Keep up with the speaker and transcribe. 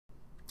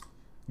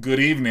Good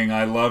evening,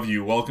 I love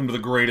you. Welcome to the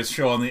greatest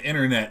show on the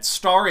internet,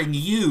 starring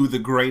you, the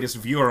greatest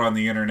viewer on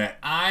the internet.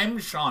 I'm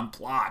Sean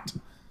Plott.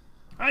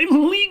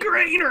 I'm Lee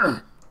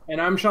Grainer. And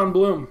I'm Sean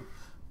Bloom.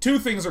 Two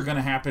things are going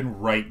to happen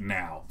right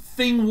now.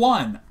 Thing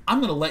one,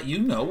 I'm going to let you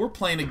know we're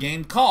playing a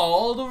game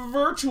called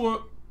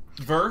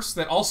VirtuaVerse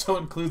that also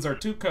includes our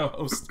two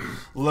co-hosts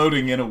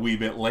loading in a wee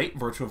bit late.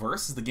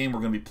 VirtuaVerse is the game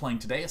we're going to be playing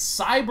today, a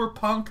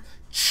cyberpunk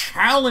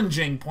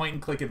challenging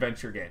point-and-click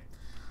adventure game.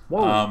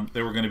 That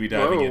we're going to be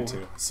diving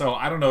into. So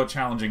I don't know what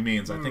challenging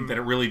means. I think that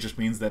it really just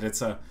means that it's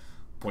a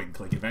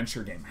point-and-click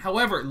adventure game.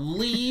 However,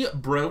 Lee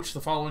broached the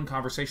following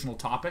conversational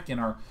topic in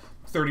our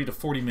 30 to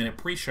 40-minute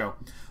pre-show.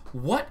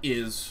 What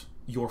is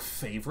your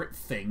favorite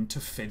thing to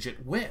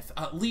fidget with?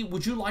 Lee,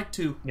 would you like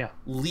to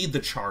lead the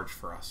charge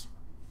for us?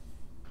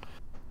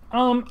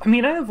 I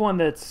mean, I have one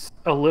that's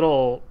a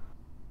little,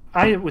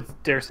 I would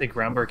dare say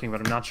groundbreaking,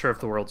 but I'm not sure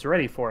if the world's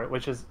ready for it,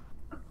 which is,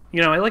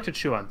 you know, I like to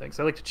chew on things.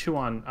 I like to chew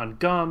on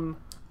gum,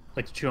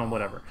 like to chew on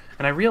whatever.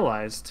 And I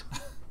realized,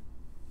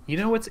 you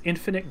know what's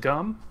infinite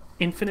gum?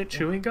 Infinite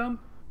chewing gum?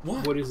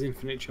 What is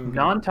infinite chewing gum?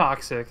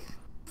 Non-toxic,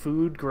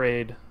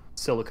 food-grade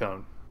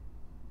silicone.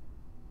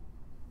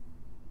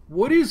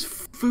 What is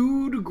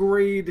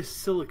food-grade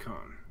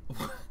silicone?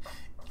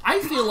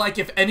 I feel like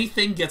if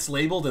anything gets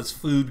labeled as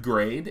food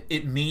grade,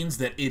 it means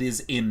that it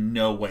is in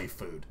no way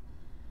food.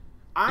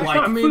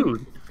 I mean,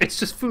 food. It's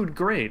just food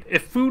grade.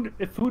 If food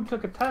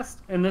took a test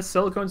and this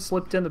silicone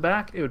slipped in the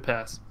back, it would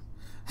pass.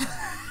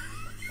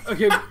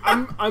 Okay,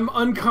 I'm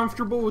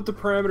uncomfortable with the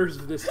parameters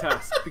of this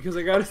test because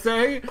I gotta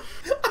say,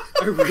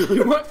 I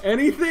really want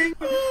anything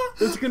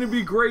that's gonna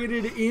be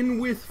graded in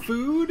with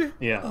food.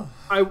 Yeah.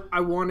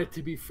 I want it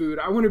to be food.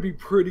 I want to be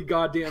pretty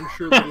goddamn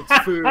sure that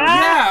it's food.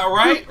 Yeah,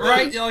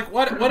 right. You're like,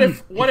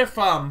 what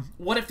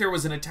if there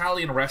was an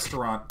Italian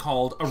restaurant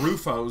called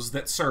Arufo's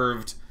that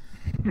served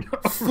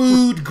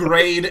food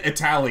grade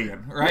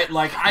Italian, right?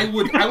 Like I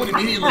would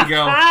immediately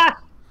go,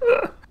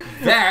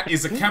 that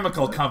is a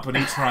chemical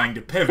company trying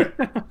to pivot.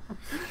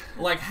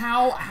 Like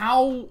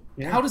how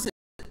does it?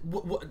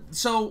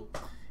 So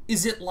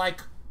is it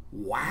like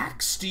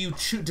wax? Do you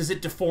chew? Does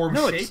it deform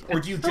shape, or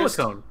do you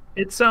silicone.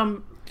 It's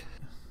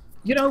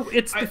you know,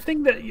 it's the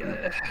thing that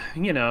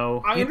you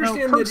know. I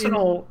understand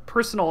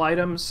personal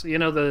items. You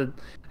know,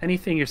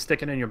 anything you're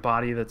sticking in your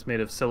body that's made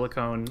of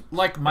silicone.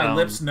 Like my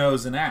lips,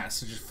 nose, and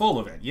ass, is just full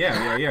of it.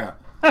 Yeah.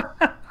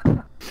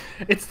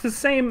 It's the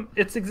same.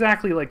 It's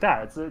exactly like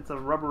that. It's a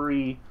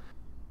rubbery,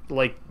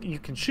 like you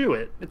can chew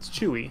it. It's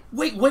chewy.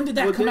 Wait, when did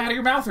that come out of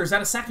your mouth, or is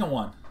that a second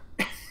one?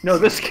 No,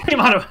 this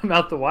came out of my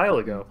mouth a while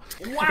ago.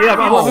 Wow. Yeah,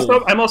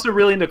 I'm also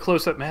really into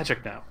close-up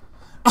magic now.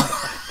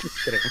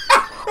 Just kidding.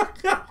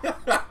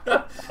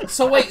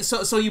 So wait,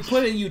 so you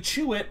put it, you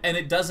chew it, and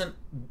it doesn't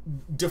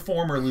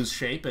deform or lose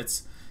shape.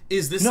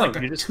 Is this like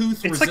a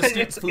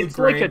tooth-resistant food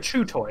grade? It's like a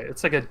chew toy.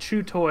 It's like a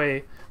chew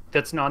toy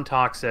that's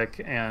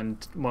non-toxic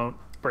and won't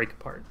break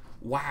apart.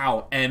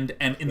 Wow, and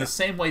in the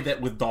same way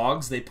that with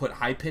dogs they put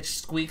high-pitched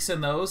squeaks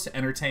in those to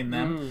entertain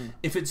them,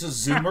 if it's a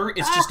zoomer,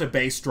 it's just a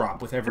bass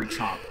drop with every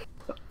chomp.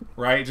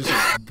 Right? Just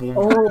like, boom,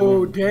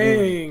 oh,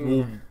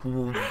 dang.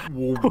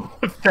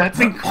 That's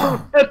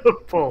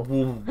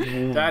incredible.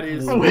 That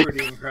is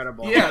pretty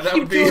incredible. Yeah, that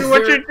would be... doing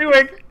what you're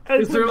doing.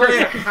 Is there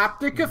like a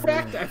haptic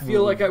effect? I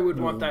feel like I would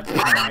want that to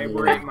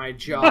vibrate my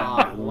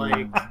jaw.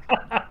 Like...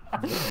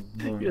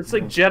 It's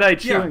like Jedi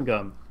chewing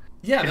gum.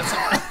 Yeah, that's...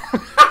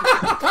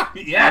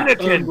 yeah,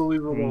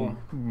 unbelievable.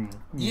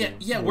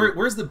 Yeah.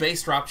 Where's the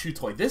bass drop chew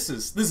toy? This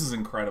is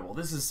incredible.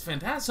 This is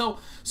fantastic.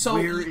 So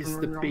where is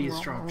the bass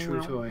drop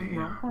chew toy?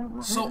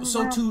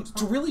 So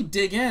to really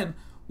dig in,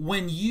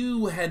 when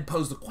you had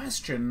posed the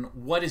question,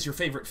 what is your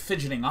favorite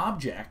fidgeting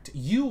object?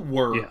 You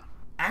were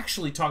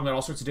actually talking about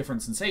all sorts of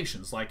different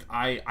sensations. Like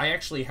I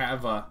actually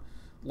have an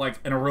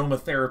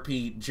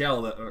aromatherapy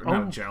gel,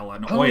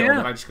 an oil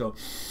that I just go.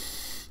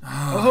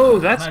 Oh,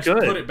 that's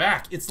good. Put it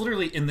back. It's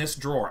literally in this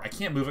drawer. I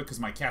can't move it because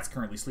my cat's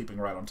currently sleeping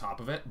right on top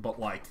of it. But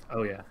like,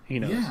 oh yeah, he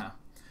knows. Yeah,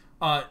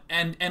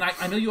 and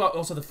I know you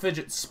also have the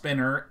fidget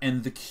spinner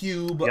and the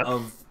cube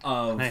of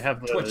I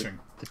have twitching.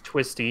 The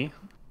twisty.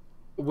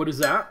 What is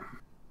that?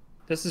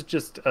 This is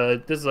just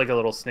this is like a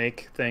little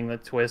snake thing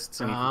that twists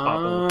and you can pop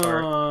them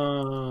apart.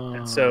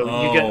 And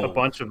so you get a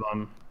bunch of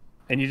them,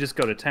 and you just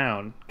go to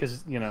town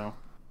because you know.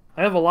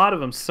 I have a lot of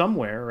them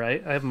somewhere,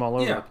 right? I have them all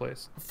over the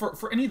place.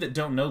 For any that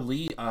don't know,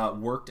 Lee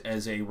worked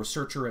as a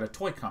researcher at a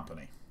toy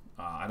company.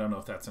 I don't know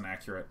if that's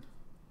inaccurate.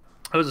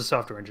 I was a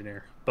software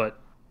engineer, but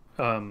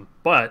my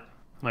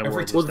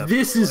world. Well,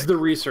 this is the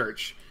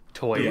research.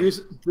 Toy.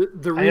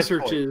 The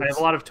research is. I have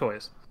a a lot of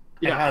toys.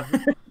 Yeah.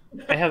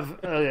 I have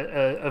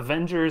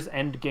Avengers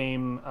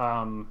Endgame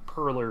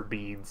perler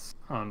beads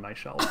on my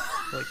shelf,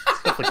 like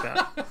stuff like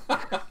that.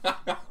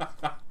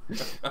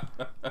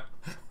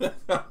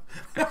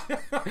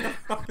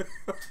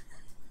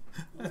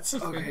 That's a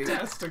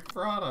fantastic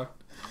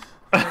product.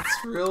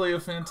 That's really a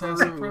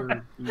fantastic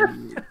product.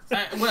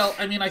 Well,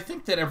 I mean, I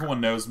think that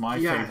everyone knows my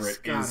favorite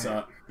is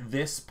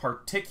this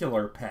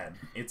particular pen.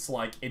 It's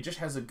like, it just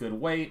has a good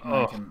weight, and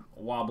I can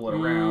wobble it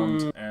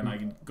around, and I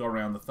can go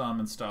around the thumb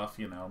and stuff,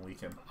 you know, and we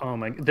can... Oh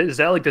my... Is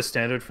that like the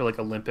standard for like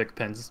Olympic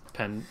pen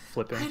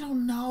flipping? I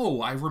don't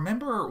know. I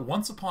remember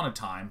once upon a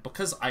time,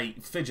 because I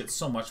fidget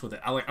so much with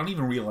it, I don't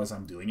even realize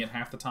I'm doing it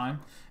half the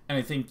time. And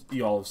I think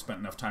you all have spent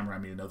enough time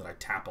around me to know that I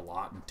tap a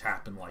lot and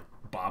tap and like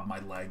bob my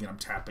leg, and I'm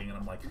tapping and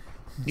I'm like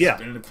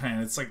spinning a pen.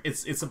 It's like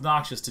it's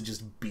obnoxious to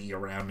just be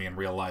around me in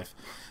real life.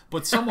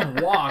 But someone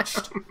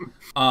watched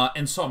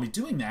and saw me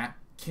doing that,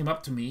 came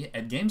up to me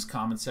at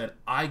Gamescom and said,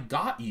 "I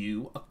got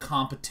you a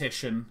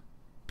competition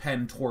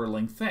pen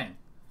twirling thing."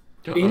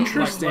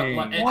 Interesting.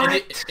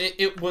 And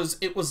it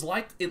was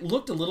like, it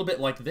looked a little bit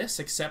like this,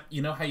 except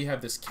you know how you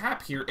have this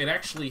cap here. It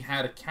actually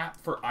had a cap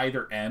for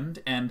either end,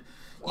 and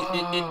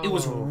it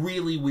was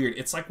really weird.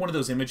 It's like one of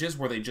those images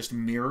where they just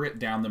mirror it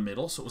down the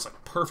middle, so it was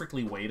like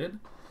perfectly weighted.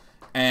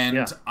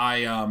 And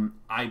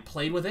I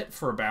played with it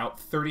for about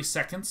 30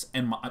 seconds,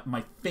 and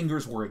my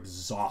fingers were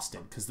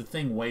exhausted because the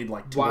thing weighed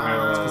like 2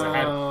 pounds because it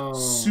had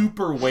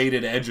super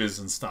weighted edges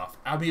and stuff.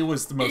 I mean, it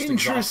was the most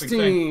exhausting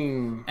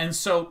thing. And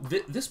so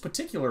this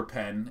particular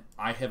pen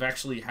I have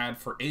actually had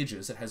for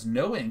ages. It has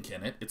no ink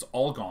in it. It's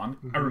all gone.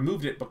 I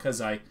removed it because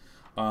I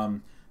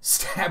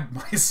stabbed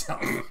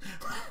myself.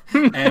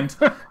 and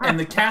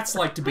the cats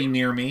like to be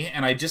near me,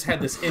 and I just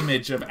had this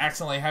image of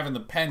accidentally having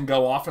the pen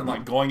go off and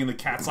like going in the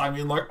cat's eye,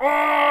 being like,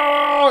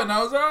 "Oh!" And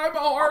I was like, "I'm a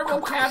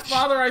horrible cat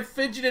father. I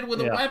fidgeted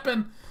with a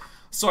weapon."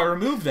 So I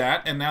removed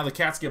that, and now the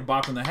cats get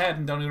bopped in the head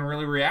and don't even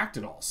really react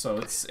at all. So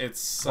it's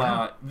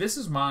this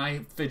is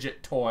my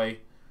fidget toy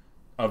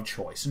of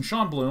choice. And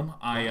Sean Bloom,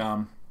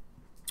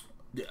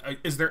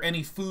 is there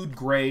any food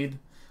grade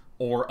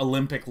or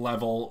Olympic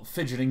level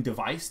fidgeting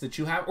device that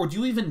you have, or do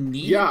you even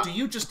need it? Do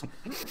you just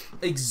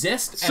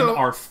exist and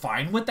are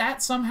fine with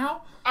that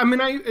somehow? I mean,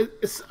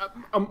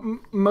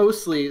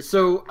 mostly.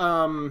 So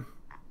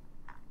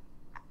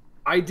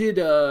I did.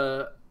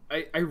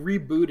 I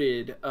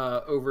rebooted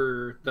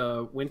over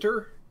the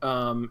winter,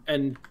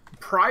 and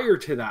prior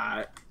to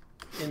that,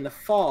 in the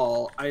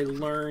fall, I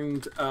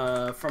learned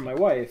from my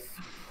wife.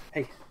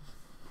 Hey,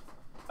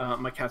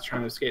 my cat's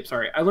trying to escape.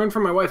 Sorry, I learned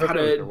from my wife how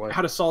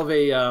to solve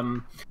a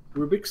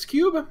Rubik's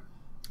Cube.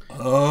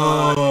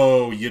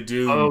 Oh, you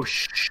do. Oh,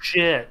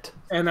 shit.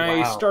 And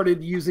I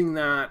started using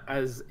that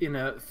as in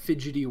a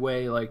fidgety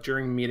way, like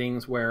during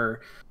meetings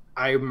where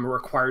I'm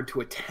required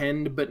to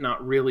attend but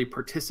not really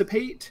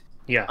participate.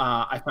 Yeah.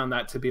 I found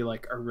that to be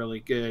like a really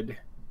good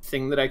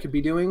thing that I could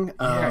be doing.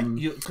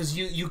 Because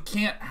you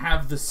can't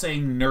have the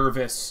same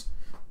nervous,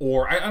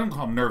 or I don't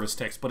call them nervous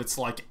tics, but it's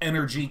like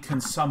energy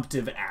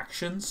consumptive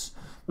actions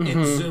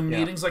in Zoom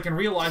meetings. Like in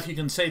real life, you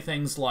can say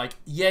things like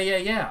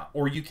yeah,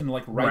 or you can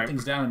like write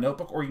things down in a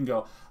notebook, or you can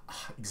go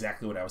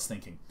exactly what I was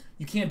thinking.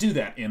 You can't do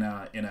that in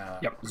a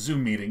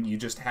Zoom meeting. You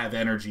just have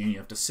energy, and you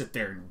have to sit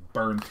there and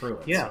burn through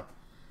it. Yeah.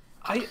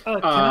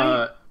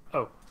 So.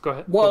 Oh, go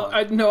ahead. Well,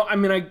 I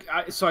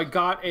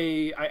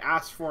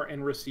asked for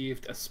and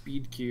received a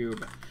speed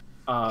cube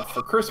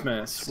for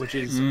Christmas, which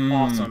is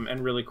awesome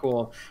and really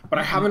cool. But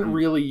I haven't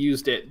really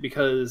used it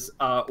because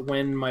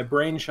when my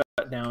brain shut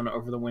down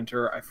over the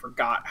winter, I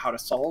forgot how to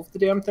solve the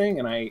damn thing,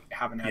 and I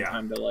haven't had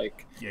time to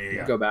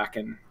go back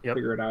and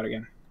figure it out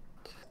again.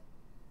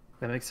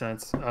 That makes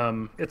sense.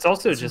 It's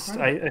also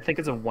I think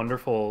it's a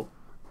wonderful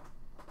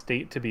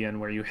state to be in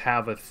where you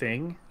have a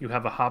thing, you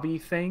have a hobby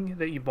thing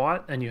that you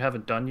bought and you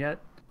haven't done yet,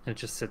 and it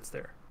just sits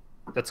there.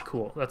 That's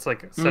cool. That's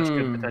like such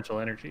good potential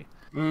energy.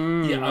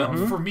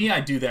 For me, I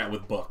do that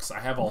with books. I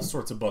have all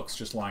sorts of books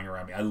just lying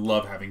around me. I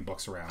love having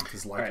books around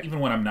because, even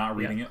when I'm not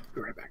reading it.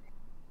 Be right back.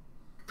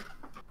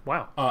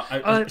 Wow.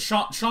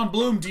 Sean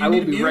Bloom, do you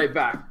need a mute? I will be right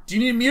back. Do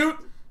you need a mute?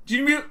 Do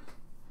you need a mute?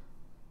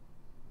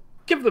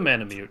 Give the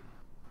man a mute.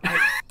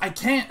 I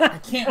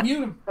can't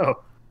mute him.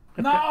 Oh.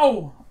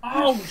 No!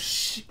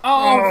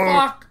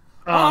 Fuck!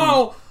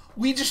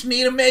 We just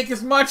need to make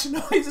as much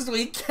noise as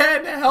we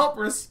can to help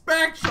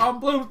respect Sean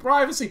Bloom's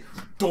privacy.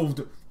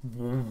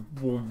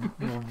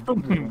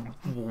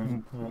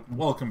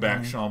 Welcome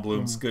back, Sean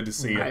Bloom. It's good to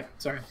see you. Hi.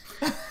 Sorry.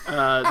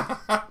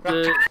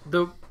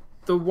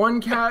 The one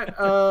cat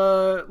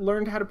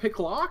learned how to pick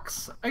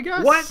locks, I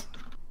guess. What?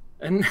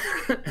 And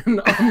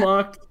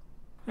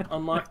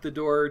unlocked the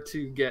door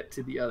to get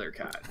to the other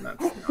cat. And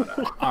that's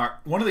not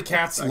one of the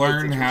cats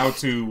learned how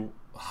to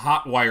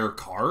hotwire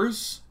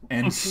cars,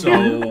 and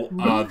so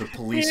the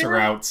police are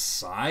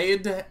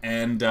outside,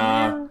 and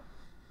the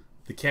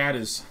cat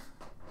is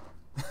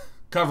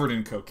covered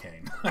in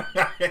cocaine.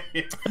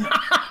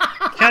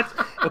 Cats.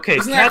 Okay,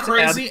 Isn't cats that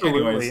crazy?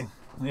 Absolutely. Anyways,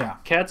 yeah.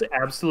 Cats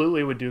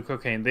absolutely would do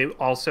cocaine. They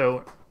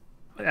also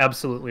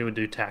absolutely would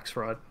do tax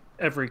fraud.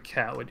 Every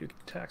cat would do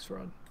tax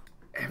fraud.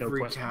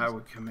 Every cat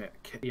would commit.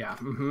 Yeah.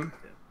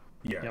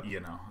 Yeah. You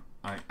know,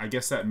 I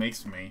guess that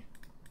makes me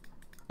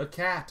a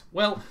cat.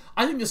 Well,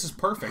 I think this is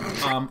perfect.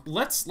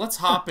 Let's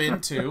hop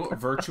into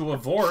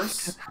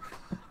VirtuaVerse.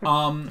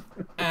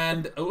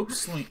 And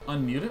oops, let me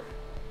unmute it.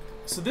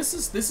 So this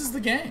is the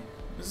game.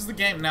 This is the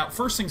game. Now,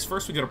 first things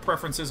first, we go to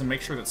preferences and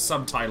make sure that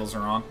subtitles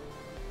are on.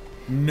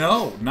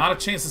 No, not a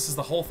chance. This is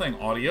the whole thing.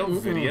 Audio,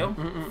 video,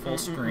 full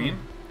screen.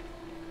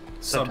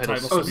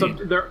 subtitle Oh, speed.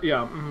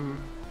 yeah.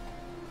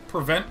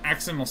 Prevent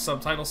accidental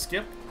subtitle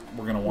skip.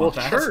 We're gonna Well, want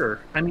that.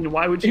 sure. I mean,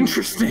 why would you?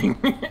 Interesting.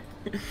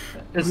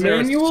 Is there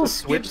Manual a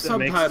skip switch that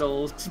makes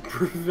subtitles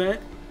prevent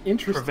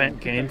interesting. prevent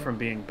game from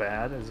being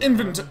bad?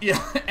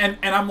 Yeah, and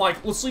I'm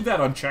like, let's leave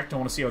that unchecked. I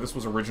want to see how this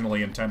was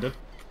originally intended.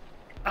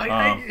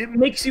 It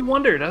makes you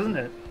wonder, doesn't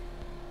it?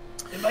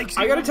 It makes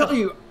you I gotta wonder. tell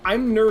you,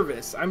 I'm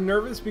nervous. I'm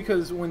nervous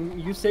because when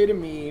you say to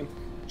me,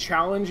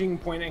 challenging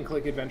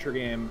point-and-click adventure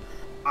game,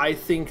 I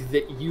think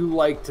that you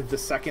liked the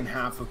second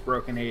half of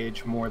Broken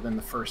Age more than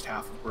the first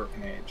half of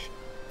Broken Age.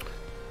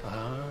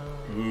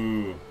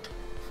 Ooh.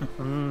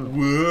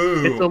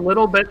 Whoa. It's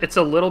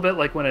a little bit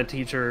like when a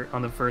teacher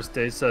on the first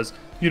day says,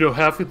 you know,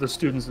 half of the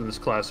students in this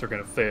class are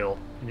going to fail,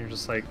 and you're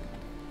just like,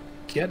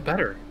 get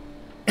better,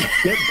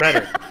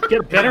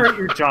 get better at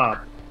your job.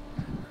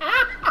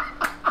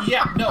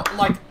 Yeah, no,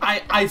 like,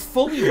 I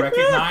fully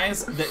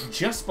recognize that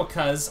just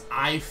because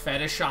I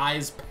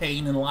fetishize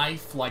pain in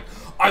life, like,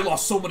 I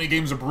lost so many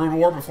games of Brood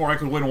War before I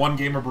could win one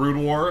game of Brood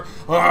War,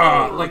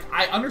 like,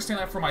 I understand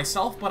that for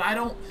myself, but I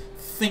don't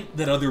think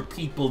that other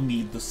people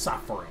need the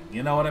suffering,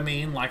 you know what I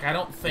mean? Like, I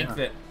don't think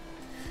that...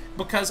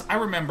 Because I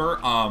remember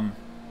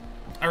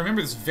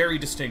this very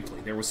distinctly.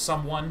 There was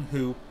someone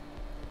who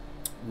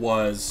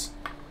was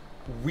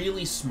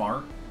really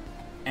smart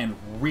and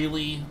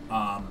really...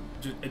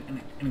 just an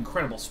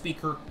incredible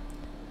speaker,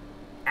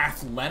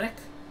 athletic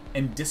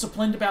and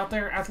disciplined about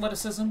their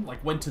athleticism,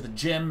 like went to the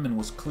gym and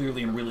was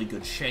clearly in really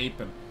good shape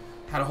and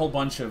had a whole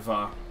bunch of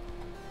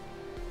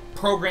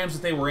programs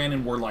that they were in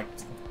and were like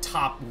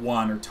top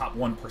 1 or top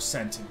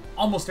 1% in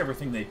almost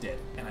everything they did.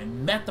 And I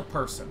met the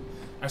person,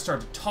 I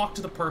started to talk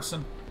to the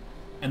person,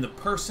 and the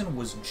person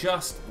was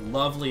just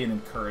lovely and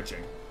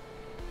encouraging.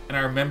 And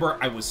I remember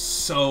I was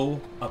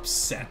so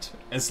upset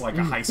as like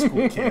a high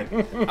school kid.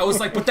 I was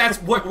like, but that's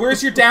what,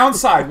 where's your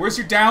downside? Where's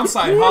your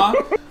downside, huh?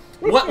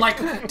 What,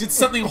 like, did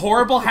something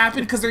horrible happen?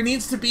 Because there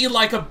needs to be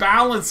like a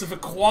balance of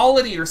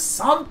equality or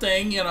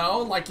something, you know?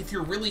 Like if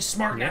you're really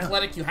smart and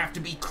athletic, you have to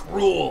be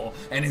cruel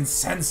and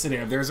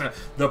insensitive. There's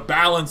the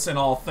balance in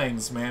all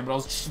things, man. But I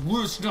was just,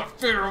 it's not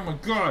fair, oh my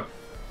god.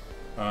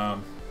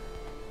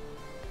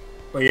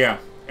 But yeah,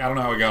 I don't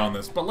know how we got on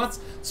this. But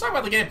let's talk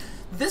about the game.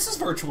 This is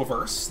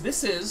VirtuaVerse.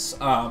 This is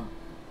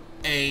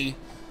a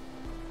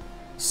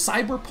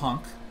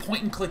cyberpunk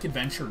point-and-click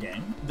adventure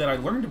game that I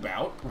learned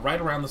about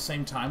right around the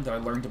same time that I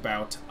learned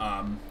about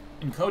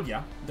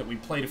Encodia, that we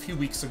played a few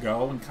weeks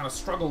ago and kind of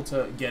struggled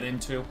to get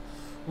into.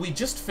 We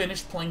just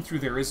finished playing through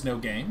There Is No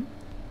Game,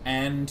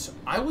 and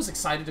I was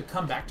excited to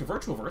come back to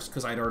VirtuaVerse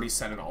because I'd already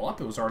set it all up.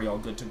 It was already all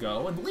good to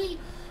go. And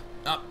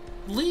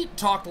Lee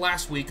talked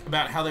last week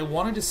about how they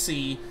wanted to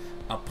see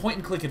a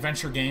point-and-click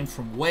adventure game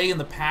from way in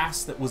the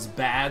past that was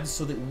bad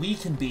so that we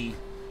can be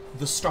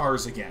the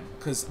stars again.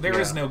 Because There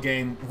Is No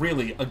Game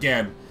really,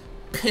 again,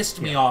 pissed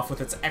me off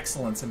with its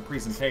excellence in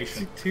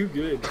presentation. Too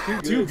good.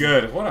 Too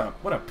good.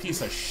 What a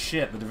piece of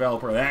shit the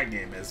developer of that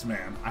game is,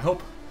 man. I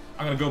hope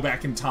I'm going to go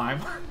back in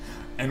time,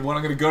 and when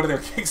I'm going to go to their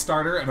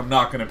Kickstarter, and I'm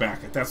not going to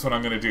back it. That's what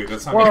I'm going to do.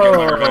 That's how I'm going to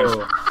get my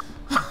revenge.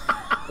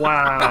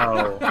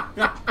 Wow.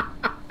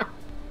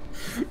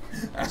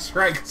 That's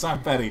right, because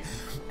I'm petty.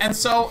 And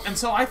so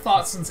I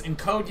thought, since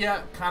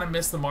Encodia kind of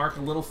missed the mark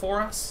a little for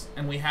us,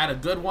 and we had a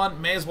good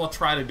one, may as well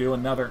try to do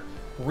another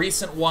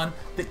recent one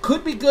that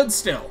could be good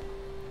still.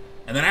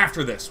 And then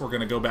after this, we're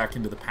going to go back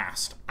into the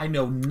past. I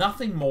know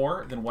nothing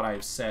more than what I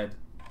have said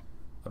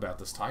about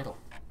this title.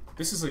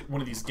 This is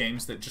one of these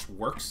games that just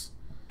works,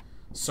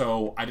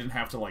 so I didn't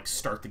have to, like,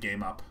 start the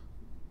game up.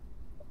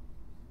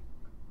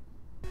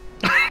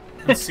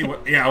 Let's see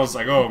what... Yeah, I was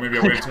like, oh, maybe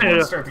I'll wait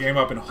to start the game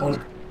up and hope.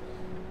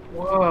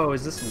 Whoa,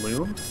 is this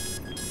Loom?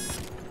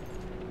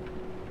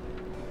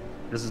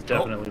 This is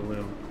definitely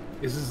Loom.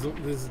 This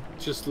is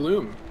just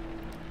Loom.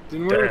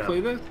 Didn't we already play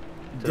this?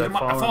 Did I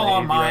fall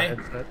on my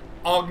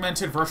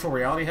augmented virtual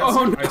reality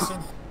headset? Oh, no. I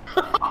assume?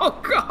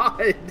 Oh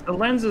god! The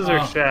lenses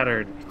are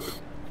shattered.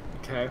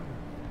 Okay.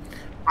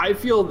 I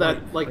feel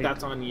that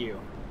that's on you.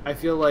 I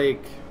feel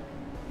like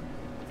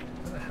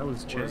Where the hell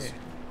is Jay?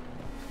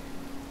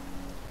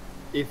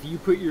 if you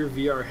put your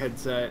VR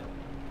headset...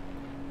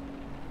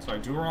 So I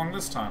do wrong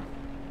this time.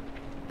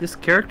 This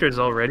character is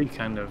already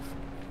kind of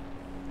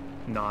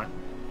not.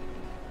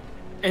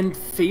 And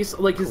face,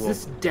 like, Cool. is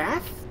this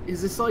death?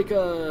 Is this like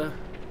a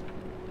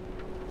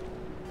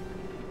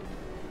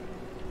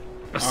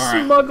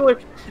Alright. Smuggler.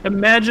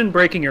 Imagine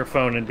breaking your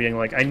phone and being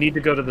like, I need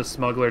to go to the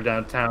smuggler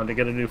downtown to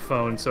get a new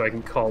phone so I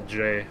can call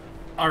Jay.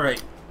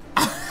 Alright.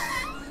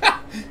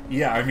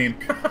 Yeah, I mean,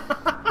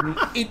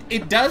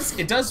 it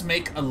does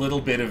make a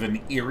little bit of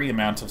an eerie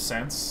amount of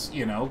sense,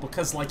 you know,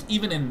 because, like,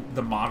 even in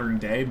the modern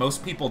day,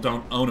 most people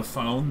don't own a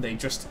phone. They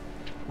just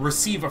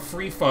receive a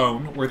free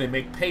phone where they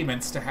make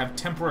payments to have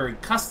temporary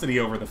custody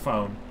over the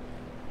phone,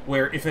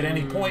 where if at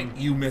any point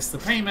you miss the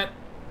payment,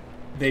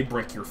 they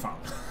brick your phone.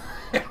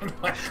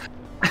 Like,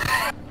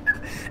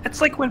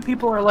 It's like when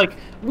people are like,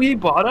 we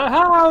bought a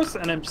house,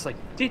 and I'm just like,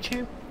 did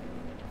you?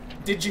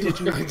 did you?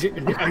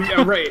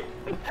 yeah, right.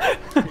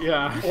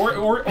 Yeah.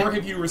 Or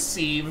have you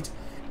received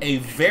a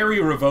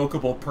very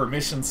revocable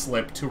permission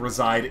slip to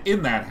reside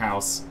in that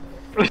house.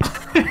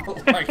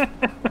 Like,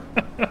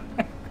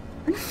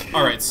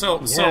 all right, so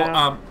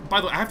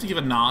by the way, I have to give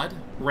a nod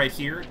right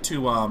here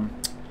to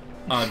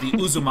the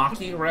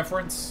Uzumaki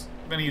reference.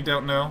 If any of you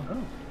don't know,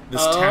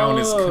 this town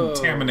is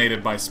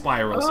contaminated by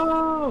spirals.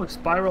 Oh,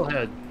 Spiral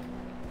Head.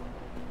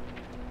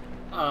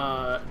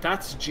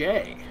 That's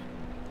Jay.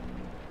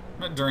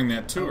 Not during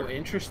that tour. Oh,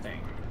 interesting.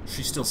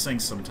 She still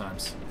sings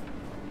sometimes.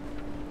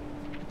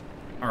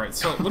 All right,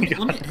 so let me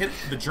hit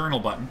the journal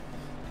button.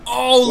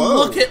 Oh, Whoa.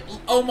 look at!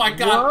 Oh my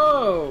God!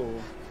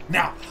 Whoa!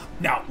 Now,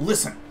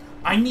 listen.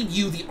 I need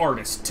you, the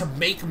artist, to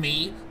make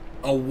me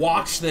a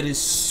watch that is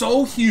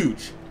so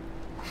huge.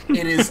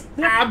 It is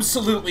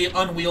absolutely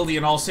unwieldy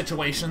in all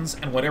situations,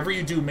 and whatever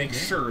you do, make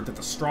sure that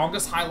the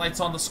strongest highlights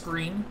on the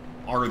screen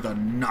are the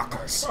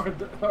knuckles.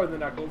 Are the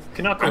knuckles?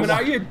 Knuckles. I mean,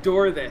 I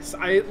adore this.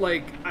 I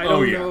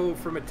don't know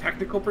from a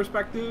technical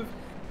perspective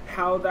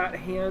how that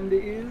hand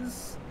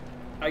is.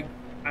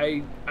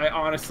 I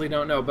honestly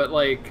don't know, but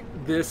like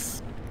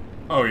this.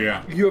 Oh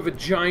yeah. You have a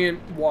giant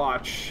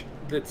watch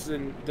that's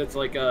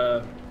like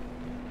a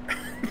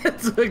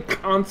that's a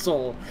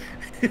console.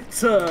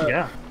 It's a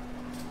Yeah.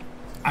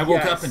 I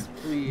woke up and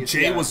please,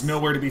 Jay was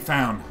nowhere to be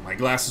found. My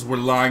glasses were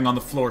lying on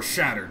the floor,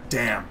 shattered.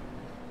 Damn.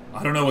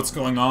 I don't know what's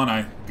going on.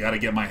 I gotta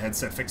get my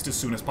headset fixed as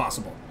soon as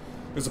possible.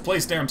 There's a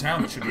place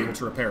downtown that should be able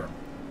to repair them.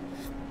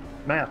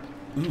 Map.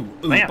 Ooh,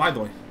 Map. by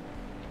the way.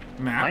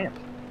 Map. Map.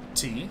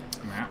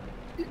 Map.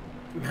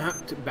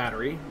 mapped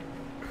battery.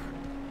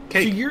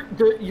 Cake.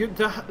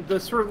 So the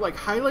sort of like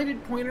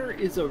highlighted pointer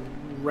is a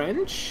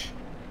wrench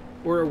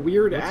or a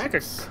weird Looks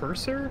X. like a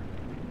cursor.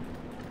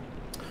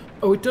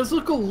 Oh, it does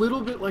look a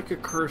little bit like a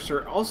cursor.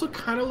 It also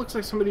kind of looks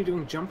like somebody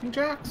doing jumping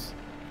jacks.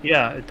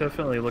 Yeah, it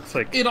definitely looks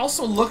like. It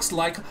also looks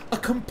like a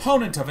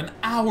component of an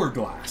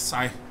hourglass.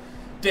 I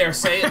dare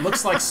say it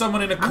looks like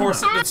someone in a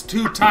corset that's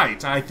too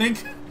tight. I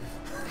think...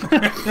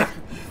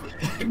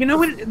 You know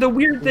what? The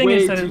weird thing Way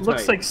is that too it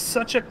looks tight. like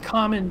such a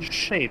common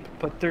shape,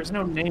 but there's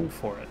no name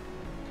for it.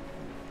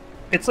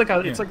 It's like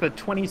it's like the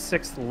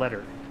 26th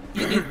letter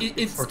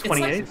It's or it's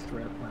like- 28th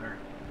letter.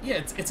 Yeah,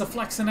 it's a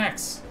Flexin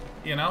X,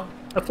 you know?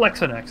 A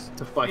Flexin X.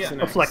 It's a Flexin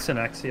Yeah. A Flexin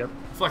X. Yep.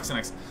 Flexin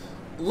X.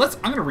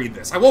 I'm gonna read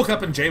this. I woke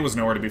up and Jay was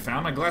nowhere to be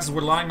found. My glasses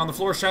were lying on the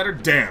floor,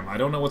 shattered. Damn, I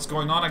don't know what's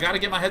going on. I gotta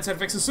get my headset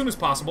fixed as soon as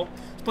possible.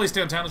 This place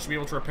downtown should be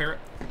able to repair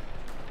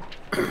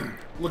it.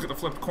 Look at the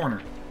flipped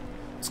corner.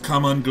 It's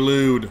come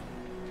unglued.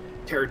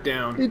 Tear it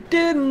down. It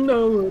didn't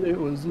know what it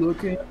was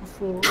looking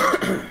for.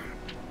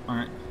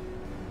 Alright.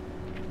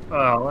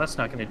 Oh, that's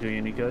not going to do you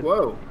any good.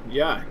 Whoa.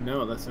 Yeah.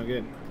 No, that's not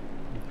good.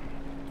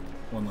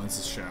 One lens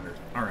is shattered.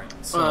 Alright,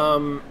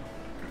 so...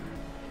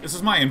 this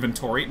is my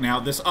inventory. Now,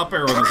 this up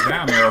arrow and this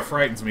down arrow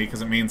frightens me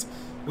because it means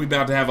we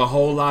about to have a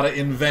whole lot of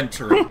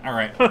inventory.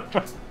 Alright.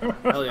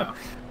 Hell yeah.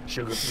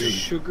 Sugar free.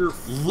 Sugar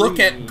free. Look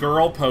at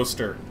girl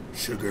poster.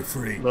 Sugar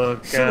free.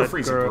 Look Sugar at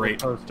free's girl great.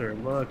 poster.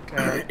 Look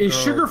at Is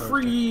girl sugar poster.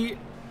 free?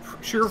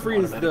 Sugar free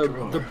is automatic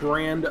drawer. the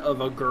brand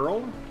of a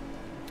girl.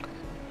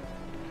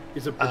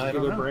 Is a I don't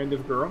particular know. brand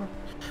of girl.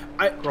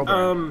 Girl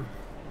brand.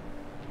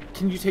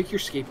 Can you take your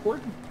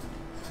skateboard?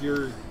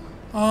 Your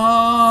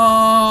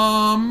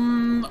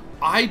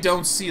I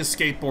don't see a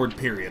skateboard,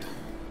 period.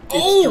 It's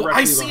Oh, I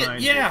directly see it,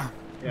 behind yeah.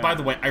 Yeah. By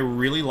the way, I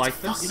really like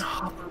this. fucking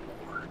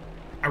hoverboard.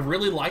 I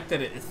really like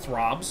that it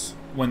throbs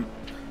when...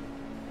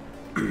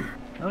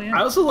 Oh, yeah.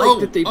 I also like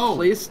that they oh.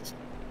 placed.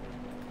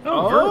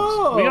 Oh,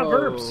 verbs. We got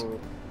verbs.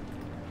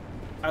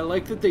 I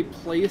like that they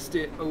placed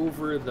it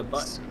over the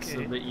button so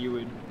Skate. that you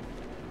would.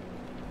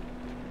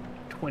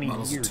 20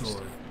 Models years.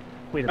 toy.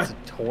 Wait, it's a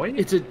toy?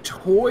 It's a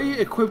toy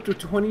equipped with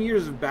 20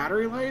 years of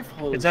battery life.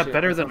 Holy Is that shit,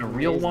 better that's than a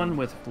real amazing. one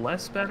with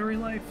less battery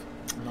life?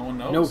 No one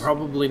knows. No,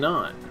 probably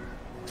not.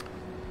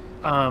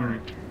 I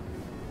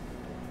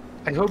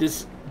hope.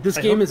 This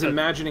I game hope is that-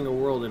 imagining a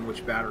world in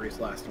which batteries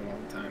last a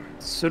long time.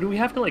 So do we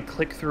have to like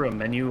click through a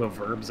menu of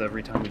verbs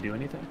every time we do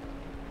anything?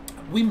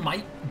 We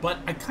might, but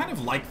I kind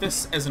of like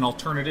this as an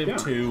alternative Yeah.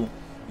 to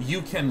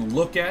you can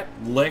look at,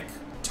 lick,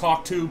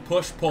 talk to,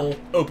 push, pull,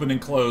 open, and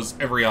close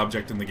every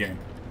object in the game.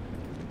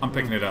 I'm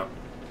picking it up.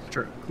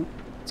 True.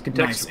 It's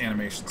Nice contextual.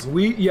 animations.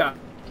 Yeah.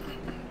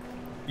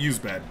 Use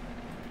bed.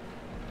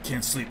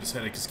 Can't sleep, this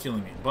headache is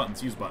killing me.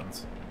 Buttons, use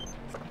buttons.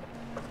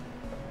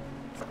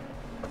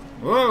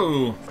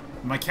 Whoa!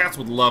 My cats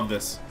would love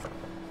this.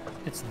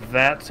 It's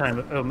that time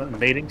of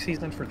mating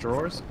season for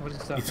drawers? What is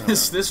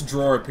that? This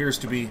drawer appears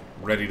to be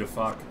ready to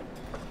fuck.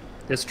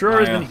 This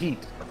drawer is I, in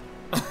heat.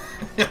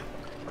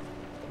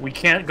 We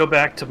can't go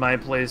back to my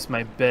place.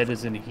 My bed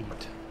is in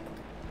heat.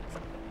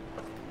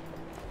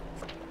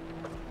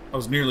 I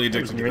was nearly I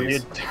was addicted to nearly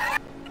these.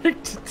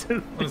 addicted to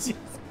What is- these.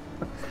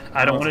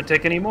 I don't want to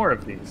take any more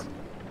of these.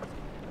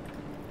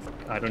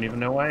 I don't even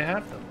know why I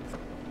have them.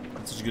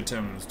 That's such a good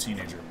time when I was a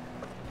teenager.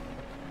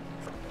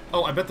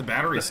 Oh, I bet the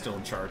battery is still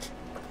in charge.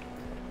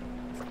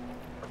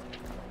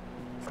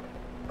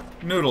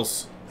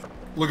 Noodles.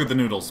 Look at the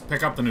noodles.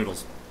 Pick up the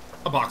noodles.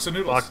 A box of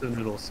noodles. Box of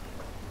noodles.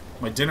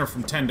 My dinner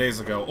from 10 days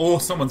ago. Oh,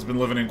 someone's been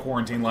living in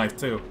quarantine life,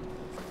 too.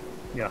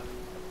 Yeah.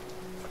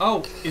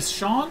 Oh, is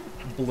Sean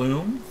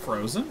Bloom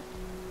frozen?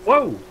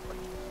 Whoa!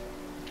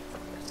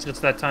 It's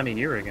just that time of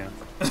year again.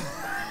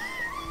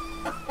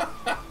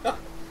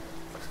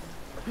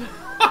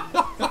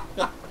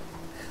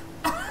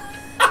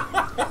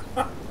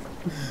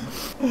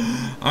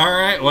 All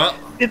right, well,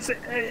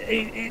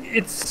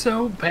 It's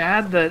so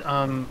bad that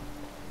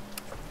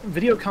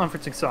video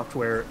conferencing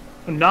software,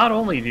 not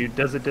only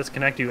does it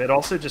disconnect you, it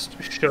also just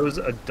shows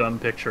a dumb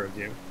picture of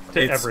you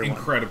to it's everyone.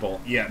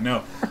 incredible. Yeah,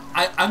 no,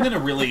 I'm going to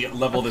really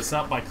level this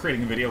up by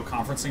creating a video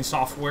conferencing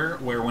software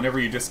where whenever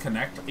you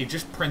disconnect, it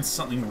just prints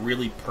something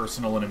really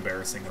personal and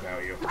embarrassing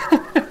about you.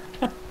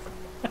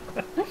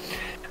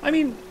 I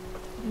mean,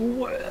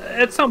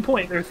 at some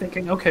point they're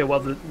thinking, okay,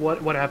 well,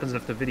 what happens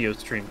if the video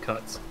stream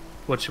cuts?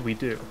 What should we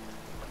do?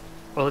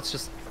 Well, let's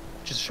just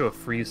show a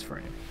freeze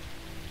frame.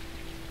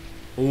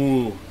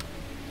 Ooh.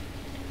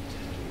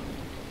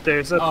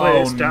 There's a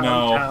place no.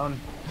 downtown.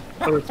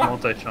 Oh, it's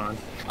multi-Sean.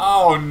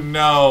 Oh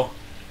no.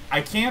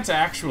 I can't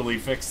actually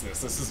fix this.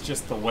 This is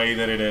just the way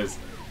that it is.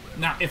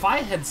 Now, if I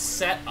had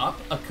set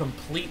up a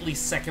completely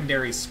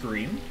secondary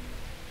screen,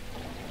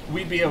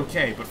 we'd be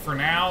okay. But for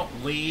now,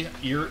 Lee,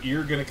 you're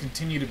going to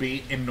continue to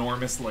be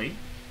enormously.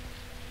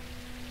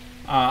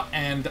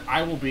 And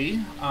I will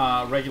be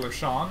regular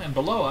Sean, and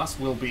below us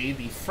will be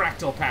the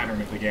fractal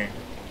pattern of the game.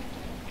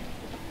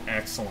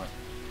 Excellent.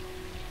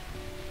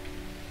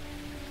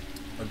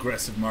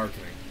 Aggressive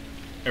marketing.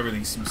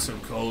 Everything seems so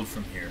cold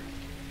from here.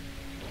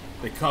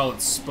 They call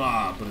it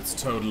spa, but it's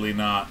totally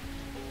not.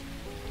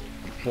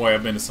 Boy,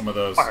 I've been to some of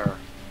those. Fire.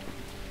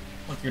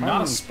 Look, you're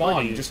not a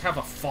spa, you just have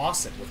a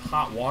faucet with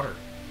hot water.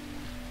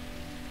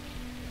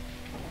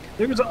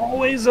 There's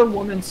always a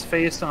woman's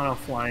face on a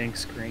flying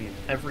screen,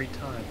 every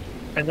time.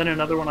 And then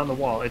another one on the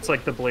wall. It's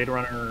like the Blade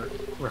Runner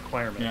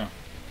requirement. Yeah.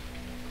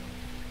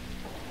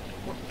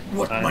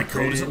 What? My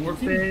code isn't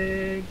working?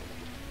 Big.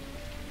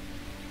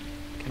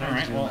 Can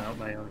I zoom well, out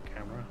my own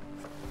camera?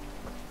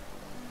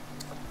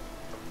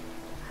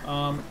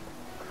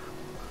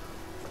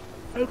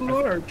 At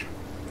large.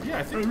 Yeah,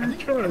 I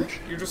think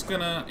you're just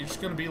gonna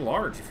be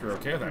large if you're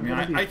okay with that. I mean,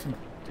 I can.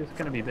 Just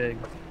gonna be big.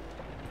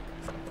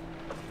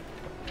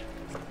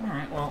 All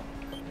right. Well,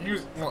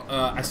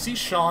 I see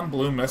Sean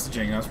Bloom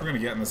messaging us. We're gonna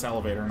get in this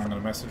elevator, and I'm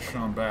gonna message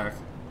Sean back.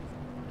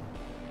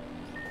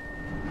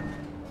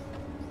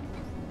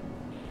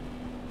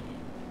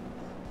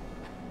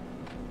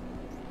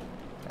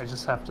 I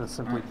just have to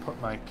simply put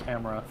my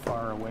camera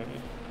far away.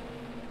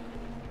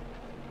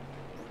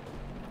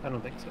 I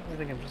don't think so. I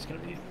think I'm just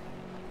gonna be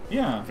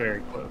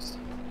very close.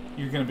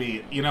 You're gonna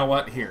be. You know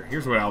what?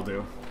 Here's what I'll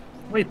do.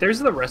 Wait, there's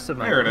the rest of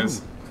my There it room.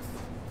 is.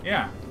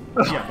 Yeah.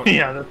 Yeah, but,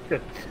 yeah, that's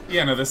good.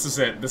 Yeah, no, this is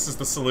it. This is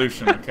the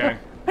solution, okay?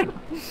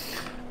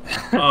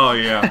 Oh,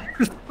 yeah.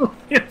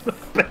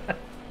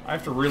 I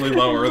have to really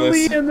lower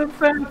this. Lee in the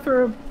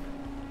bathroom.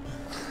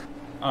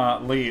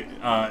 Lee,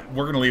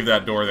 we're going to leave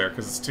that door there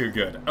because it's too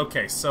good.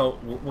 Okay, so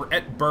we're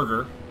at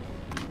Burger.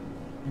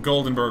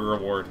 Golden Burger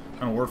Award.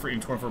 An award for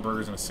eating 24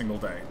 burgers in a single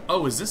day.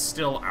 Oh, is this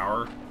still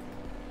our...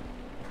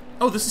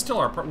 Oh, this is still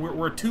our...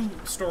 We're a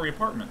two-story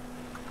apartment.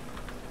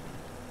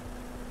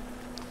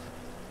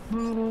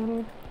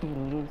 I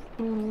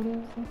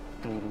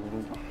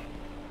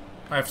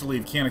have to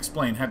leave. Can't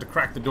explain. Had to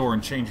crack the door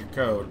and change your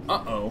code.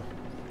 Uh-oh.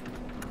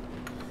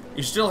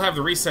 You still have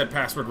the reset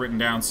password written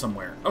down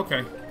somewhere.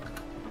 Okay.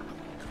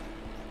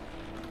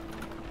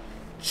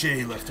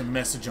 Jay left a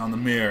message on the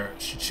mirror.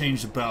 She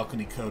changed the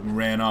balcony code and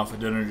ran off. I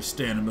don't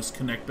understand. I must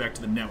connect back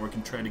to the network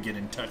and try to get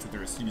in touch with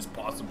her as soon as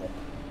possible.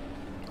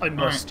 I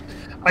must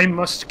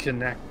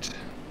connect.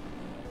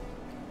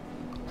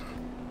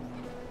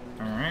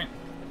 Alright.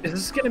 Is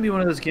this going to be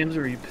one of those games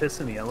where you piss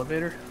in the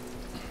elevator?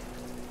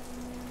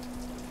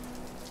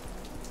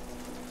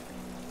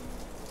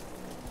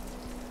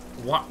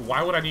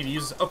 Why would I need to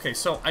use... Okay,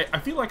 so I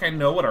feel like I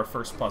know what our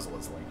first puzzle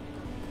is, Lee.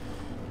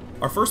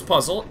 Our first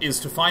puzzle is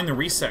to find the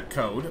reset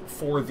code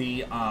for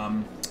the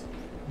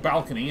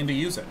balcony and to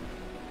use it.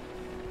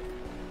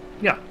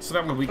 Yeah. So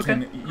that way we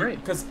can... Great.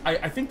 Because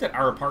I think that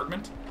our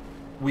apartment,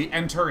 we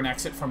enter and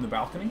exit from the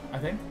balcony, I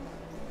think.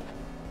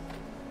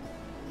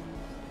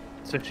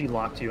 So she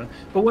locked you in.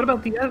 But what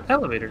about the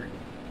elevator?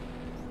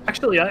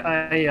 Actually,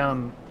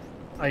 I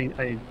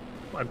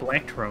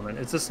blanked, Roman.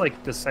 Is this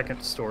like the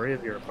second story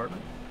of your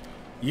apartment?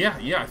 Yeah,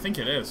 I think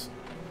it is.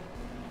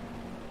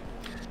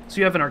 So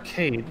you have an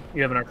arcade.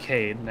 You have an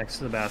arcade next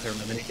to the bathroom,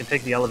 and then you can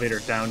take the elevator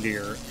down to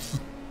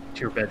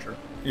your bedroom.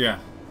 Yeah.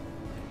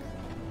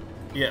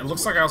 Yeah, it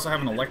looks like I also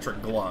have an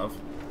electric glove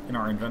in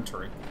our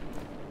inventory.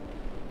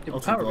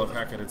 Electric glove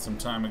hack I did some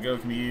time ago.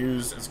 Can be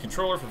used as a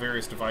controller for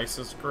various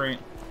devices. Great.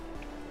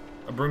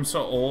 A broom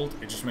so old,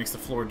 it just makes the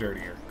floor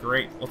dirtier.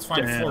 Great. Let's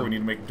find a floor we need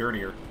to make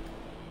dirtier.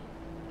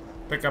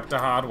 Pick up the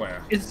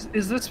hardware. Is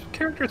this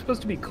character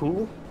supposed to be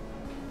cool?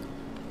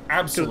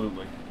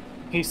 Absolutely.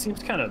 He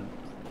seems kind of,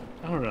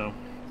 I don't know,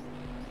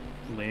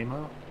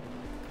 lame-o.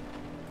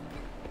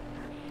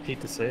 Hate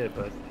to say it,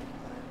 but...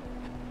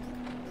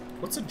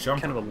 What's a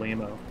jumper? Kind of a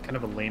lame-o. Kind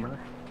of a lamer.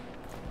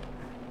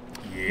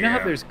 Yeah. You know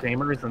how there's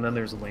gamers and then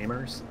there's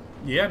lamers?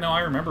 Yeah, no,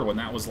 I remember when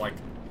that was, like,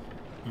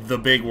 the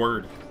big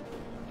word.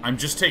 I'm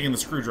just taking the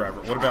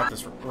screwdriver. What about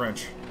this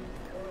wrench?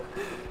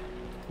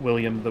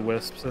 William the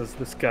Wisp says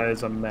this guy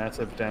is a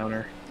massive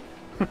downer.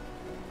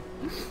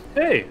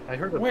 Hey, I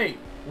heard of... Wait,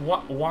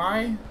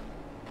 why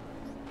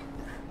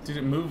did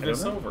it move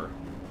this know. over?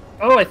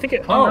 Oh, I think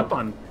it hung up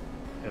on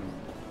him.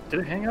 Did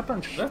it hang up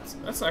on...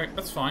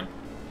 That's fine.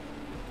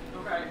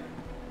 Okay.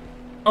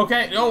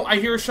 Okay, oh, I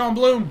hear Sean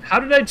Bloom. How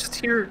did I just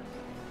hear...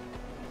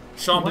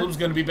 Sean Bloom's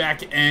gonna be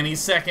back any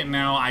second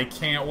now. I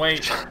can't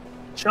wait.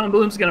 Sean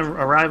Bloom's gonna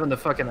arrive on the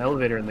fucking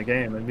elevator in the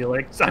game and be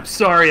like, I'm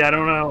sorry, I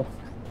don't know.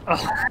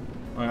 Oh.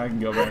 Well, I can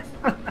go back.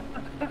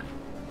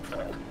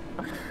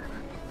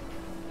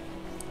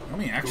 Let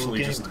me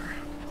actually just...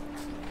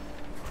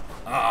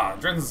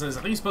 Drenton says,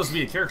 I think he's supposed to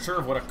be a caricature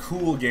of what a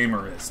cool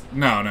gamer is.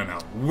 No.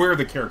 We're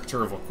the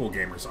caricature of what cool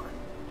gamers are.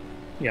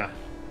 Yeah.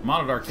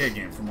 Modded arcade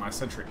game from last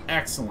century.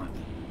 Excellent.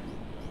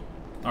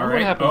 Alright.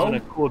 What happens when a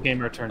cool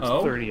gamer turns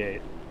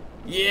 38?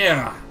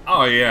 Yeah.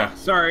 Oh, yeah.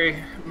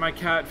 Sorry, my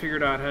cat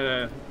figured out how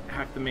to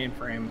hack the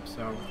mainframe,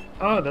 so...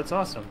 Oh, that's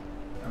awesome.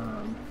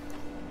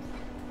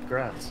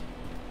 Congrats.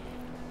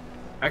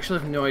 I actually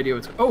have no idea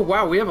what's... Oh,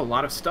 wow, we have a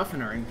lot of stuff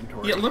in our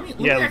inventory. Yeah, let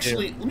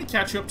me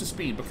catch you up to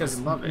speed, because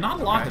not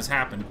a lot has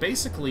happened.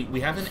 Basically,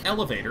 we have an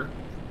elevator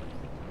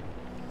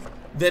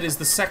that is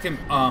the second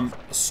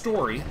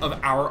story of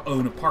our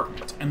own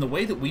apartment. And the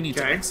way that we need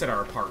to exit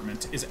our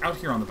apartment is out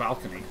here on the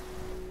balcony.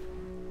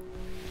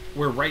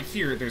 Where right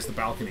here, there's the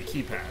balcony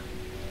keypad.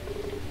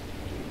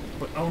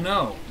 But, oh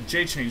no,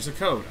 Jay changed the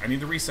code. I need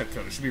the reset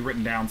code. It should be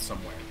written down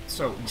somewhere.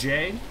 So,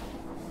 Jay...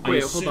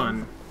 Wait, hold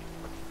on.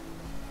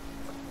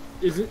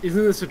 Isn't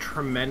this a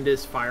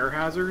tremendous fire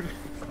hazard?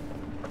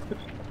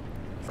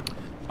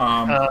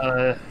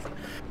 Yeah,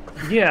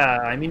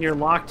 I mean, you're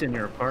locked in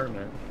your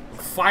apartment.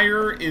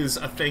 Fire is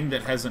a thing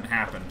that hasn't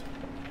happened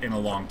in a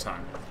long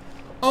time.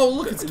 Oh,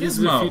 look, it's Gizmo. This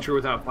is a future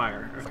without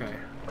fire. Okay.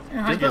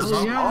 Yeah, hi,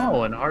 Gizmo.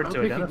 Small and hard I'll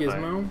to pick identify.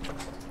 a Gizmo.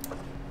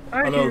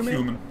 Hi, Hello,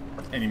 human.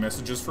 Any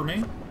messages for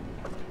me?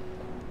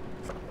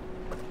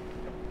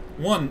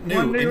 One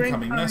new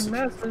incoming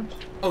message.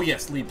 Oh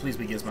yes, lead, please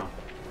be Gizmo.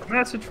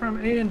 Message from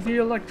A&D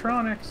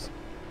Electronics.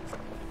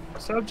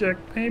 Subject,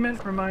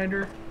 payment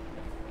reminder.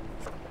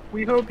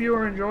 We hope you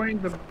are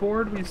enjoying the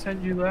board we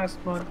sent you last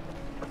month.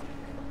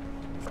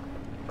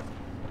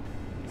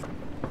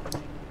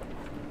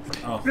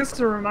 Oh. This is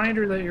a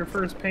reminder that your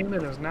first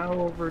payment is now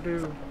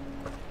overdue.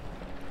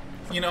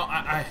 You know,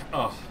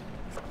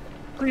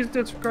 Please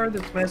disregard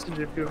this message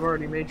if you've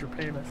already made your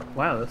payment.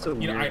 Wow, that's a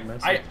weird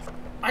message.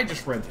 I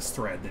just read this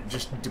thread that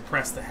just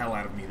depressed the hell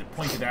out of me, that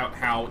pointed out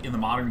how in the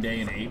modern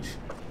day and age,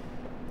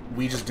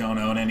 we just don't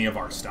own any of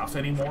our stuff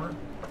anymore.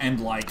 And,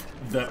 like,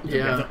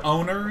 the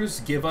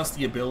owners give us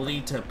the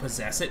ability to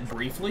possess it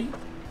briefly,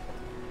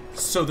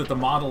 so that the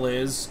model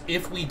is,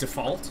 if we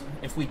default,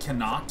 if we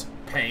cannot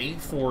pay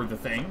for the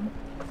thing,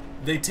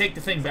 they take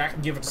the thing back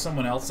and give it to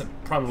someone else that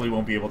probably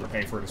won't be able to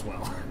pay for it as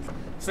well.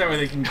 So that way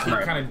they can keep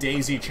kind of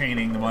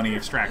daisy-chaining the money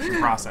extraction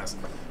process.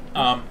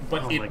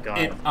 But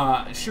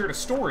it shared a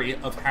story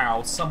of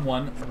how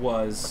someone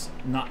was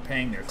not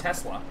paying their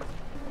Tesla.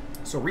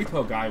 So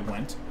Repo Guy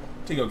went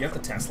to go get the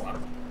Tesla,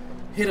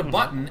 hit a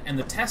button, and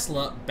the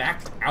Tesla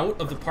backed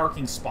out of the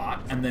parking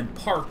spot and then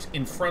parked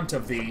in front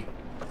of the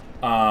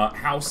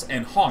house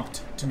and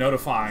honked to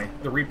notify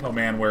the repo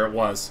man where it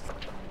was.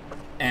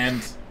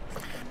 And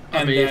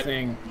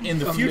amazing. That in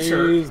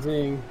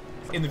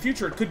the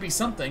future, it could be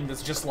something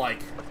that's just like,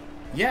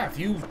 yeah, if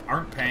you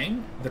aren't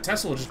paying, the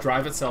Tesla will just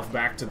drive itself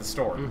back to the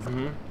store.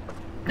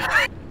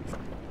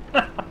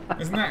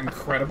 Isn't that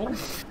incredible?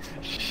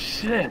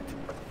 Shit.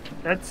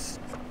 That's...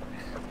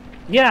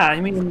 Yeah, I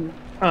mean,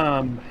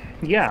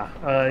 you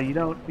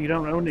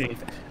don't own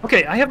anything.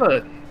 Okay, I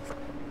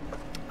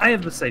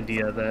have this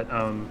idea that,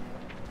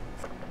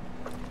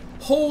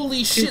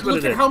 Holy shit,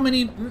 look at how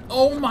many...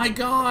 Oh my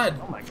god!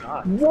 Oh my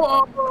god.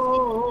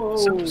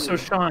 Whoa! So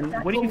Sean,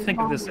 what do you think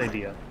of this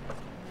idea?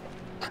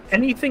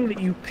 Anything that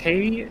you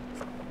pay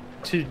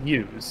to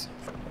use,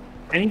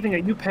 anything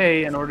that you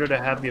pay in order to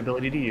have the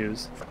ability to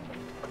use,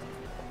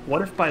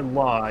 what if by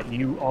law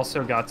you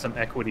also got some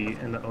equity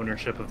in the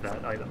ownership of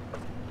that item?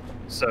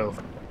 So,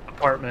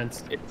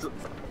 apartments... It's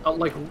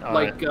like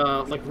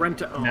rent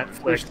to own.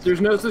 Netflix.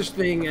 There's no such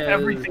thing as...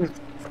 Everything's...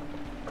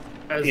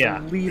 As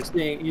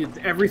leasing,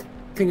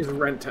 everything is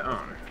rent to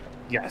own.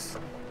 Yes.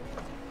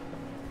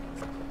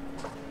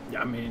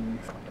 Yeah, I mean,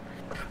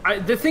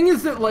 the thing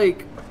is that,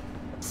 like,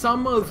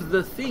 some of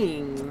the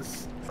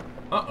things...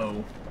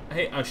 Uh-oh.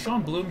 Hey,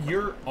 Sean Bloom,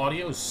 your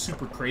audio is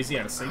super crazy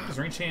out of sync. Is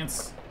there any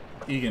chance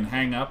you can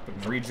hang up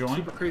and rejoin?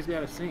 Super crazy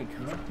out of sync,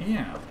 huh?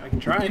 Yeah. I can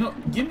try. You know,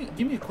 give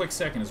me a quick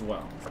second as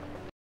well.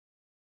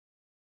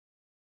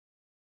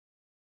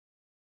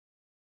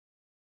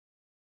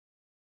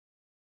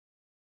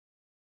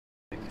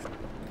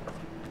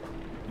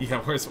 Yeah,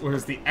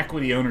 where's the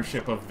equity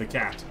ownership of the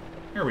cat?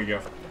 Here we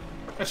go.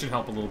 That should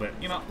help a little bit.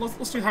 You know,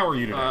 let's do how are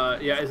you today?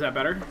 Yeah, is that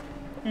better?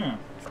 Yeah.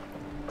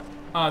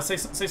 Say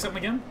something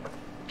again?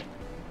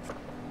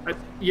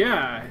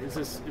 Yeah,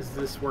 is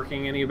this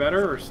working any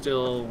better or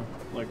still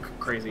like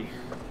crazy?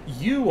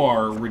 You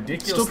are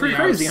ridiculously Still pretty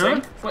crazy, out of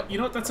sync, huh? but you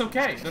know what? That's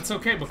okay. That's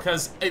okay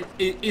because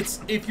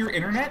it's if your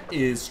internet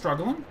is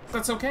struggling,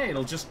 that's okay.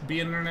 It'll just be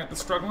an internet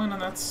that's struggling,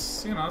 and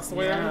that's that's the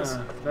way that is.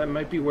 That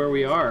might be where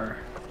we are.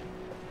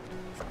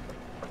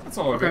 That's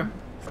all okay.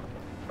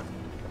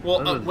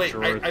 Well, wait,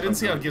 I didn't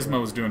see how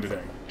Gizmo was doing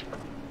today.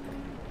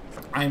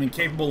 I am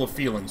incapable of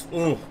feelings.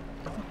 Ooh,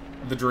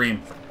 the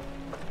dream.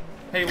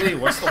 Hey Lee,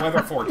 what's the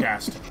weather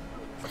forecast?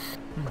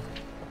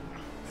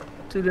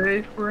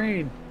 Today,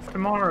 rain.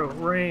 Tomorrow,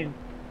 rain.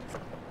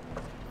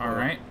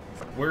 Alright.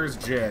 Where's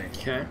Jay?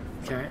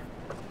 Okay.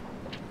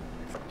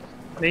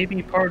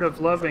 Maybe part of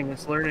loving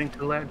is learning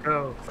to let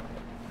go.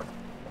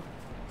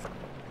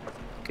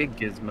 Okay,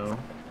 Gizmo.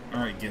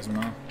 Alright,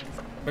 Gizmo.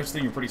 Bet you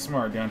think you're pretty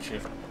smart, don't you?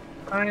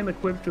 I am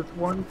equipped with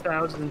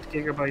 1,000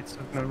 gigabytes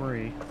of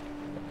memory.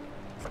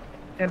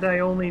 And I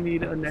only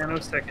need a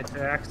nanosecond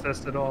to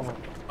access it all.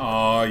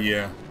 Oh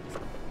yeah.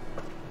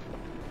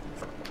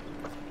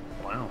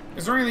 Wow.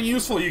 Is there anything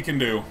useful you can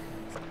do?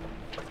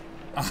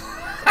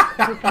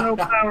 With no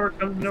power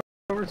comes no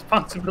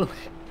responsibility.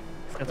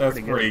 That's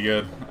pretty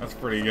good. That's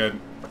pretty good.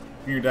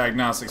 Your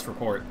diagnostics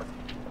report.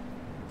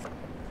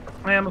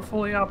 I am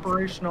fully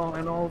operational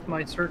and all of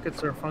my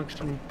circuits are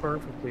functioning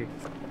perfectly.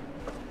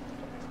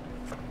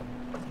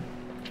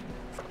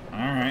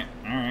 Alright.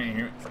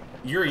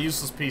 You're a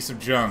useless piece of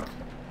junk.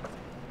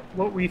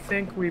 What we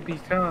think we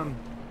become.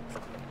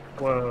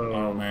 Whoa.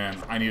 Oh man,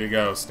 I need to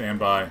go. Stand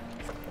by.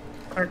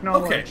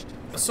 Acknowledged. Okay,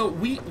 so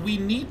we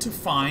need to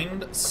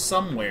find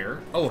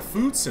somewhere. Oh, a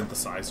food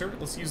synthesizer.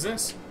 Let's use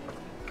this.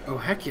 Oh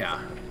heck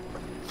yeah.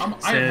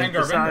 I have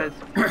Hangar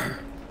Bender.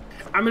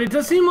 I mean, it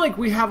does seem like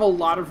we have a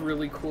lot of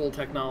really cool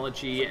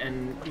technology,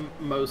 and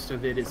most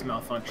of it is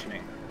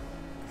malfunctioning.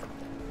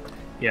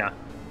 Yeah.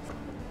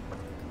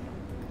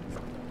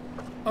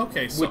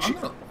 Okay, so which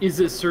is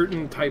a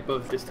certain type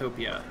of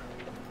dystopia.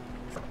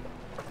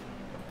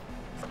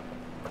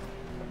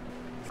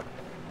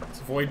 Let's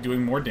avoid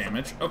doing more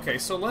damage. Okay,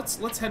 so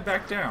let's head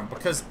back down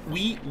because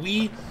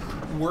we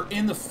were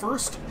in the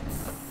first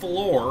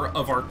floor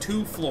of our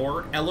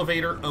 2-floor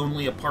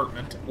elevator-only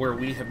apartment where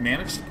we have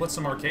managed to put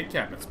some arcade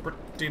cabinets.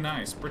 Pretty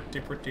nice,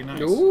 pretty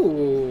nice.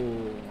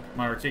 Ooh.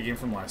 My arcade game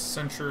from last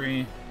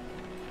century.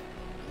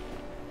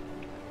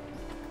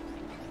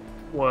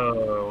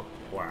 Whoa.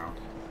 Wow.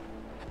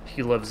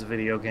 He loves a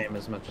video game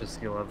as much as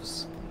he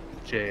loves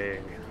Jay.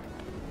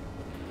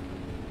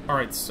 All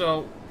right,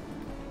 so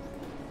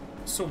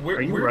where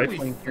are you where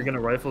rifling? You're gonna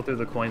rifle through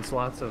the coin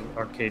slots of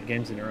arcade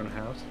games in your own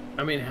house?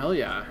 I mean, hell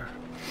yeah.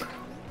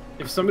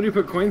 If somebody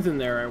put coins in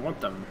there, I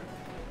want them.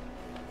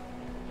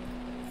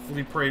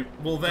 We pray.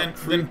 Well, then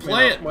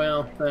play it.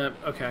 Well,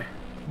 okay.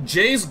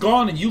 Jay's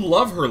gone, and you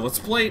love her. Let's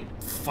play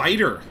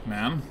Fighter,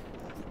 man.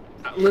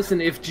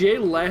 Listen, if Jay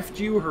left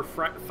you her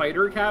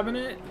fighter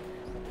cabinet,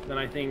 then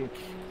I think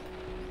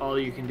all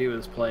you can do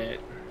is play it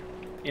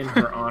in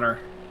her honor.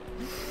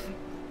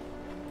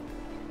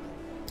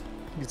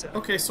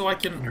 Okay, so I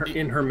can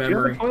in her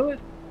memory. Do you have a toilet?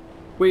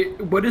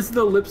 Wait, what does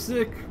the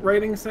lipstick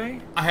writing say?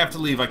 I have to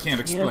leave. I can't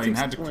explain.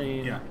 Had to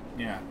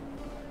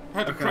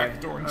Had to crack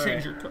the door and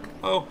change your code.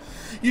 Oh,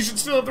 you should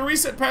still have the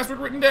reset password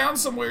written down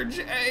somewhere,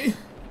 Jay.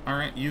 All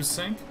right, use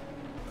sync.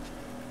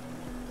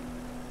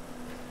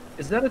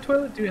 Is that a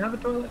toilet? Do you have a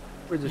toilet?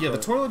 Where's The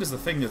toilet is the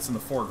thing that's in the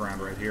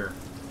foreground right here.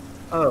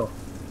 Oh.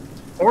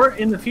 Or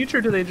in the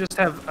future, do they just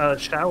have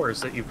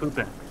showers that you poop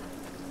in?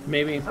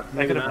 Maybe.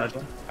 I can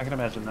imagine. I can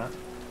imagine that.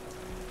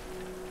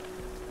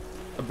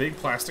 A big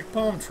plastic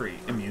palm tree,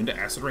 immune to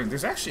acid rain.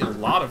 There's actually a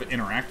lot of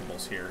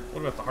interactables here.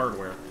 What about the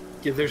hardware?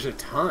 Yeah, there's a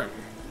ton.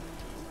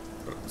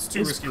 But it's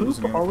too Is risky.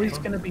 poop always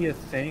going to be a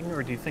thing,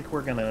 or do you think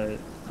we're gonna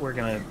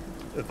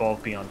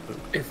evolve beyond poop?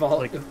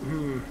 Evolve,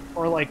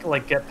 or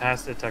like get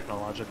past it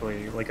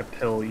technologically, like a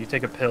pill. You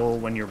take a pill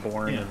when you're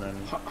born, and then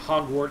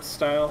Hogwarts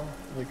style,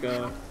 like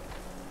a.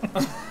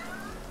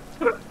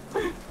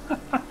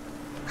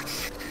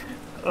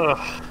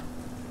 Ugh.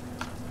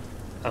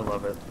 I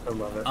love it. I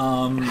love it.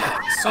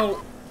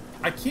 So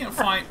I can't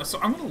find. So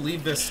I'm gonna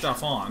leave this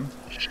stuff on.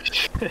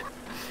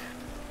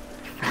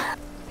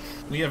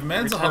 We have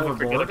meds, a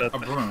hoverboard, a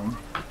broom.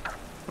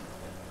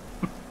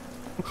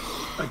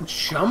 A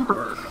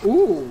jumper.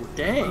 Ooh,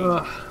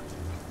 dang.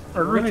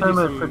 Every time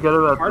I forget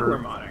about hardware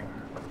modding.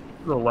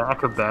 The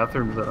lack of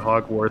bathrooms at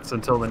Hogwarts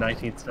until the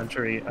 19th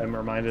century, I'm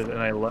reminded, and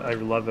I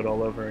love it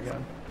all over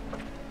again.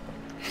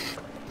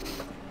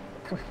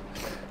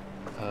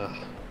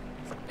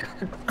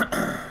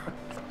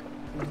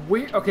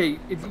 Okay,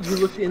 if you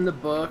looked in the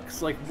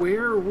books, like,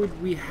 where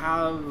would we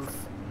have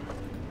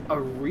a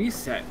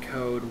reset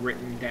code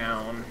written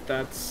down?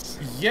 That's...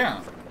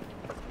 Yeah.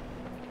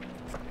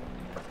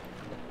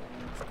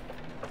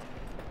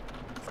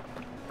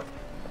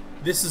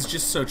 This is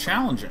just so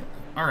challenging.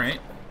 Alright.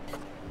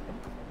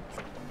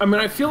 I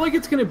mean, I feel like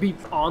it's going to be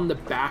on the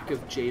back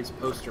of Jay's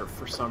poster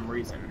for some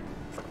reason.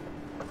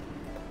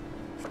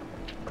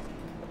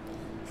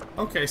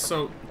 Okay,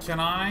 so can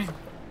I...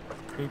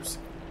 Oops.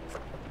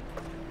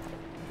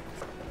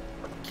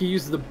 Can you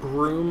use the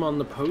broom on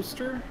the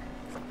poster?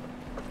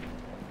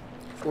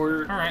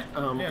 Or All right.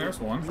 Yeah, there's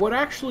one. What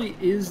actually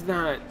is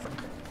that?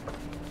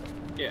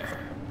 Yeah.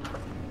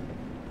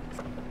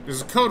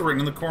 There's a code written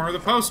in the corner of the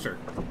poster.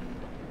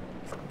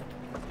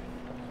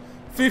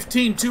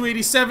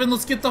 15287.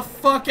 Let's get the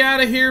fuck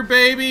out of here,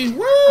 baby.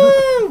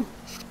 Woo!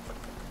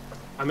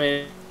 I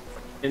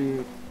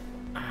mean,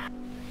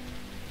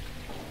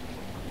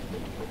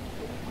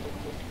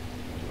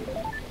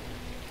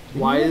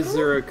 why is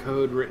there a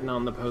code written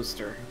on the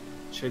poster?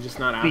 Should I just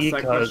not ask that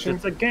Because question?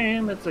 it's a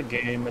game, it's a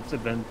game, it's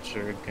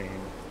adventure game.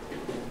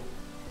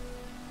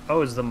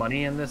 Oh, is the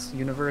money in this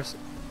universe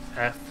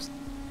F?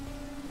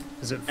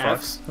 Is it fucks?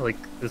 Fs? Like,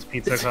 this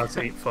pizza costs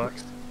 8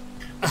 fucks?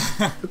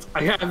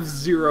 I have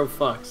 0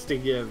 fucks to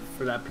give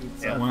for that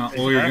pizza. Yeah.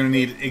 Well, you're gonna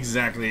need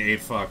exactly 8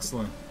 fucks.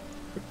 Look.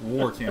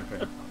 War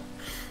campaign.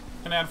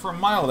 An ad for a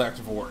mild act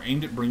of war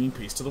aimed at bringing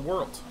peace to the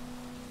world.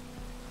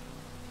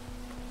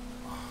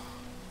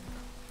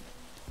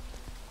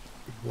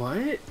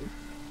 What?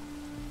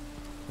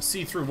 A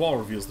see-through wall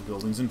reveals the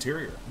building's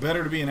interior.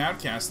 Better to be an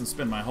outcast than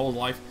spend my whole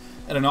life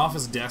at an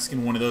office desk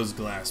in one of those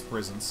glass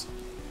prisons.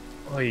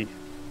 Oi.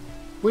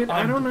 Wait,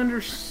 I don't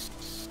understand.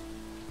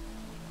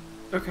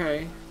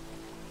 Okay.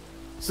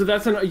 So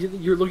that's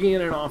you're looking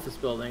at an office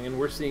building, and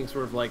we're seeing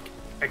sort of like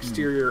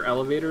exterior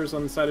elevators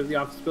on the side of the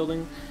office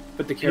building,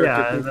 but the character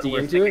Yeah, can and then see we're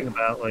into thinking it.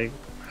 about, like,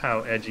 how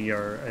edgy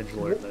or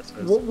edgelord this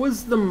is. What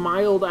was the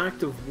mild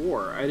act of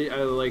war? I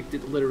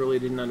literally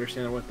didn't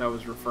understand what that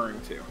was referring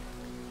to.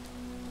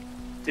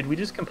 Did we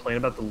just complain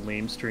about the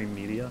lamestream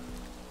media?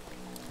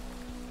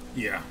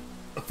 Yeah.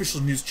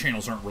 Official news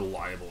channels aren't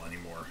reliable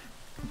anymore.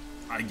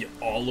 I get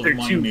all of They're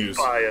my too news.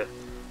 biased.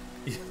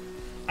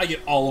 I get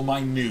all of my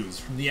news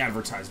from the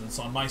advertisements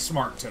on my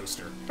smart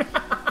toaster.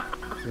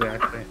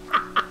 Exactly.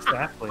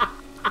 Exactly.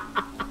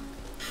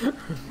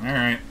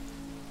 Alright.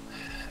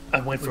 I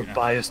went from Yeah.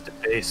 biased to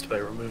based by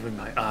removing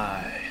my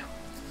eye.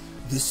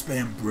 This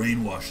spam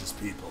brainwashes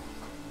people.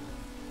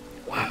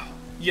 Wow.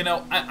 You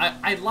know,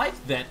 I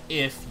like that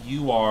if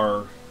you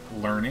are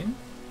learning,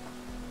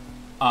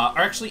 or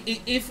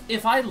actually,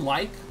 if I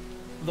like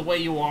the way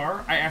you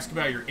are, I ask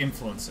about your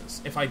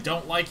influences. If I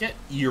don't like it,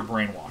 you're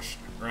brainwashed,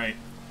 right?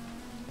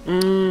 I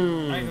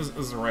think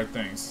those are the right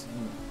things.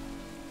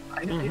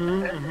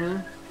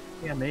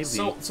 Yeah, maybe.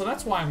 So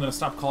that's why I'm going to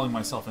stop calling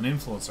myself an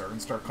influencer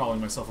and start calling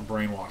myself a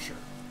brainwasher.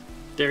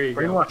 There you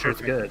go. Brainwasher's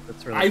Perfect. good.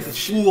 That's really I good.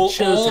 fool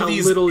Shows all how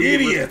these little you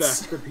idiots.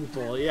 respect the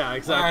people. Yeah,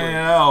 exactly. I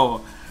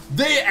know.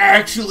 They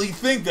actually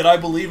think that I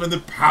believe in the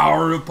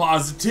power of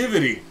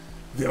positivity.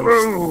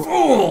 Those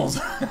fools.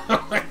 All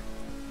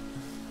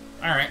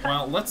right.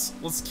 Well, let's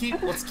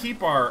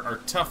keep our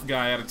tough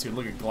guy attitude.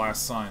 Look at glass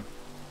sign.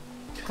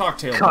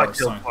 Cocktail bar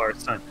sign. bar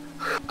sign.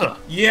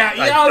 Yeah,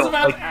 I I was don't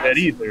about like to that ask.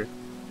 either.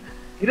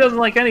 He doesn't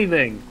like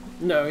anything.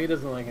 No, he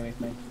doesn't like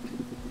anything.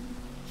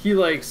 He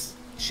likes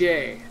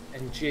Jay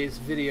and Jay's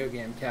video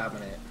game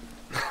cabinet.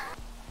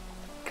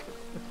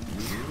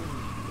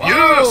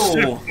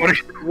 Whoa!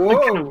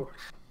 Whoa!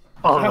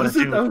 All I That want was to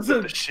a- do that is was flip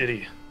a- the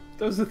shitty.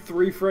 That was a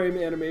 3-frame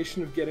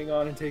animation of getting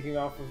on and taking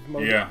off of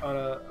on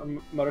a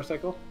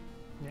motorcycle.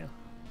 Yeah.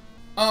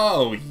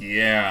 Oh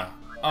yeah.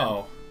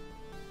 Oh.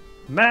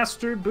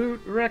 Master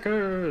Boot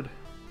Record.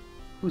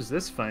 Who's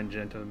this fine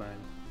gentleman?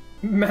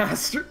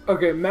 Master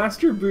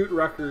Boot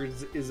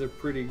Records is a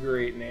pretty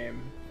great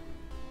name.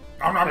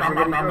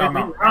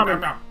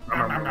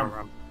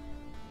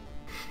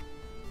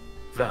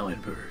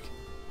 Valenberg.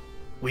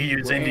 We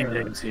use indie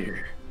names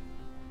here.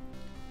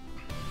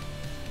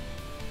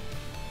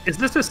 Is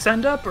this a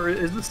send up, or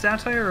is this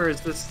satire, or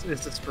is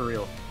this for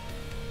real?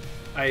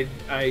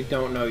 I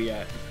don't know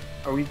yet.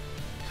 Are we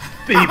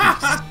babies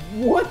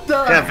What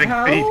the having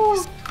hell?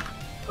 babies?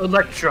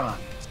 Electron.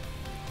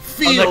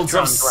 Fields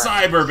Electron of glass.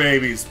 cyber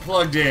babies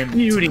plugged in.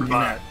 Beauty to the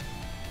bot. net.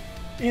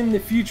 In the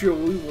future,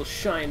 we will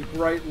shine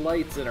bright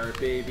lights at our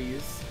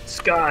babies.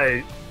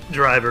 Sky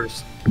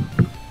drivers.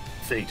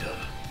 Theta.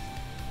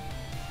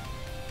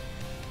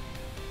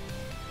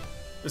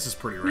 This is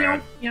pretty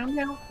rad. Meow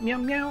meow meow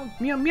meow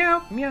meow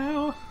meow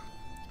meow.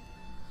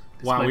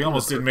 Wow, might we be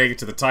almost the didn't make it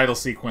to the title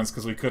sequence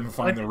because we couldn't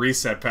find the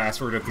reset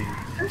password at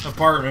the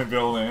apartment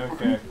building.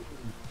 Okay.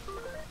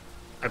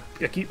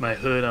 I keep my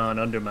hood on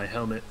under my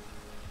helmet.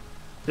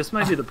 This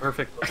might be the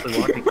perfect Leslie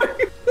Walking.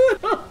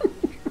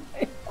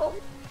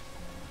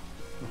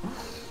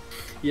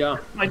 Yeah.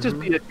 Might just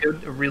be a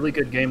really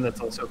good game that's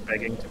also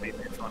begging to be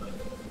made fun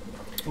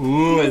of.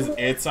 Ooh,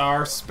 it's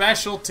our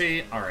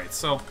specialty. All right,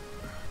 so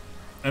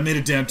I'm in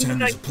a downtown.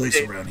 There's a place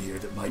around here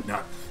that might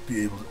not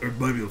be able, or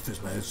might be able to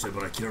fix my headset,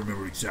 but I can't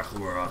remember exactly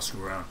where I asked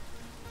around.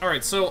 All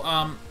right, so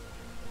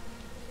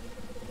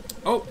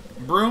oh,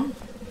 broom,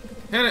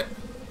 hit it.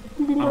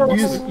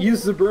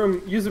 Use the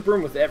broom. Use the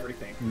broom with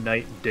everything.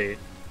 Night date.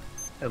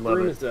 I love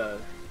Broom it. is a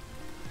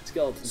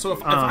skeleton. So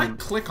if I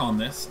click on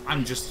this,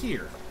 I'm just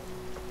here.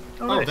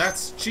 Oh, nice.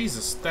 that's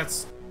Jesus.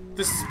 This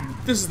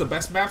is the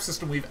best map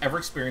system we've ever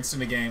experienced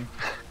in a game,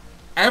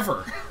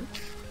 ever.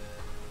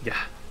 Yeah.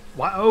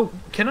 Wow.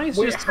 Can I just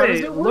Wait, how does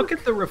say, it look work?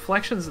 at the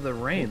reflections of the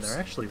rain. They're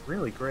actually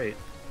really great.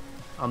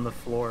 on the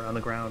floor, on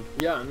the ground.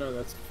 Yeah, no,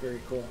 that's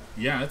very cool.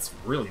 Yeah, it's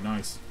really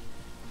nice.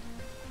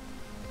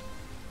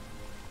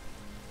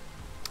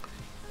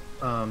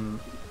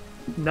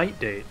 Night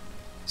date.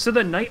 So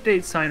the night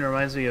date sign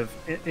reminds me of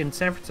in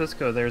San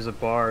Francisco. There's a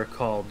bar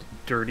called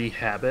Dirty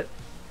Habit,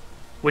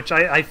 which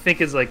I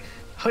think is like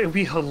it'd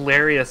be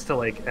hilarious to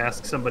like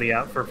ask somebody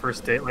out for a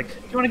first date. Like,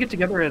 do you want to get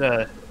together at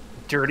a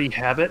Dirty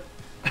Habit?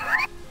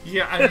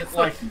 Yeah, I mean,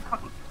 like,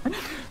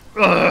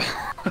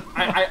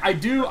 I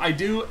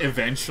do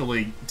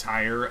eventually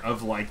tire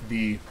of like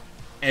the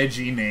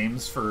edgy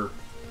names for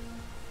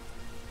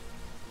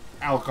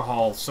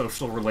alcohol,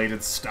 social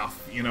related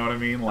stuff. You know what I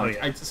mean? Like,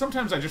 yeah.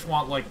 Sometimes I just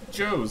want like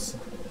Joe's.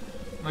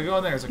 I go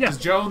in there. It's like, is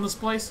Joe in this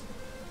place?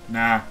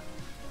 Nah.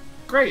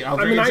 Great. I'll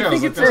drink Joe's. I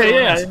think like,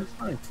 it's it's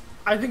fine.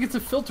 I think it's a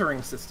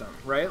filtering system,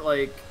 right?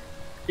 Like,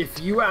 if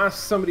you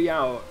ask somebody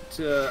out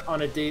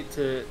on a date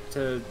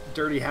to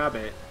Dirty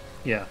Habit,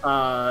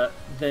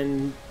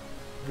 then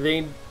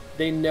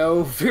they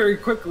know very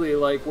quickly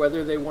like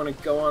whether they want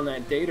to go on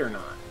that date or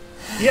not.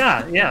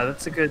 Yeah,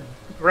 that's a good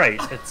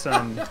It's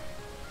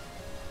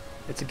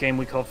it's a game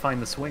we call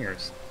Find the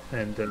Swingers,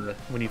 and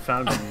when you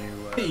found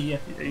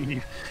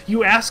them,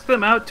 you ask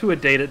them out to a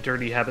date at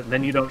Dirty Habit, and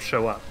then you don't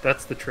show up.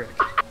 That's the trick.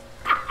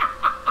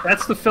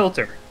 That's the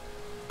filter.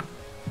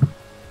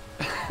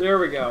 There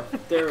we go.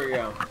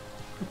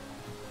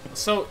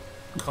 So,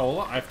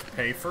 cola, I have to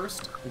pay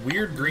first.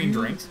 Weird green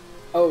drink.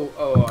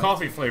 Coffee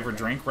Coffee-flavored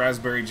drink.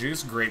 Raspberry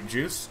juice. Grape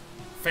juice.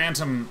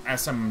 Phantom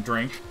SM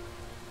drink.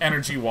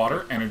 Energy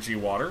water.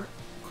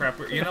 Crap,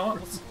 you know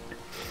what?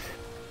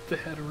 The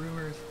head of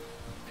rumors.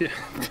 Yeah.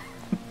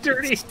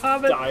 Dirty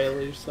Hobbit.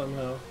 stylish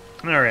somehow.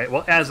 Alright,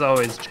 well, as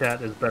always,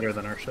 chat is better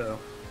than our show.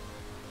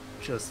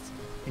 Just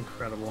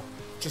incredible.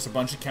 Just a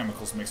bunch of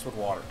chemicals mixed with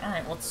water.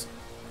 Alright, let's...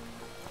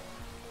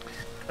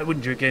 I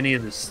wouldn't drink any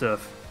of this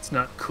stuff. It's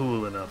not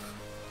cool enough.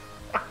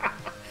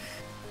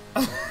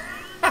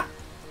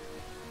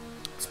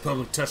 It's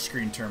public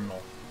touchscreen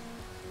terminal.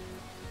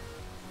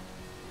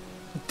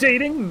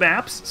 Dating,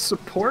 maps,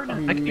 support?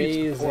 Amazing. I could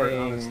use support,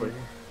 honestly.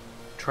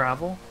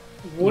 Travel?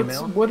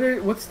 Email?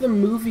 What's the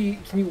movie?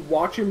 Can you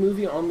watch a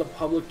movie on the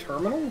public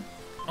terminal?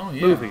 Oh,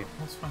 yeah. Movie.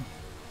 That's fine.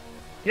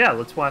 Yeah,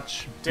 let's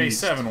watch Day Beast.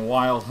 7,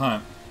 Wild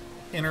Hunt.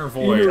 Inner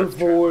Void. Inner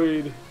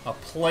Void. A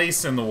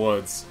Place in the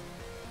Woods.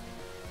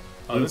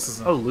 Oh, this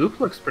is Oh, Loop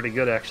looks pretty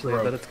good, actually. I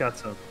Rope. bet it's got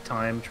some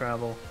time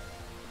travel.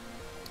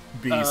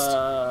 Beast.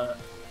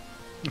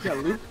 Yeah,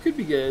 Loop could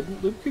be good.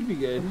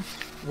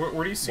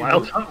 Where do you see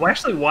Wild Loop? Hunt. Well,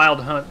 actually,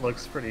 Wild Hunt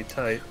looks pretty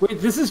tight. Wait,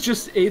 this is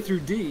just A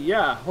through D.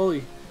 Yeah,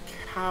 holy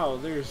cow,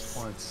 there's...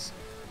 Once.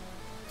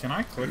 Can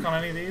I click on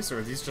any of these, or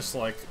are these just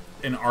like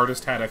an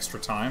artist had extra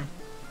time?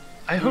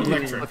 I hope we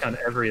can Electric. click on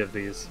every of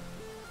these.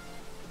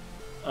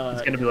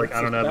 It's gonna be like,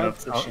 I don't have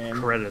enough that's a shame.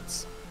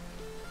 credits.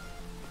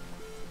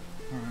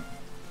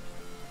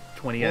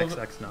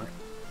 20xx9.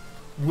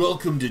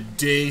 Welcome to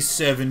Day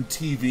 7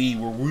 TV,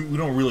 where we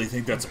don't really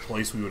think that's a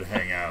place we would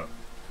hang out.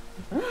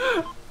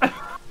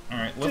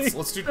 Alright,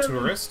 let's do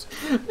tourist.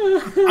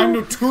 I'm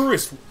no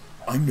tourist.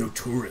 What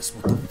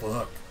the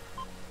fuck?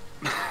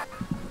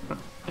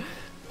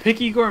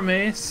 Picky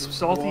Gourmet,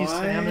 Salty What?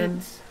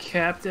 Salmon,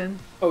 Captain.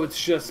 Oh,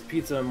 it's just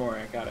Pizza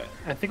Amore. Got it.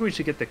 I think we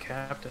should get the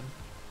Captain.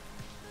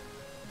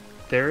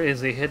 There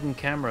is a hidden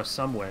camera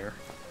somewhere.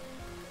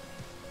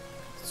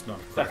 It's not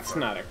a credit That's card.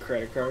 not a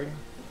credit card.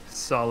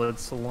 Solid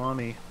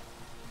salami.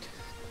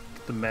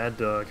 The Mad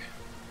Dog.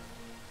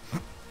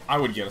 I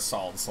would get a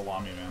solid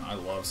salami, man. I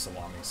love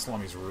salami.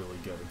 Salami's really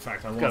good. In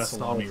fact, I Got want a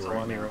salami solid right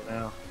salami now. right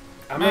now.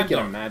 I Mad might get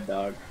a Dog. Mad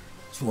Dog.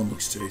 This one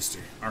looks tasty.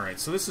 Alright,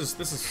 so this is...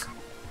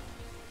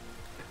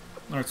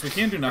 Alright, so we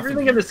can't do nothing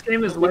Everything here. in this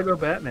game is Lego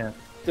Batman.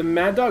 The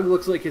Mad Dog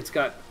looks like it's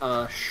got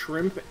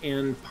shrimp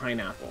and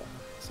pineapple.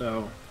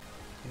 So,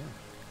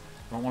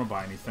 Don't want to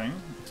buy anything.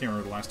 Can't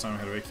remember the last time I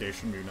had a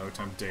vacation. Maybe another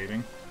time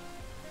dating.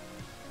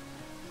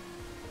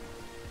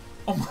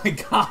 Oh my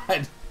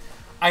god!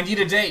 I need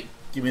a date.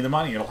 Give me the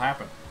money. It'll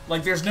happen.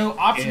 Like, there's no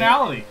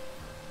optionality.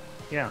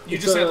 Yeah. You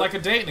It's just a- said like a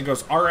date, and it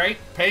goes, all right,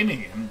 pay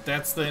me, and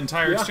that's the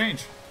entire Yeah.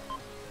 exchange.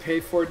 pay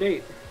for a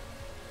date.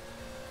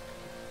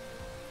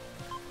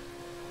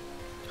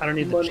 I don't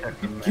need to Money-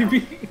 check them Give out.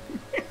 me-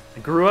 I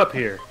grew up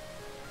here.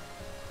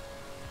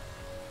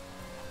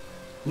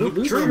 Luke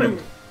Luke Truman.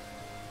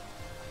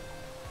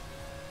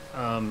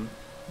 Truman.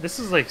 This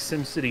is like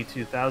SimCity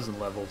 2000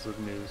 levels of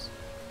news.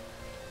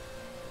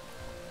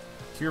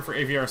 Cure for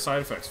AVR side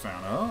effects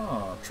found.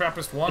 Oh,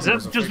 Trappist 1 Is that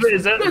was a just fix-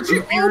 is that That's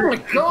root oh beer? my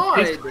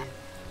god!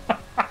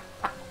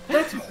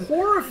 That's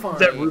horrifying. Is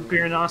that root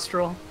beer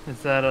nostril?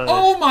 Is that a?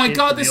 Oh my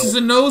god, this is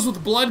a nose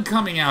with blood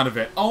coming out of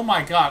it. Oh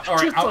my god.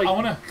 Alright, Just I like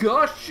want to...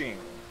 gushing.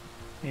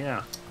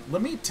 Yeah.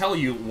 Let me tell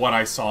you what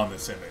I saw in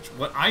this image.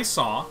 What I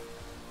saw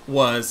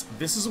was,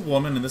 this is a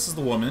woman, and this is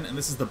the woman, and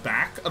this is the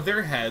back of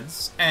their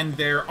heads, and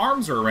their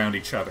arms are around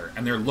each other,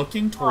 and they're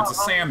looking towards a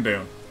sand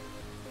dune.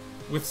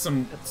 With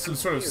some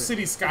sort of cute.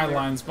 city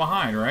skylines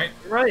behind, right?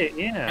 Right.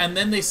 Yeah. And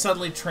then they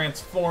suddenly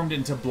transformed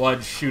into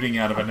blood shooting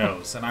out of a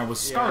nose, and I was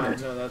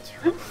startled. Yeah, no, that's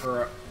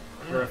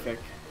horrific.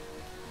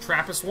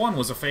 Trappist-1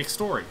 was a fake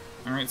story.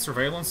 Alright,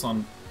 surveillance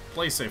on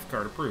PlaySafe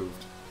card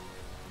approved.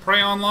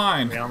 Prey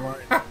Online. Prey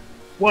Online.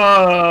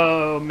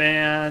 Whoa,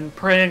 man.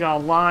 Preying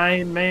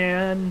online,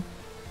 man.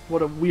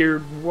 What a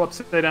weird,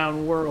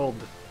 upside-down world.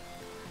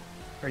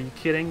 Are you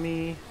kidding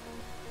me?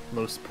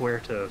 Los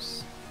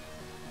Puertos.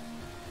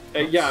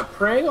 Yeah,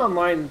 praying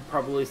online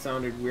probably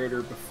sounded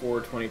weirder before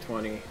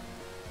 2020.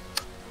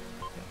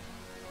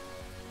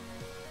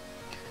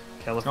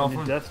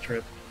 California Death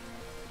Trip.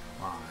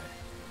 Why?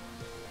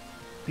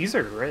 These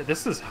are great.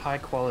 This is high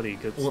quality,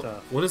 good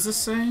stuff. What does this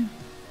say?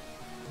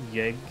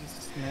 Yeg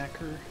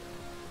Snacker.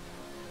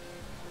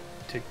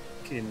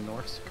 In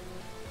Norsk.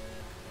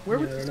 Where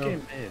was this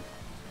game made?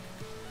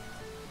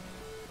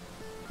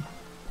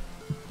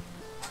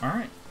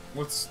 Alright.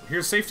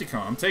 Here's safety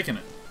cone. I'm taking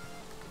it.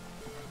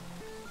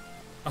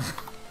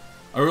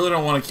 I really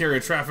don't want to carry a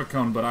traffic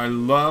cone, but I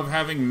love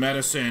having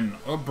medicine,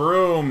 a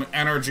broom,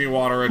 energy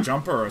water, a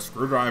jumper, a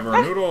screwdriver,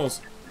 noodles.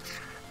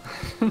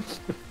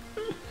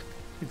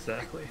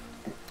 Exactly.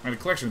 I had a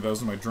collection of those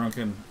in my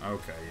drunken...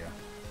 Okay, yeah.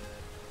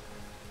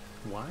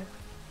 Why?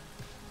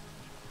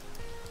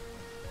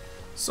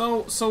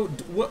 So,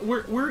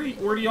 where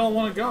do y'all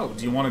want to go?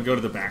 Do you want to go to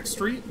the back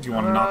street? Do you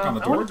want to knock on the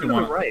door? I want to go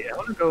to the right. I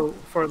want to go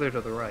farther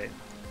to the right.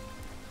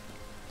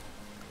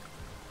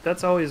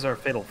 That's always our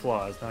fatal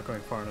flaw, is not going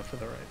far enough to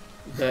the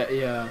right.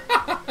 Yeah.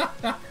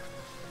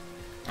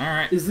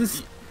 Alright. Is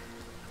this...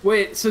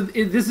 Wait, so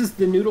this is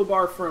the noodle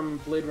bar from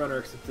Blade Runner,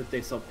 except that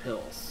they sell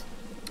pills.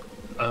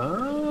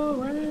 Oh,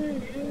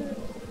 right, yeah.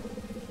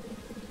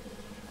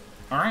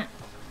 Alright.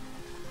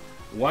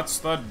 What's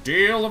the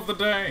deal of the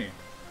day?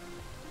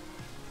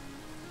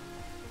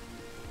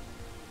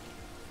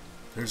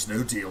 There's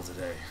no deal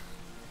today.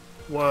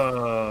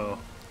 Whoa.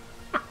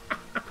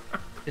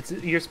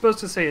 You're supposed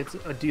to say it's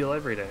a deal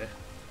every day.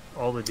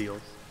 All the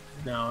deals.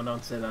 No,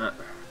 don't say that.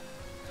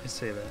 I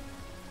say that.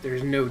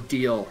 There's no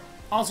deal.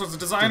 All sorts of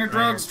designer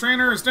drugs,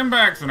 trainers, stim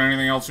packs, and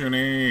anything else you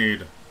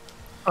need.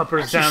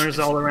 Uppers, downers,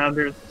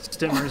 all-arounders,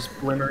 stimmers,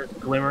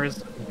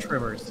 glimmers, and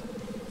trimmers.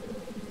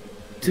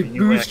 To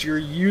boost your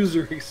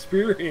user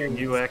experience.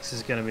 UX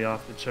is going to be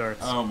off the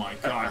charts. Oh my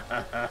god.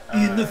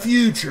 In the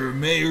future,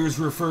 mayors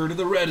refer to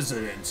the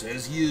residents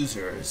as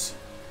users.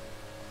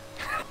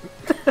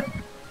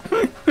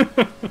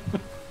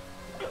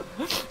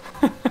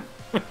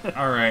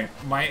 Alright,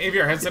 my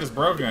AVR headset is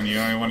broken. You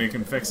know anyone who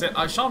can fix it?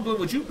 Sean Blue,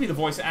 would you be the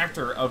voice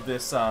actor of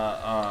this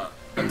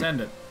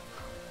attendant?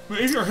 My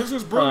AVR headset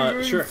is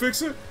broken. Sure. You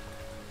fix it?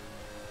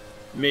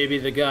 Maybe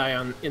the guy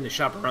in the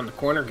shop around the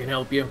corner can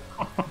help you.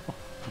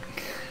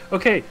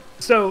 Okay,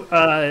 so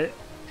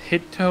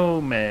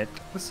Hitomet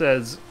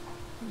says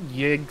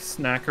Yig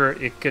Snacker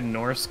Ikke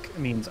Norsk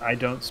means I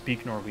don't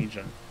speak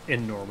Norwegian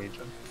in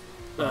Norwegian.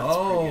 That's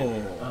pretty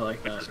good. I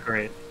like that. Which is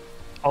great.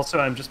 Also,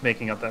 I'm just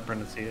making up that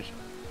pronunciation.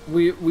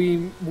 We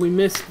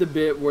missed the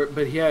bit where,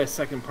 but he had a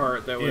second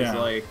part that was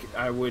like,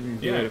 I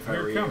wouldn't do it if I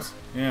were you.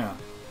 Yeah.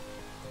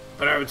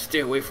 But I would stay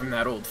away from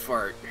that old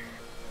fart.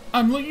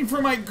 I'm looking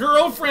for my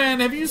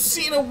girlfriend. Have you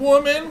seen a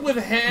woman with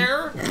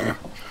hair?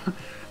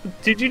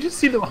 Did you just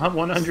see the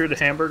 100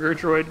 hamburger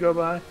droid go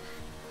by?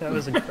 That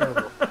was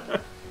incredible.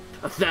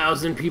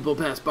 1,000 people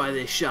pass by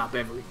this shop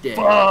every day.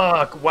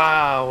 Fuck!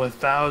 Wow,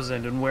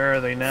 1,000, and where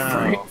are they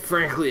now?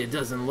 Frankly, it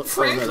doesn't look.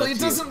 Frankly, it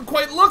doesn't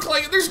quite look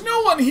like it. There's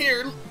no one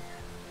here.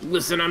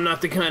 Listen, I'm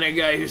not the kind of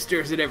guy who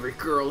stares at every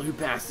girl who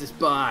passes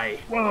by.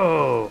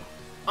 Whoa!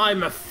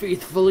 I'm a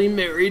faithfully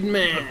married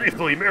man.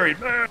 Faithfully married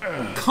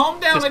man. Calm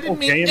down. I didn't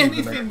mean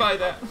anything by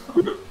that.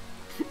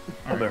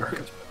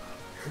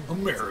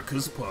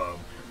 America's pub.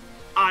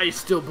 I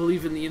still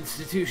believe in the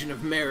institution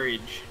of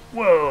marriage.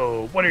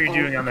 Whoa! What are you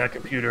doing on that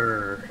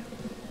computer?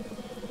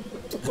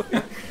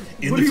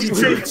 In the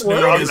future, it's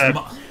known as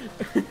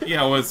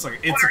yeah, well, it's like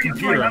it's a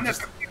computer.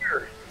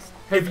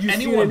 Have you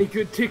seen any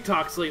good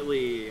TikToks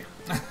lately?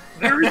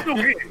 There is no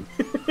game.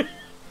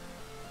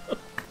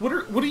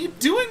 What are you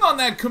doing on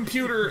that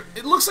computer?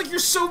 It looks like you're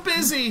so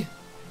busy.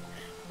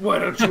 Why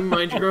don't you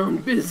mind your own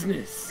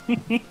business?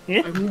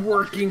 I'm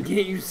working.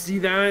 Can't you see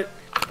that?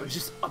 I was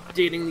just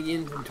updating the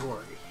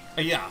inventory.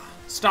 Yeah.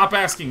 Stop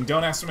asking.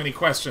 Don't ask so many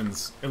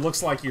questions. It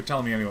looks like you're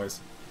telling me anyways.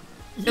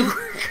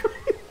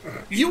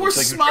 You were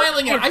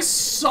smiling and I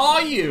saw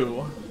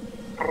you.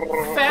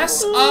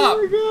 Fess up. Oh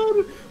my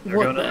god.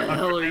 What the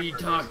hell are you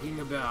talking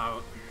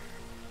about?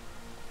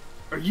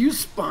 Are you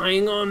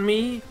spying on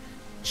me?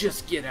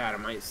 Just get out of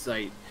my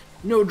sight.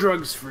 No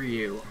drugs for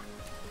you.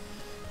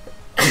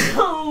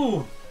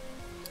 Oh!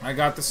 I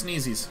got the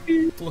sneezies.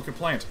 Look at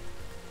plant.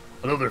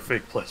 Another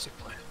fake plastic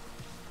plant.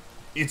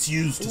 It's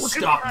used to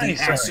stop the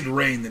acid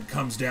rain that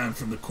comes down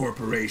from the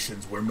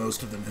corporations, where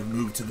most of them have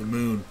moved to the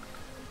moon.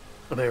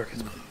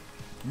 America's Pub.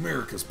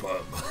 America's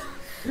Pub.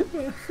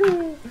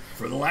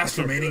 For the last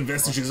remaining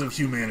vestiges of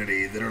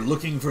humanity that are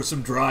looking for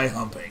some dry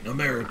humping,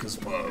 America's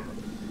Pub.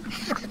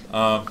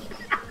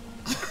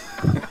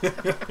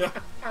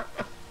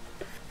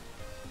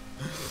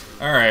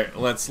 Alright,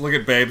 let's look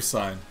at Babe's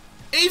sign.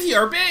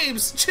 AVR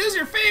Babes! Choose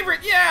your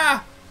favorite,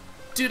 yeah!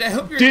 Dude, I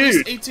hope you're at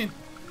least 18.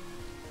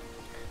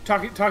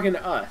 Talking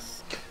to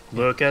us.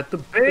 Look at the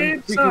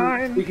babe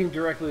sign. Speaking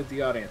directly with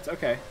the audience.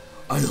 Okay.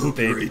 I hope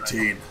you're Babe.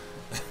 18.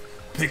 What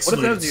if that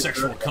Pixelated was your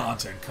sexual birthday?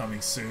 content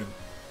coming soon.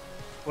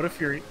 What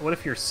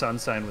if your sun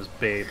sign was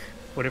babe?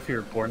 What if you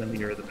were born in the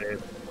year of the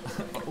babe?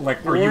 Like,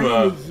 are Born you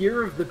in the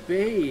year of the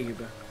babe.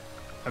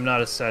 I'm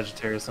not a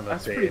Sagittarius, I'm a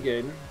That's babe. pretty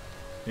good.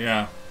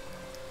 Yeah.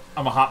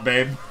 I'm a hot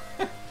babe.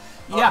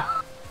 Yeah.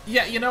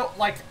 Yeah, you know,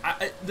 like,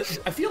 I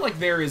feel like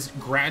there is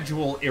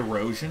gradual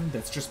erosion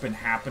that's just been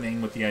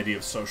happening with the idea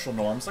of social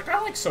norms. Like,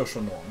 I like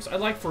social norms. I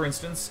like, for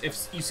instance,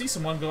 if you see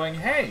someone going,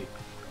 hey,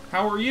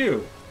 how are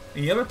you?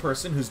 And the other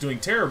person who's doing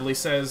terribly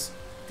says,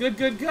 good,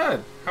 good,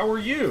 good. How are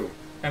you?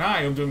 And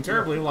I am doing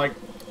terribly, like,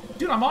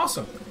 dude, I'm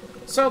awesome.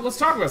 So let's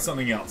talk about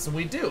something else. And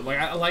we do. Like,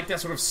 I like that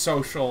sort of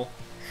social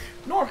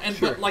norm. And,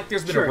 Sure. but, like,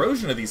 there's been Sure.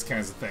 erosion of these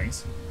kinds of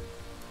things.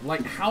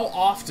 Like, how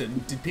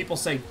often did people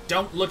say,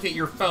 don't look at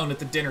your phone at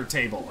the dinner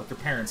table, like their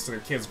parents to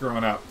their kids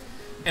growing up?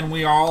 And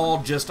we are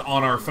all just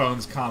on our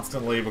phones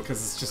constantly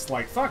because it's just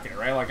like, fuck it,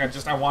 right? Like,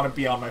 I want to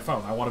be on my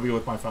phone. I want to be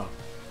with my phone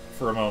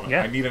for a moment.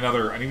 Yeah. I need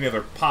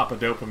another pop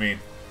of dopamine.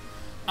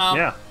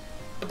 Yeah.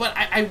 But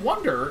I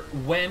wonder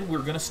when we're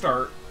going to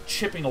start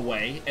chipping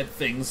away at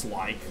things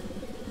like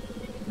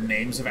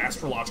names of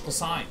astrological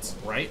signs,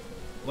 right?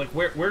 Like,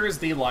 where is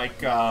the,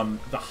 like,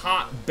 the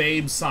hot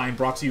babe sign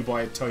brought to you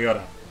by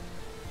Toyota?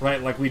 Right,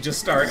 like we just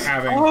start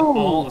having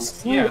all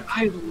this, dude,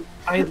 yeah.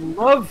 I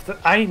love that.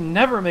 I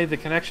never made the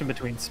connection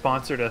between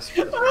sponsored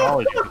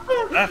astrology.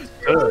 That's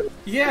good.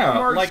 Yeah,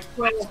 March like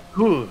 12th,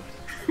 Good.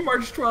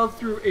 March 12th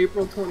through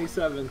April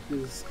 27th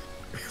is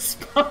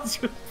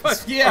sponsored by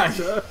yeah,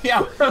 Honda.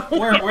 yeah.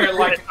 Where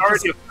like It's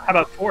already, how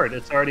about Ford?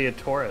 It's already a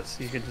Taurus.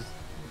 You could just.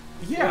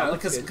 yeah,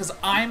 that's good. because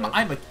I'm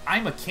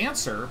a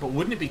Cancer, but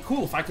wouldn't it be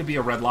cool if I could be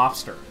a Red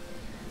Lobster?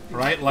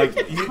 Right, like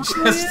you just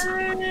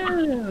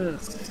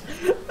Yes.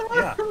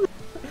 Yeah.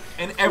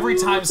 and every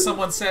time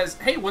someone says,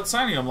 "Hey, what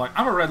sign are you?" I'm like,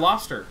 "I'm a Red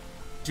Lobster."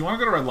 Do you want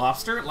to go to Red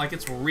Lobster? Like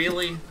it's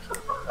really,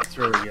 That's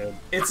really good.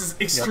 it's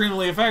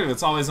extremely effective.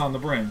 It's always on the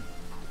brain.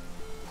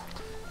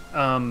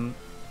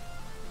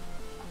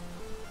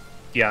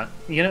 Yeah,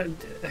 you know,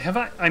 have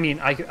I mean,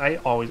 I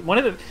always one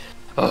of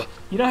the,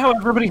 you know how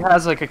everybody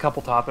has like a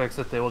couple topics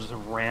that they will just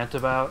rant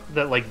about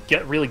that like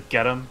really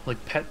get them,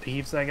 like pet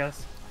peeves, I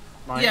guess.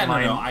 Yeah,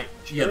 no,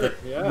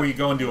 yeah. where you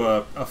go into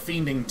a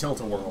fiending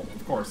tilt-a-whirl,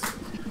 of course.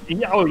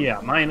 Yeah, oh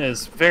yeah, mine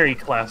is very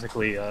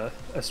classically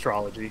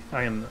astrology.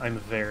 I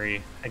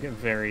get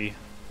very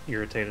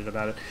irritated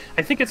about it.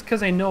 I think it's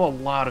because I know a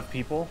lot of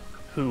people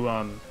who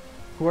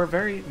are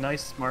very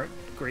nice, smart,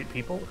 great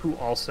people who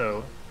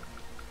also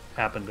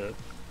happen to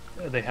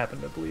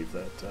believe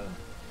that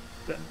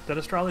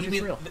astrology You is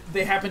mean real.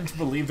 they happen to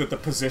believe that the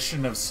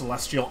position of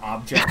celestial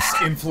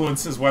objects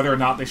influences whether or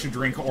not they should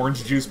drink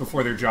orange juice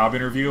before their job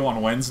interview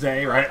on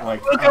Wednesday, right?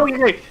 Like, Okay,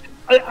 wait.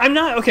 I'm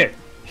not okay.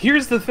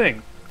 Here's the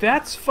thing.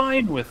 That's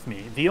fine with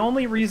me. The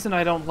only reason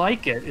I don't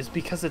like it is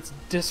because it's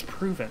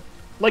disproven.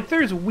 Like,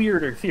 there's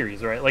weirder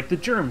theories, right? Like the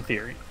germ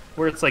theory,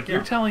 where it's like, you're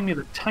Yeah. telling me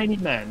that tiny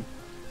men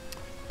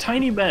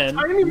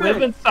live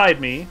men. inside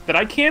me that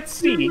I can't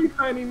see. Really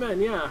tiny men,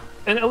 yeah.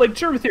 And like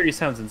germ theory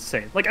sounds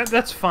insane. Like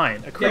that's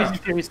fine. A crazy Yeah.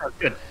 theory sounds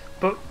good.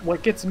 But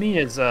what gets me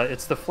is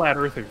it's the flat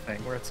earther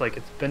thing, where it's like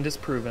it's been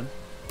disproven.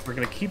 We're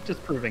gonna keep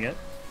disproving it.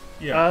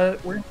 yeah.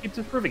 We're gonna keep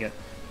disproving it.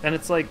 And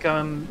it's like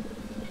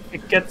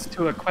it gets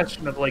to a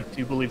question of like, do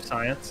you believe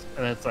science?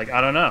 And it's like,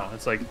 I don't know.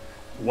 It's like,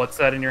 what's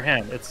that in your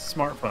hand? It's a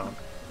smartphone.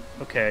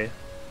 Okay,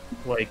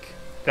 like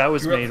that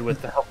was You're- made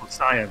with the help of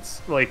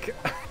science. Like,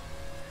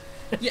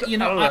 Yeah, you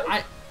know, I don't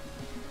know.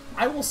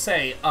 I will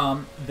say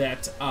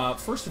that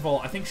first of all,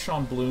 I think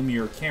Sean Bloom,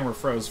 your camera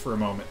froze for a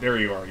moment. There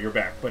you are, you're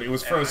back. But it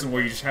was frozen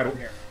where you just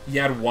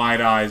had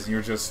wide eyes and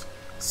you're just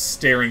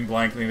staring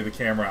blankly into the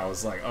camera. I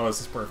was like, oh,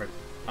 this is perfect.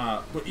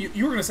 But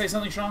you were gonna say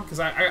something, Sean? Because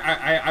I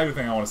have a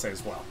thing I want to say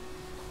as well.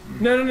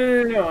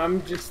 No.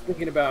 I'm just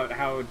thinking about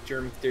how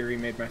germ theory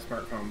made my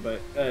smartphone,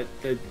 but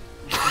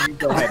you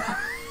go ahead.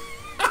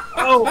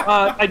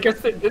 I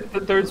guess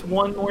that there's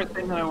one more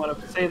thing that I want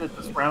to say that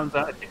this rounds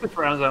out. I think this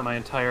rounds out my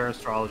entire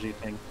astrology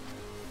thing.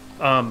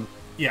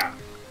 Yeah,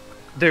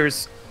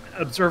 There's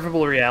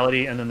observable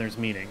reality, and then there's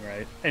meaning,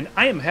 right? And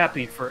I am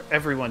happy for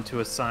everyone to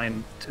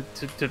assign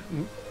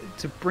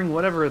to bring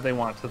whatever they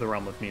want to the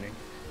realm of meaning.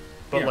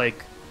 But Yeah.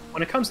 like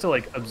when it comes to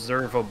like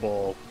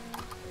observable,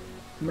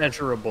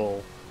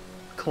 measurable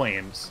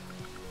claims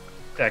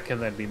that can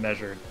then be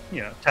measured,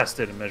 you know,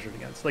 tested and measured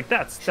against. Like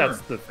that's Sure.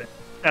 the thing.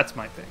 That's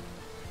my thing.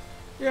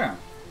 yeah.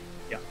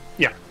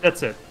 Yeah,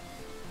 that's it.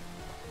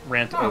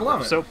 Rant I over.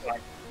 love it.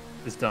 Soapbox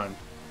is done.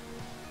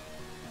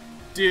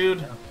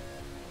 Dude,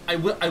 I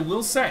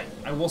will say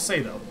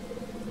though,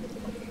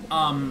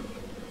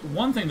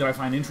 one thing that I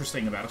find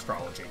interesting about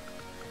astrology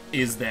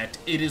is that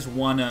it is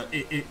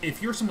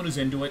if you're someone who's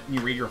into it and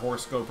you read your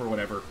horoscope or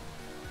whatever,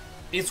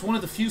 it's one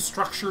of the few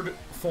structured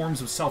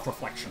forms of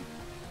self-reflection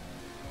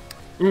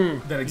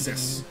that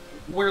exists.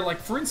 Where, like,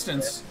 for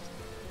instance,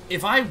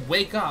 if I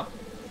wake up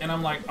and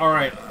I'm like, all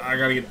right, I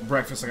gotta get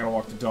breakfast, I gotta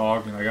walk the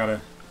dog, and I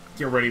gotta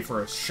get ready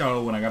for a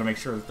show, and I gotta make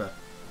sure that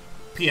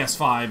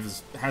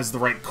PS5 has the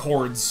right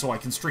chords so I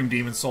can stream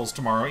Demon Souls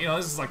tomorrow. You know,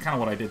 this is like kind of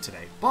what I did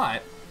today.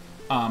 But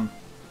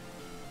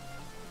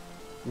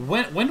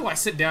when do I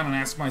sit down and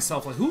ask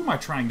myself, like, who am I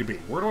trying to be?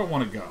 Where do I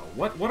want to go?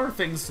 What are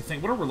things to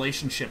think? What are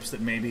relationships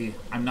that maybe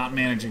I'm not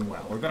managing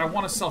well, or that I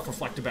want to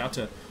self-reflect about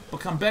to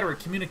become better at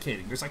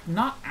communicating? There's like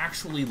not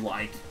actually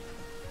like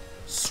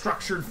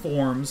structured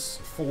forms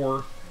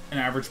for an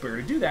average bear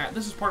to do that.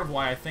 This is part of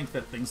why I think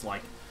that things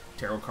like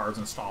tarot cards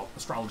and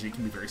astrology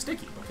can be very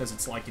sticky, because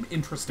it's like an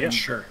interesting. Yeah,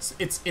 sure.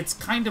 It's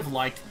kind of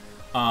like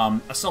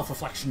a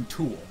self-reflection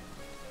tool.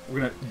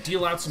 We're gonna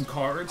deal out some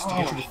cards to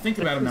get you to think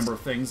about a number of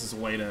things as a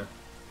way to.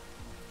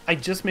 I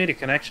just made a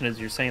connection as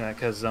you're saying that,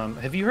 because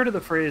have you heard of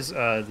the phrase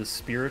the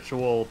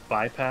spiritual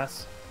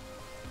bypass?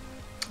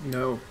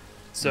 No.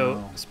 So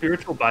No.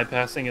 spiritual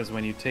bypassing is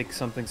when you take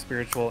something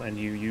spiritual and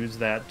you use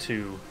that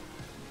to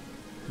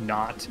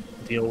not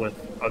deal with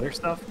other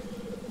stuff.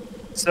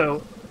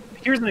 So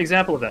here's an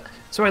example of that.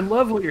 So I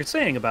love what you're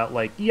saying about,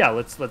 like, yeah,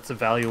 let's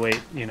evaluate,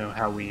 you know,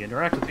 how we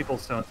interact with people,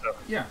 so and so.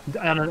 Yeah.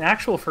 On an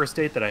actual first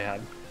date that I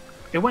had,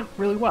 it went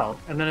really well,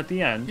 and then at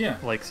the end, Yeah.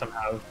 like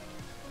somehow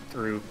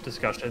through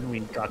discussion, we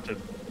got to,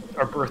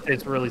 our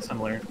birthdays were really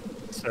similar.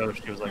 So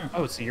she was like,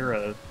 "Oh, so you're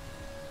a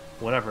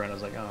whatever," and I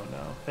was like, "Oh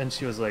no," and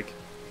she was like,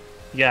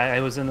 "Yeah,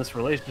 I was in this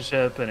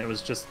relationship, and it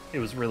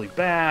was really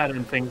bad,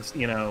 and things,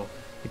 you know,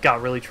 it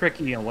got really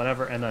tricky and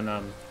whatever." And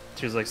then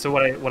she was like, "So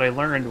what I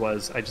learned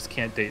was I just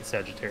can't date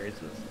Sagittarius."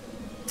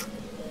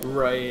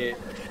 Right.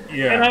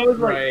 Yeah. And I was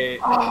like,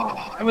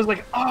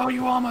 Right. "Oh,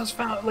 you almost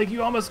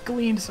you almost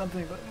gleaned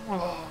something, but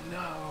oh no."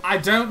 I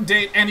don't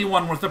date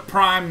anyone with a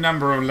prime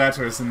number of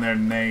letters in their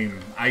name.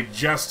 I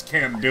just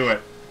can't do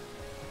it.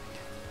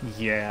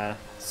 Yeah.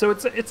 So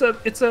it's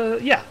a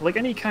yeah, like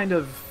any kind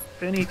of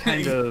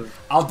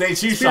I'll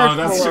date you, Sean.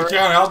 That's Spiritual shit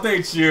count. I'll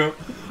date you.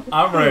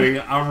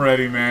 I'm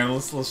ready, man.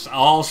 Let's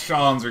all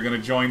Sean's are gonna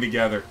join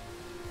together.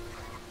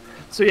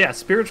 So yeah,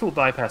 spiritual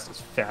bypass is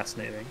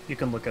fascinating. You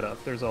can look it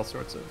up. There's all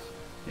sorts of.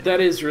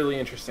 That is really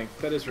interesting.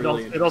 That is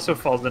really It interesting. also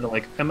falls into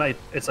like,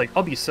 it's like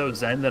I'll be so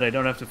zen that I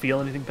don't have to feel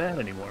anything bad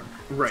anymore.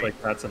 Right. It's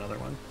like that's another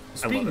one. I love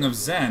Speaking it. of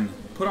Zen,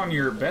 put on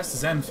your best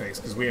Zen face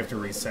because we have to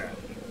reset.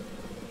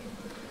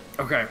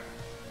 Okay.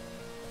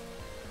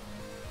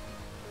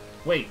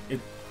 Wait,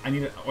 I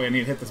need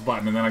to hit this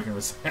button and then I can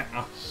reset.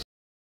 Oh,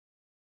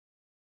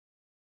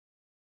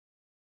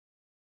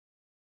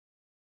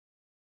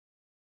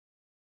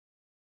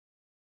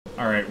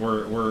 all right,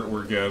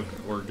 we're good.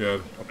 We're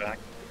good. Go back.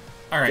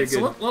 All right, Okay,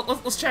 so good.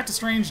 let's chat to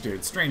Strange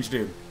Dude. Strange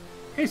Dude.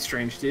 Hey,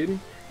 strange dude.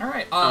 All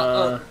right,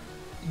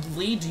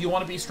 Lee, do you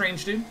want to be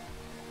Strange Dude?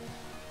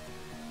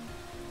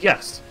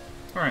 Yes,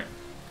 All right.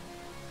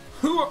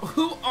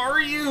 Who are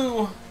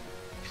you?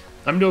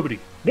 I'm nobody.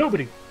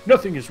 Nobody.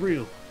 Nothing is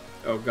real.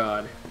 Oh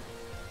God.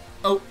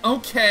 Oh,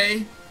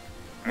 okay.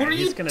 What are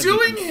He's you gonna be-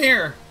 doing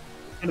here?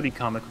 I'm gonna be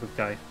comic book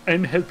guy.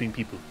 I'm helping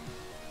people.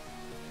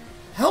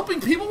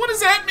 Helping people? What does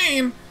that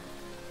mean?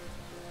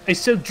 I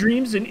sell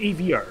dreams in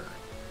AVR.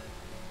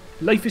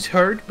 Life is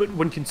hard, but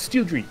one can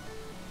still dream.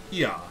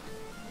 Yeah.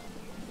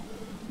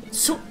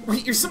 So,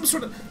 wait, you're some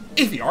sort of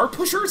AVR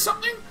pusher or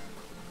something?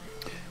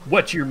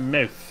 Watch your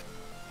mouth.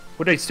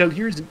 What I sell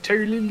here is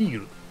entirely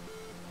legal.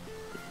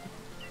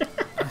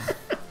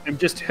 I'm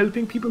just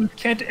helping people who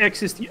can't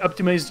access the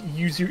optimized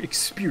user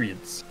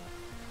experience.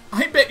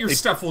 I bet your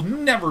stuff will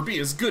never be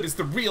as good as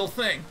the real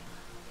thing.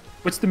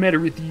 What's the matter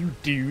with you,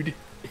 dude?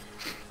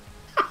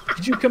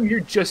 Did you come here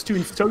just to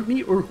insult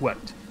me, or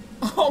what?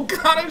 Oh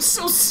god, I'm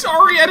so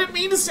sorry. I didn't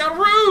mean to sound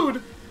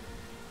rude.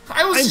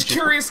 I was just just-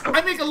 curious.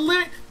 I make a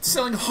living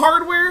selling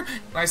hardware, and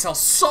I sell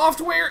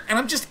software, and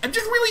I'm just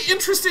really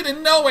interested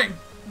in knowing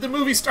the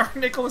movie star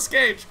Nicolas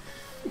Cage.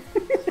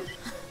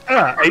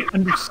 Ah, I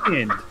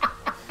understand.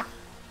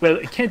 Well,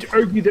 I can't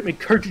argue that my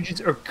cartridges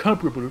are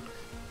comparable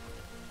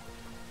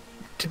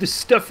to the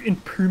stuff in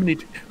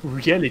permanent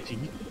reality,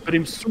 but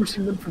I'm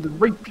sourcing them from the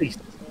right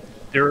places.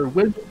 There are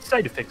well-known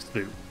side effects,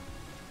 though.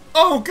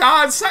 Oh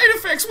god, side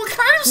effects? What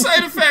kind of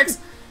side effects?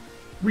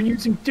 We're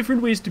using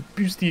different ways to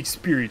boost the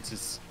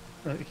experiences.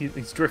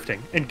 He's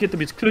drifting, and get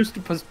them as close to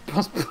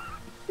possible.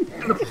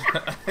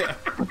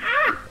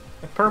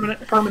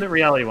 permanent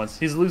reality ones.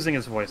 He's losing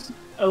his voice.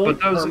 I like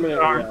But those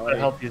permanent aren't reality. the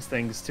healthiest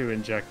things to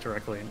inject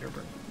directly into your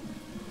brain.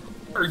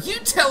 Are you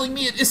telling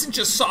me it isn't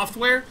just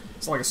software?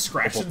 It's like a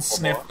scratch and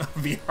sniff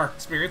VR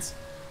experience.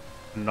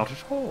 Not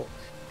at all.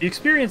 The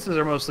experiences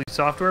are mostly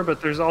software,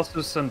 but there's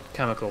also some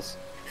chemicals.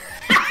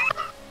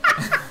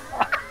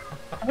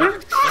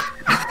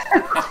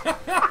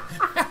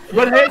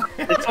 But hey,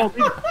 it's all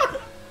legal.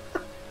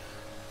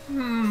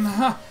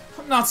 I'm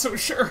not so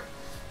sure.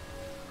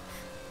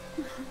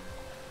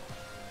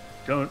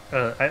 Don't.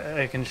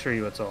 I can assure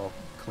you, it's all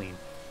clean.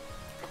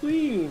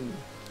 Clean.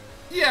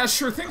 Yeah,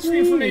 sure, thanks for the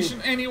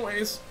information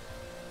anyways.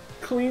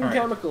 Clean Alright.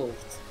 chemicals.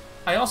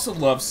 I also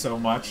love so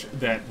much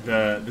that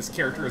this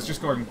character is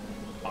just going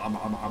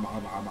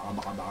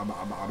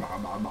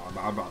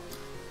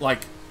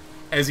like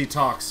as he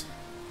talks.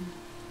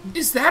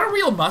 Is that a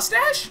real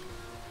mustache?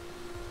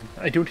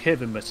 I don't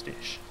have a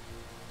mustache.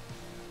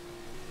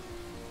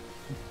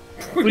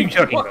 What are you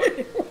talking about?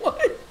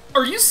 What?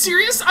 Are you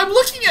serious? I'm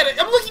looking at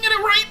it. I'm looking at it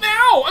right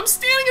now. I'm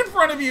standing in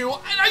front of you,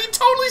 and I can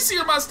totally see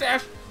your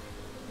mustache.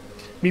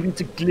 Maybe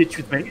it's a glitch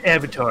with my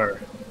avatar.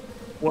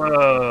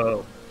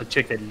 Whoa. I'll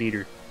check that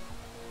later.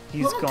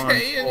 He's gone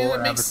Okay, I mean, full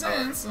that makes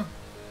avatar. sense.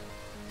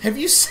 Have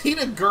you seen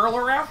a girl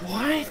around?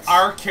 What?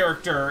 Our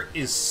character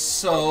is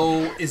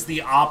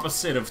the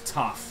opposite of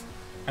tough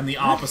and the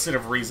opposite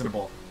of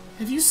reasonable.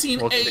 Have you seen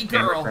Well, a the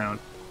camera girl? crown.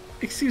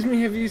 Excuse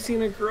me, have you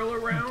seen a girl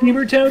around?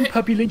 Gamertown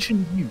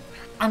population view.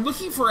 I'm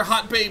looking for a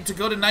hot babe to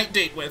go to night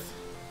date with.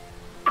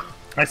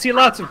 I see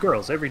lots of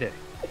girls every day.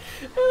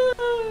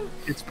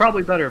 It's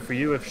probably better for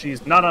you if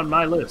she's not on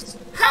my list.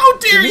 How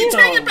dare you No.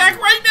 take it back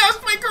right now?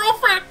 It's my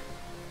girlfriend.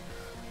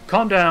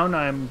 Calm down,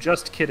 I'm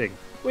just kidding.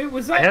 Wait,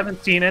 was that I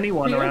haven't seen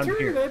anyone the around answer?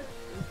 here. That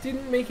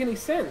didn't make any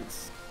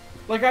sense.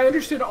 Like, I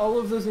understood all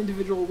of those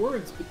individual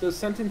words, but those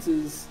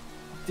sentences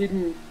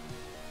didn't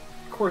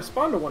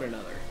correspond to one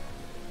another.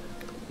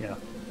 Yeah.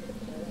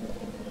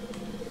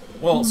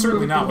 Well,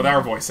 certainly not with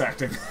our voice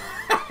acting.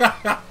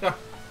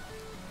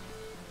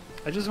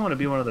 I just want to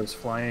be one of those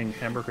flying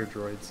hamburger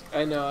droids.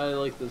 I know, I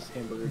like this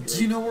hamburger joke.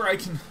 Do you know where I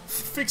can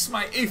fix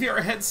my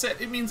AVR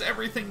headset? It means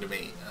everything to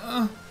me.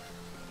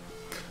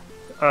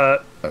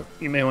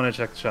 You may want to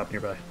check the shop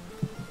nearby.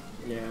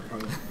 Yeah,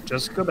 probably.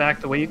 Just go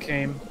back the way you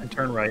came and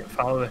turn right.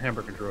 Follow the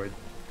hamburger droid.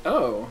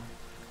 Oh.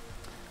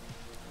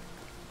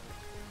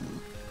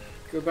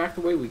 Go back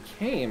the way we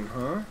came,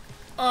 huh?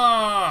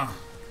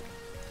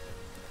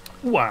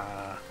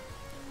 Wah.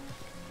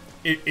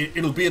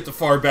 It'll be at the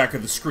far back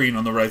of the screen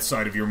on the right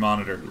side of your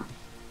monitor.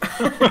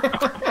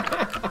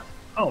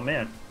 Oh,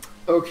 man.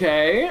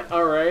 Okay,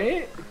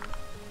 alright.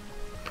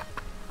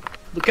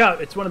 Look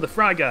out, it's one of the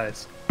fry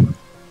guys.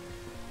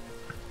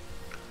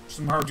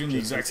 Somehow we're doing the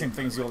exact same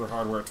thing as the older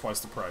hardware at twice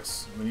the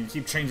price. When you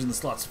keep changing the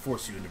slots to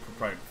force you into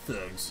proprietary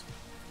thugs.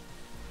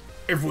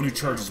 Everyone who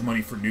charges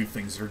money for new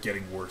things are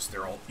getting worse.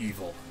 They're all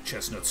evil.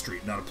 Chestnut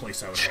Street, not a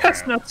place I would hang out.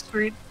 Chestnut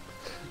Street.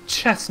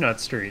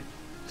 Chestnut Street.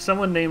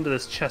 Someone named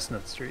this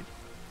Chestnut Street.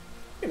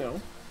 You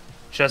know.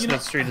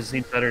 Chestnut Street has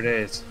seen better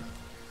days.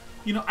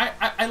 You know,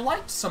 I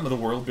liked some of the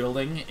world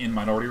building in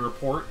Minority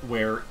Report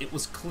where it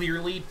was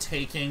clearly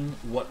taking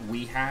what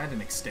we had and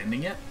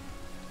extending it.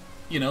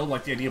 You know,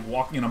 like the idea of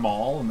walking in a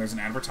mall and there's an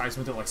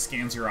advertisement that like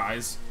scans your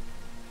eyes,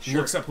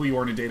 looks up who you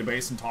are in a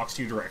database and talks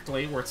to you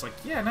directly, where it's like,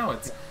 yeah, no,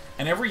 it's...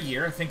 And every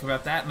year I think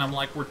about that and I'm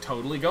like, we're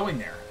totally going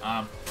there.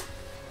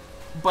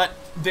 But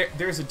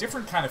there's a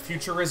different kind of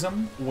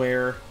futurism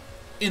where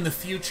in the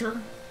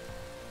future,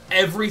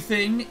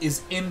 everything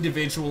is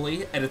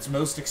individually at its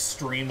most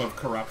extreme of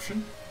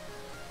corruption.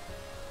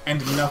 And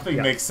nothing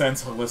makes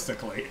sense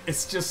holistically.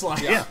 It's just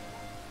like...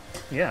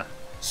 Yeah.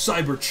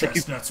 Cyber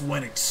chestnuts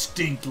went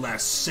extinct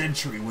last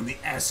century when the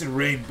acid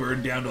rain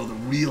burned down all the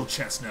real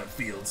chestnut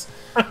fields.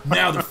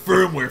 Now the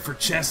firmware for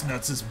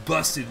chestnuts is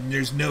busted and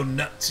there's no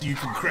nuts you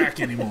can crack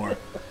anymore.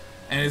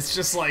 And it's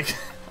just like...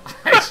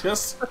 I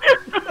just...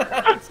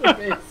 That's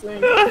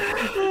amazing.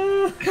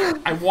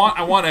 I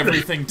want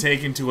everything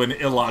taken to an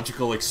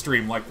illogical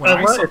extreme. Like when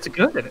I saw... It's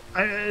good.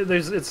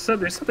 There's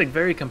something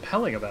very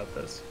compelling about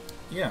this.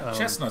 Yeah,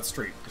 Chestnut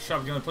Street. The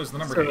shop the only place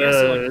with the number.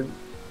 So, here.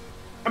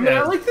 I mean,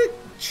 I like that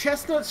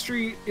Chestnut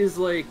Street is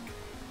like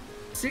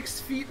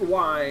 6 feet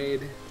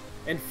wide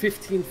and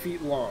 15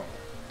 feet long.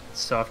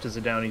 Soft as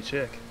a downy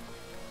chick.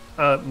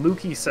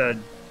 Mookie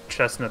said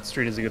Chestnut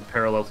Street is a good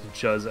parallel to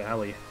Juz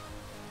Alley.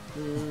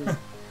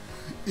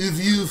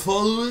 If you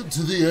follow it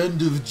to the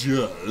end of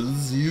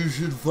Juz, you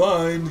should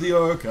find the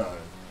archive.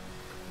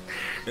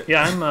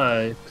 Yeah,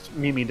 I'm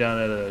meet me down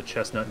at a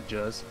Chestnut and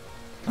Juz.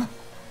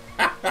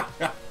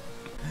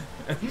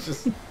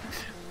 Just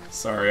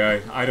sorry,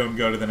 I don't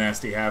go to the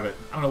Nasty Habit.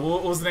 I don't know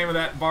what was the name of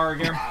that bar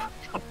again.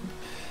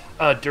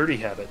 Dirty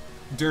Habit.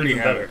 Dirty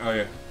Even Habit. better. Oh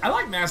yeah, I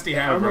like Nasty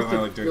Habit more than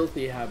I like Dirty.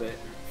 Filthy Habit.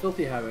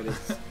 Filthy Habit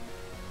is...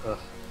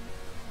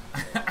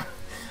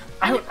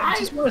 I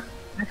just want to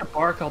make a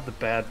bar called the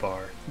Bad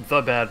Bar.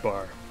 The Bad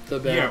Bar. the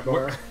bad Yeah,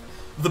 bar.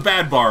 The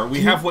Bad Bar.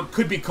 We have what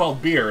could be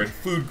called beer and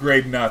food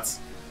grade nuts.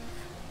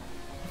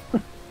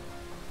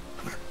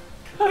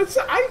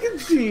 I can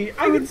see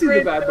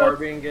the bad bar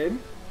being good.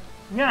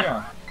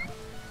 Yeah.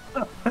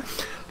 Yeah.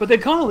 But they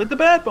call it the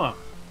Bad Bar.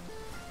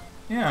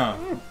 Yeah.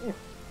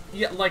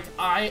 Yeah, like,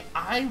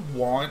 I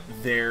want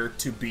there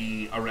to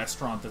be a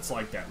restaurant that's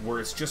like that, where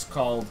it's just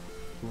called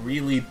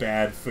really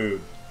bad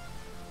food.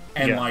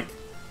 And, like,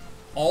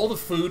 all the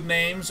food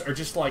names are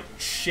just, like,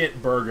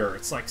 shit burger.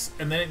 It's like,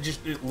 and then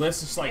it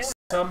lists just, like,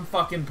 some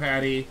fucking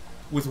patty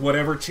with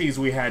whatever cheese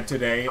we had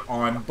today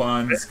on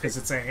buns, because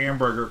it's a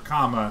hamburger,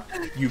 comma,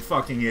 you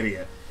fucking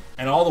idiot.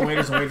 And all the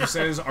waiters and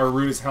waitresses are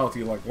rude as hell to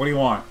you, like, what do you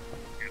want?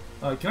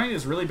 Can I get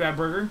this really bad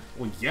burger?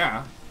 Well,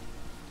 yeah.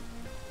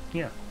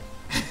 Yeah.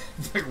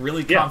 It's like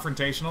really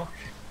confrontational.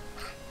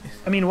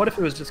 I mean, what if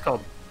it was just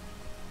called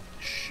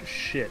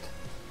shit?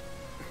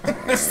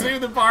 That's the name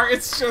of the bar.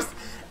 It's just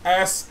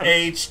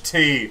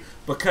SHT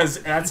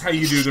because that's how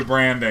you do the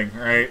branding,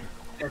 right?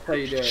 That's how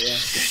you do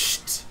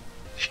it,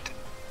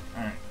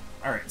 yeah.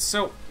 All right.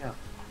 So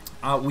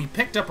we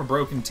picked up a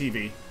broken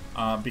TV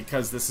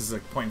because this is a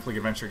point-and-click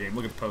adventure game.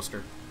 Look at the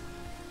poster.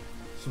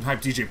 Some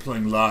hype DJ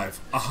playing live.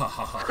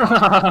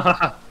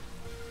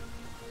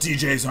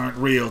 DJs aren't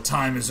real.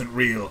 Time isn't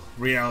real.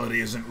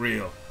 Reality isn't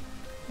real.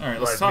 All right,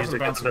 let's talk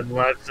about some...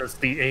 live since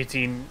the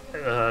 18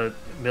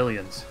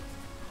 millions.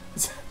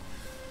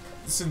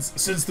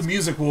 Since the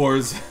music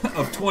wars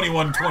of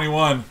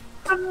 2121.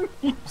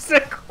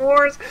 Music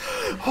wars.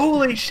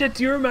 Holy shit!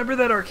 Do you remember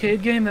that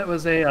arcade game that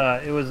was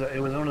it was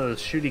one of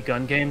those shooty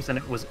gun games, and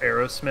it was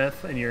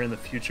Aerosmith, and you're in the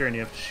future and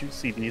you have to shoot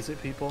CDs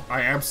at people?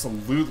 I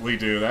absolutely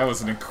do. That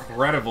was an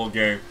incredible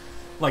game.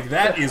 Like,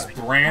 that is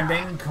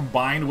branding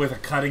combined with a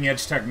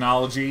cutting-edge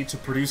technology to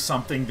produce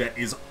something that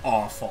is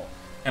awful.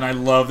 And I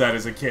love that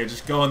as a kid.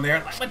 Just going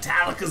there, like,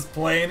 Metallica's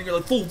playing, and you're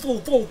like, full,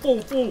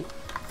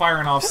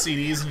 firing off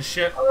CDs and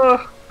shit.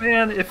 Oh,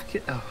 man,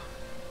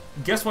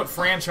 Guess what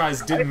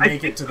franchise didn't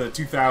make it to the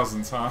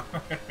 2000s, huh?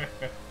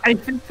 I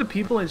think the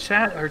people in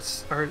chat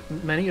are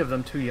many of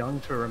them too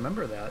young to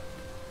remember that.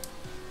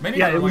 Many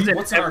yeah, of them, it was in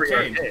what's an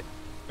arcade?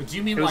 Do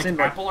you mean like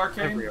Apple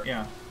Arcade?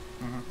 Yeah.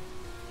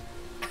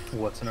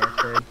 What's an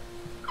arcade?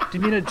 Do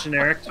you mean a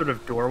generic sort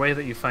of doorway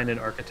that you find in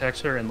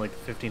architecture in like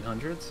the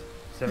 1500s? Is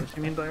that what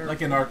you mean by arcade?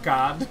 Like an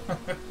arcade?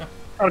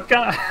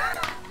 Arcade.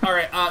 All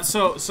right,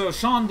 so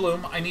Sean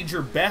Bloom, I need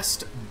your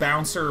best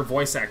bouncer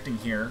voice acting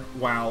here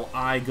while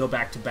I go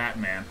back to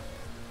Batman.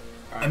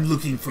 I'm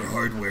looking for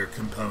hardware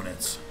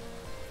components.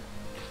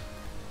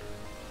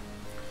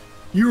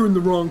 You're in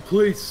the wrong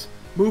place.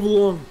 Move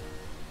along.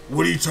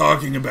 What are you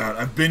talking about?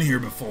 I've been here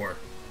before.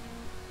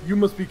 You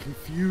must be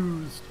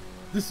confused.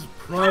 This is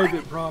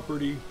private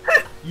property.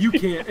 You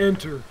can't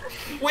enter.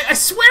 Wait, I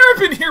swear I've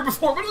been here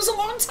before, but it was a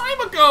long time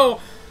ago!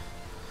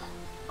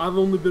 I've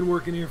only been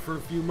working here for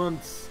a few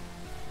months.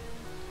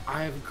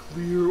 I have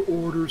clear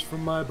orders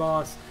from my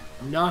boss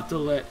not to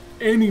let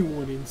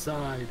anyone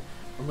inside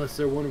unless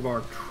they're one of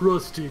our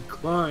trusted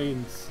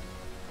clients.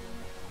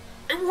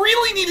 I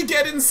really need to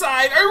get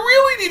inside! I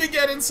really need to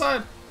get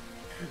inside!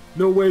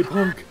 No way,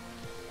 punk.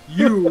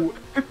 You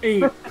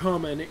ain't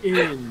coming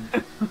in.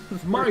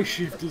 My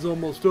shift is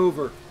almost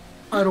over.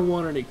 I don't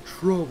want any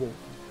trouble.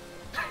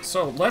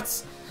 So,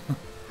 let's...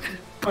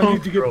 I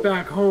need to get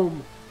back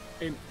home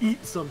and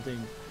eat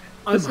something.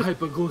 I'm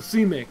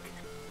hypoglycemic.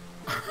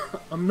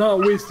 I'm not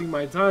wasting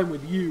my time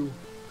with you.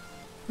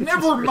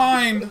 Never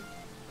mind!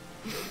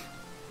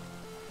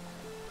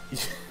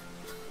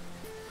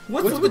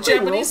 What's with the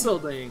Japanese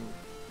world building?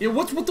 Yeah,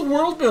 what's with the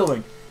world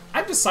building?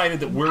 I've decided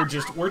that we're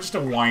just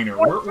a whiner.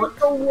 What's with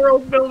the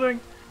world building?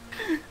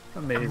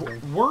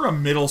 Amazing. We're a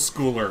middle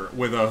schooler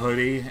with a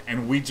hoodie,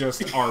 and we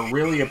just are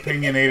really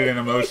opinionated and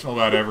emotional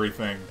about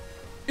everything.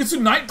 It's a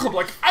nightclub.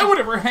 Like, I would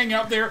ever hang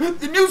out there.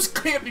 The news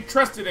can't be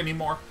trusted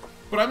anymore.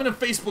 But I'm in a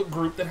Facebook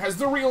group that has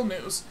the real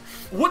news.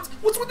 What's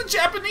with the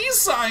Japanese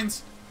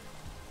signs?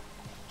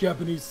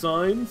 Japanese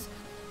signs?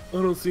 I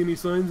don't see any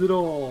signs at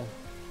all.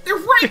 They're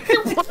right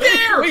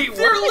there! Wait,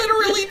 they're what?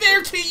 literally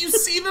there! Can't you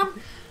see them?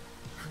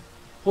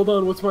 Hold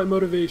on, what's my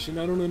motivation?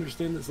 I don't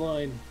understand this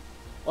line.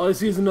 All I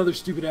see is another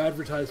stupid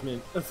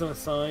advertisement. That's not a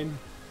sign.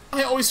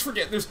 I always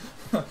forget there's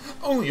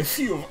only a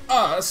few of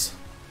us.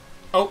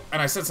 Oh,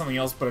 and I said something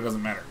else, but it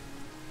doesn't matter.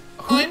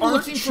 I'm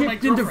looking for my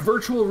chipped into girlfriend.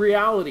 virtual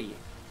reality.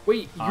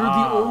 Wait, you're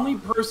the only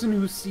person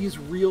who sees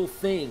real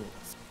things.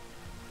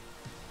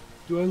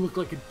 Do I look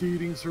like a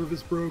dating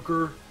service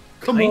broker?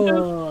 Come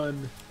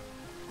on.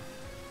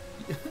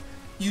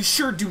 You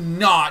sure do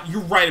not.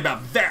 You're right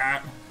about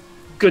that.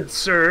 Good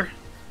sir.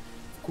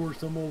 Of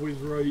course, I'm always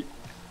right.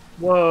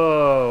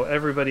 Whoa,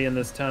 everybody in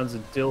this town's a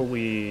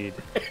dillweed.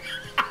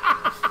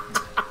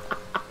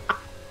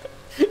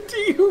 Do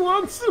you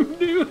want some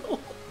noodles?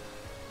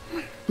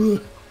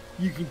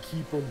 You can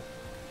keep them.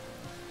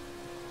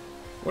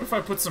 What if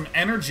I put some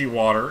energy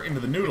water into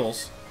the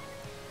noodles?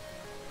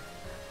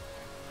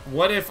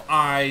 What if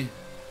I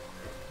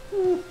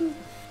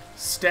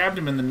stabbed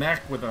him in the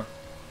neck with a...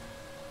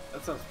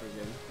 That sounds pretty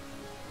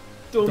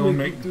good. Don't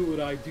make me do what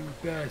I do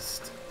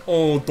best.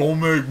 Oh,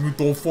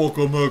 don't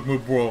fucking make me,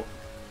 bro.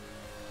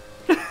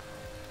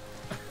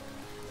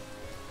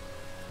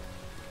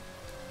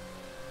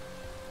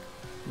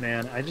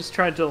 Man, I just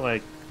tried to,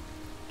 like,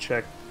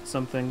 check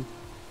something,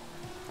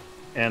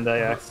 and I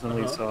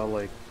accidentally saw,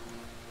 like,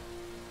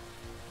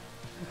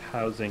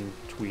 housing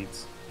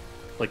tweets.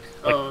 Like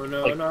oh,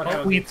 no, like not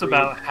tweets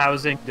about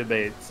housing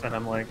debates, and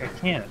I'm like, I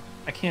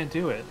can't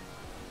do it.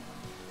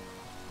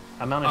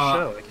 I'm on a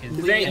show. I can't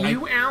do Is that it.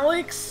 you,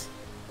 Alex?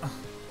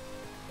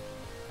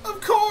 Of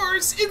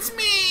course, it's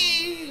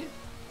me!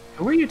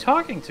 Who are you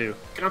talking to?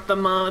 Got the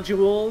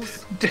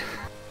modules?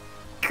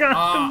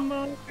 Got the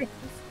modules.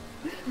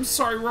 I'm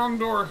sorry, wrong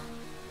door.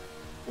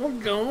 Well,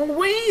 go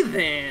away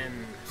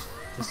then.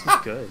 This is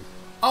good.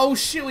 Oh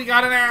shit, we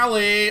got an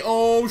alley.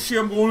 Oh shit,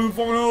 I'm going to the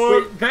phone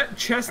alley. Wait, that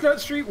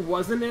Chestnut Street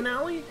wasn't an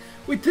alley?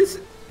 Wait, this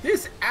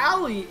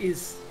alley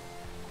is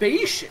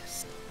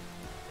spacious.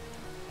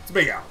 It's a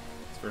big alley.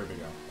 It's a very big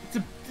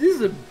alley. This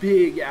is a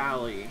big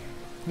alley.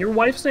 Your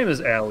wife's name is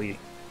Allie.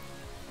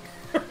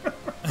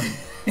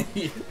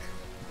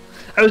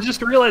 I was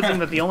just realizing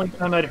that the only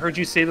time I'd heard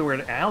you say the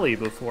word alley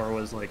before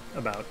was like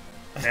about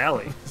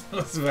alley.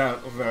 It's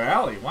about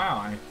Allie.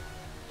 Wow.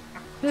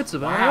 It's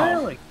about Wow.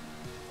 alley.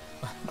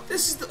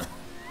 This is the...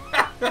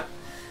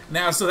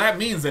 Now, so that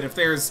means that if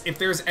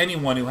there's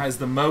anyone who has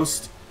the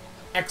most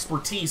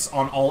expertise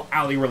on all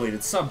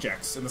alley-related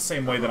subjects, in the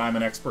same way that I'm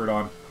an expert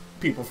on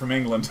people from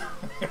England.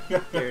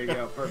 There you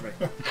go.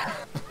 Perfect.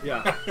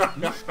 Yeah.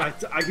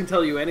 I can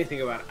tell you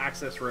anything about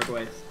access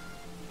roadways.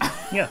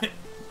 Yeah.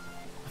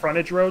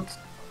 Frontage roads.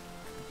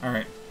 All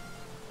right.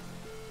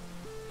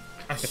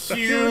 A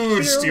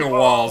huge steel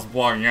walls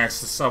blocking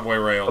access to subway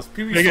rails.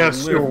 People Big used ass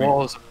to steel live near-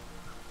 walls.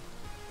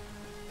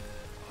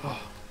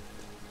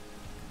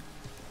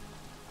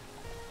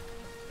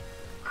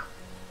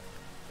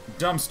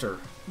 Dumpster.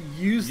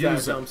 Use that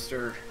Use it.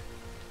 dumpster.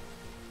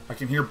 I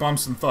can hear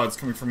bumps and thuds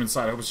coming from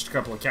inside. I hope it's just a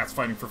couple of cats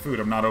fighting for food.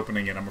 I'm not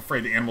opening it. I'm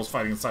afraid the animals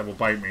fighting inside will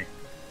bite me.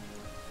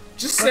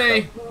 Just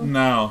say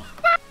no.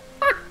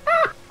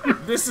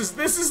 This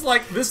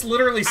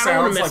literally I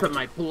don't want sounds to mess like up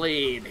my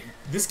blade.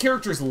 this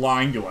character's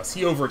lying to us.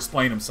 He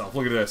over-explained himself.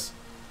 Look at this.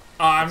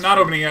 I'm not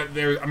opening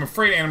it. I'm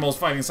afraid animals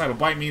fighting inside will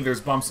bite me.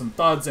 There's bumps and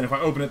thuds, and if I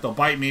open it, they'll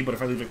bite me. But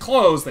if I leave it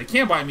closed, they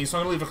can't bite me, so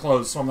I'm going to leave it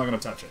closed, so I'm not going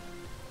to touch it.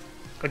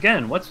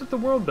 Again, what's with the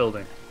world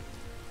building?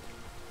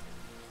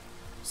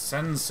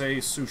 Sensei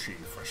Sushi,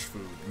 fresh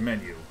food,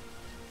 menu.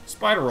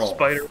 Spider roll.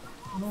 Spider.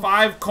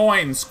 5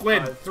 coins.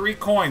 Squid, 5. 3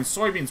 coins.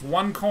 Soybeans,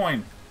 1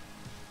 coin.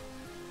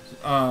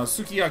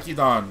 Sukiyaki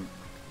dan.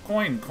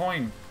 Coin.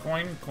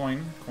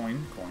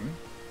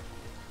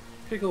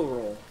 Pickle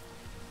roll.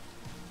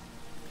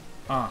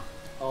 Ah.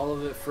 All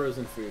of it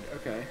frozen food.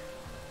 Okay.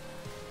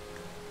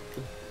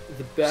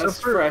 The best So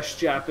for- fresh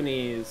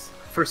Japanese.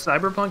 For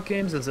Cyberpunk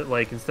games, is it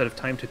like instead of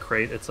time to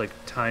crate, it's like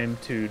time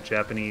to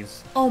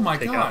Japanese Oh my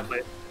takeout god.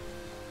 plate?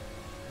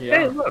 Yeah.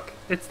 Hey, look,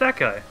 it's that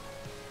guy.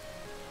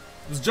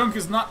 This junk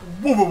is not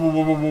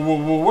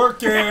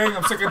working.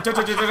 I'm sick and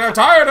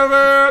tired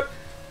of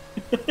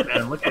it.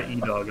 Man, look at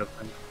E-Dog up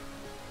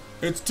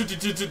there. It's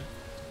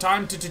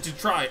time to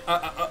try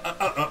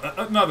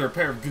another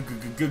pair of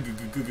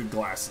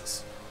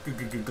glasses.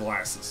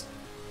 Glasses.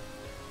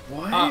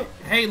 What?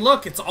 Hey,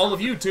 look, it's all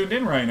of you tuned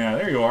in right now.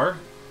 There you are.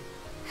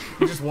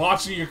 You're just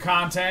watching your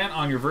content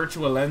on your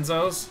Virtua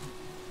Lenzos.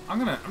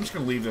 I'm just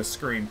gonna leave this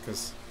screen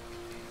because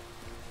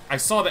I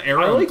saw the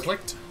arrow and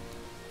clicked.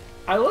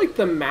 I like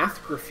the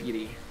math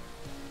graffiti.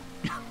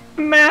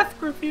 Math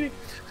graffiti.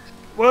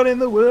 What in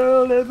the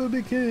world ever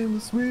became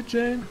a sweet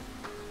Jane?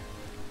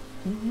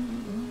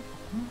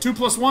 2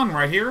 + 1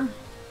 right here.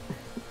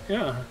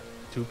 Yeah.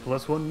 2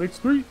 + 1 makes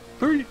 3.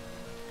 3.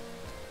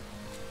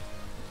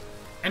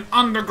 An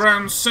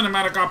underground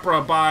cinematic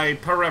opera by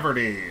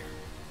Pereverty.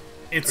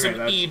 It's Okay, an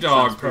that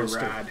E-Dog sounds pretty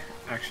poster. rad,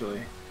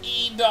 actually.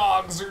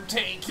 E-Dogs are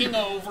taking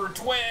over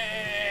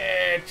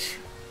Twitch.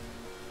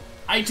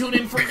 I tune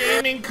in for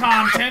gaming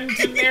content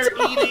and they're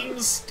eating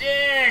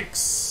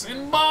sticks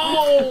and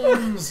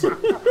bones. And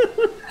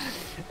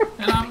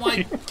I'm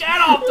like,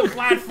 get off the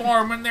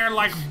platform, and they're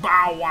like,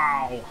 bow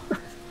wow.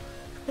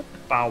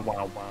 Bow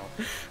wow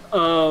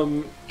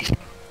wow.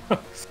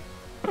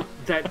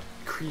 That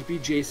creepy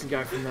Jason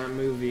guy from that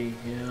movie,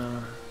 yeah.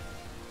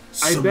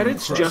 I bet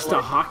it's just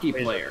a hockey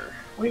player.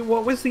 Wait,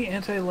 what was the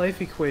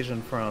anti-life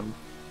equation from?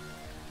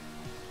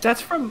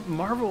 That's from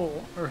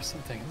Marvel or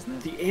something, isn't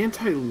it? The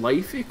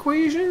anti-life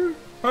equation?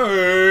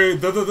 Hey,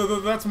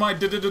 that's my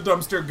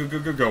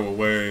dumpster. Go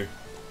away.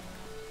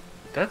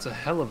 That's a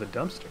hell of a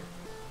dumpster.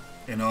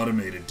 An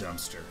automated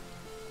dumpster.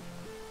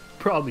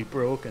 Probably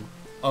broken.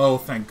 Oh,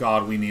 thank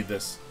God, we need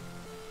this.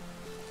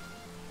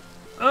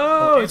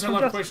 Oh, it's from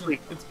anti-life Justice equation. League.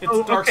 It's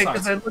Oh, Dark okay,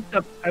 because Side. I looked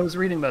up. I was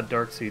reading about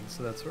Darkseid,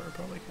 so that's where I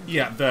probably came.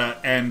 Yeah,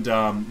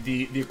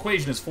 the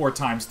equation is 4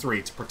 ×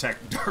 3 to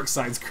protect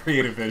Darkseid's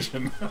creative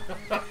vision.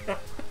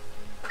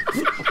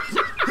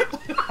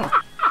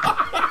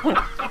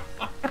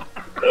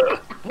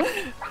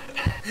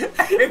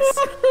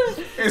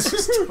 it's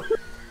just.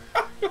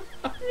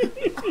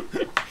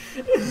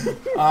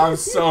 I'm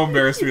so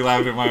embarrassed to be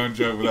laughing at my own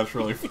joke, but that's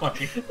really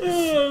funny.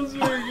 Oh, that was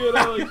very good.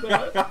 I like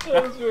that.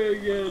 That was very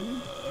good.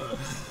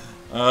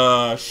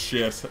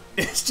 Shit.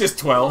 It's just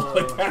 12.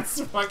 Like,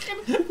 that's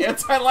fucking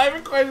anti-life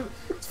equation.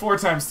 It's 4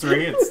 ×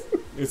 3.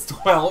 It's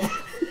 12.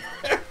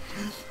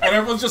 And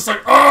everyone's just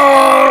like,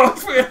 oh,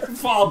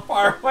 fall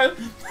apart.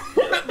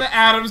 The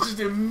atoms just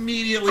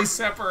immediately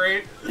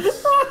separate.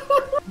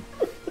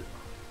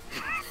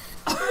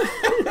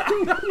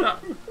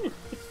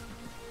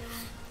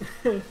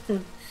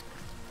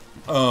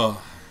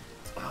 Oh.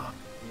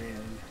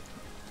 Man.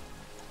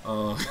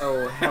 Oh.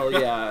 Oh, hell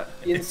yeah.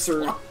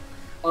 Insert.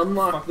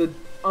 Unlock it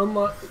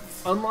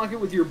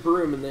with your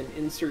broom and then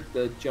insert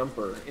the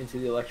jumper into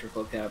the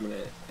electrical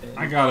cabinet. And,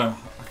 I gotta.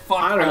 Fuck.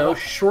 I don't know,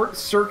 short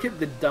circuit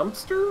the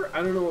dumpster?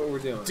 I don't know what we're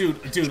doing.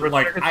 Dude,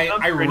 like,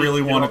 I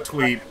really want to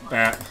tweet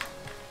that.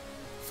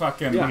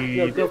 Fucking.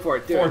 Yeah, go for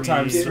it. Do 4 it.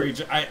 × 3.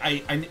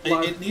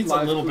 It needs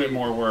a little bit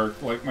more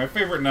work. Like, my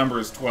favorite number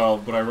is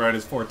 12, but I write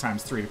as 4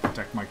 × 3 to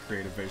protect my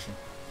creative vision.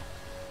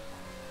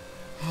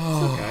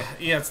 Okay.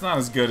 Yeah, it's not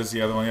as good as the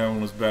other one. The other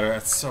one was better.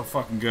 That's so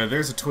fucking good.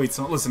 There's a tweet.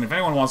 So listen, if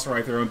anyone wants to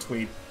write their own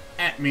tweet,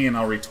 at me and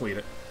I'll retweet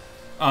it.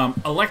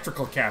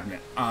 Electrical cabinet.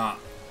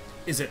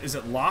 Is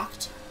it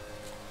locked?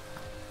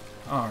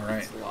 All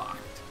right. It's locked.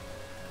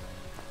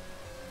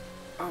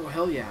 Oh,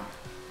 hell yeah.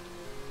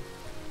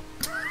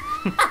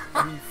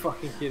 Are you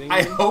fucking kidding me?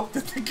 I hope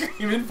that the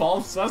game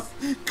involves us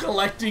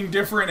collecting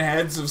different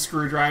heads of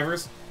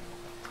screwdrivers.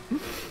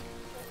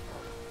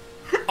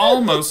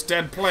 Almost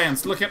dead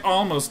plants. Look at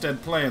almost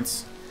dead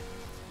plants.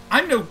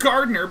 I'm no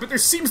gardener, but there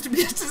seems to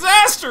be a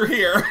disaster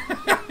here.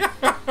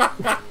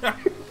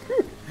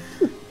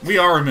 We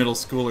are a middle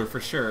schooler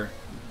for sure.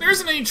 There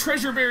isn't any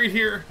treasure buried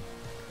here.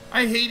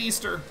 I hate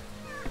Easter.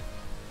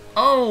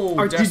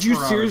 Oh, did you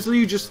Desperado.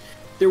 seriously just...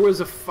 There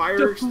was a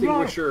fire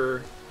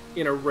extinguisher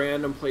in a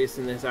random place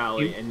in this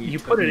alley, and you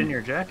put it in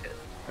your jacket.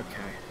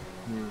 Okay.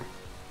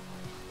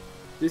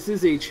 This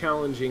is a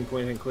challenging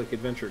point-and-click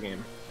adventure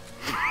game.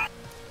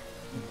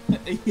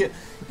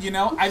 You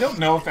know, I don't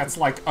know if that's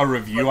like a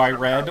review I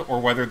read or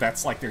whether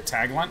that's like their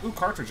tagline. Ooh,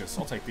 cartridges.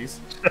 I'll take these.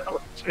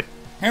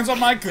 Hands on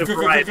my...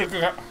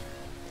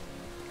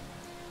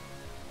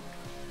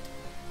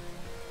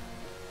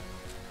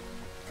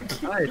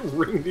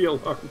 Ring the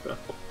alarm bell.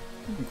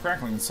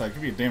 Crackling inside.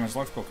 Could be a damaged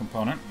electrical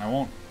component, and I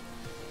won't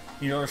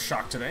need another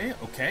shock today.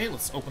 Okay,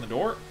 let's open the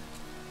door.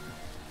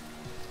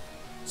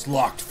 It's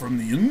locked from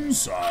the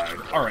inside.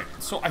 Alright,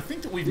 so I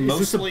think that we've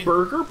mostly... Is this a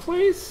burger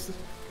place?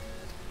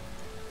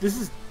 This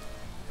is...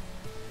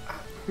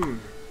 Alright,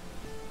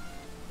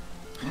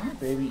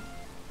 baby.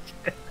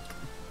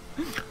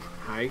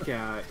 Hi,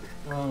 cat.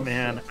 Oh,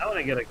 man, I want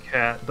to get a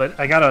cat, but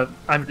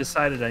I'm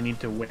decided I need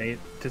to wait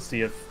to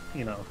see if,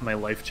 you know, my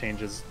life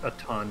changes a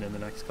ton in the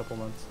next couple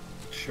months.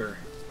 Sure.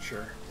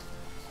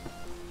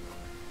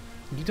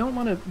 You don't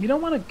want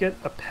to get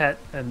a pet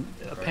and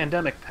a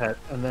pandemic pet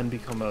and then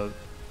become a,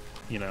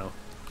 you know,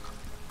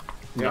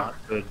 not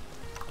good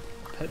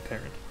pet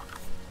parent.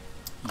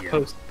 Yeah.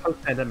 Post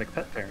pandemic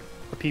pet parent.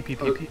 A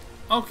PPPP.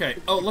 Okay,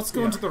 let's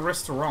go into the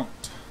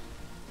restaurant.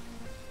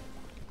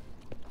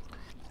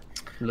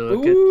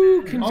 Look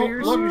Ooh, at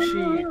conveyor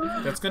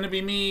sushi. That's gonna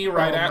be me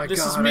right out.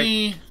 This is God,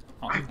 me.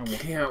 I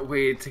can't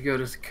wait to go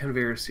to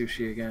conveyor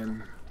sushi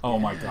again. Oh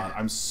my god,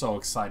 I'm so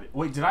excited.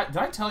 Wait, did I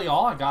tell you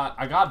all I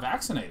got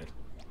vaccinated?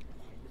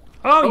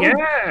 Oh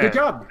yeah, Good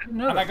job.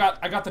 And I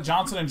got the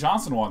Johnson &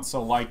 Johnson one,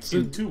 so like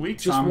in 2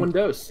 weeks Just one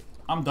dose.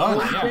 I'm done.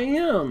 Yeah.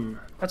 Damn.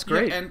 that's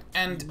great. Yeah,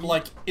 and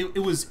like it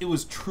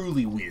was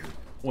truly weird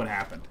what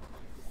happened.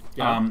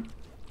 Yeah.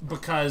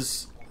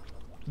 Because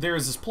there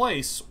is this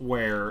place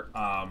where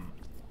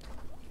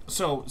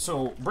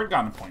so Britt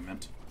got an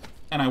appointment,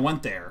 and I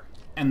went there,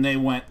 and they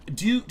went,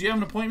 do you have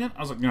an appointment?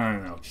 I was like,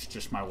 no, it's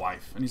just my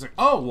wife. And he's like,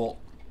 oh well,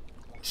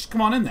 just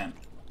come on in then.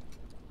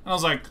 And I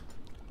was like,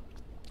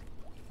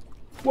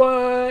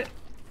 What?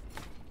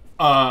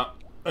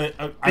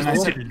 and I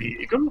said,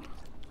 legal?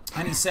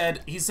 and he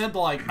said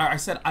like, I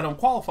said I don't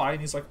qualify,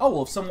 and he's like, oh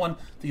well, if someone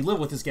that you live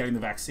with is getting the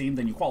vaccine,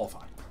 then you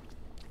qualify.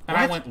 And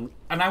I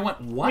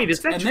went, what? Wait, is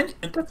that and true?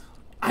 then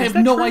I have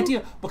no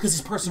idea, because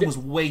this person was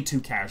way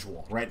too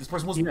casual, right? This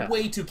person was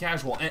way too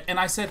casual, and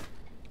I said,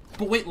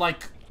 but wait,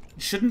 like,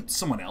 shouldn't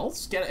someone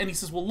else get it? And he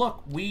says, well,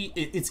 look,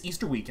 it's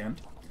Easter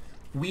weekend.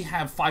 We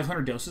have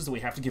 500 doses that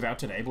we have to give out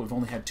today, but we've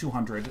only had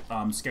 200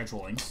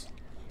 schedulings.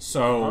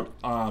 So,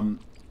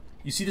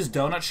 you see this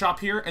donut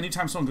shop here?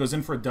 Anytime someone goes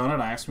in for a donut,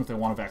 I ask them if they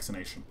want a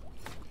vaccination.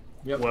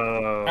 Yep.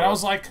 Whoa. And I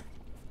was like,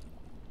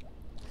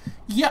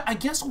 yeah, I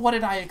guess what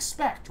did I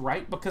expect,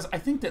 right? Because I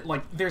think that,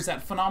 like, there's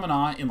that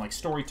phenomena in, like,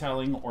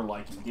 storytelling or,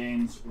 like, in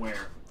games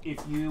where if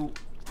you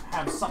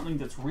have something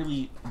that's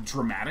really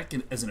dramatic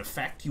as an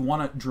effect, you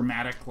want a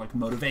dramatic, like,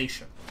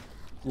 motivation.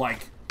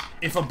 Like,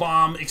 if a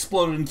bomb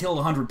exploded and killed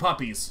 100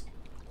 puppies,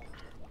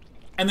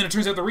 and then it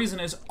turns out the reason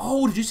is,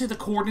 oh, did you say the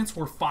coordinates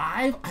were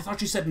 5? I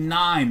thought you said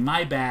 9,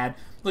 my bad.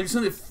 Like,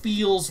 something that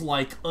feels,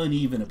 like,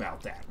 uneven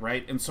about that,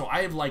 right? And so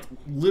I have, like,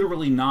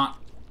 literally not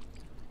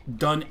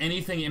done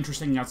anything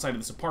interesting outside of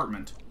this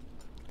apartment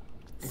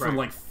for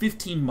like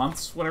 15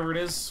 months, whatever it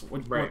is,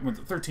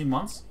 13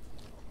 months.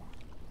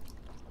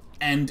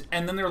 And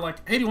then they were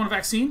like, hey, do you want a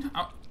vaccine?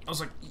 I was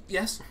like,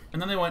 yes. And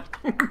then they went,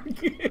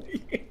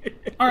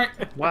 all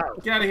right, Wow.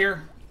 get out of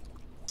here.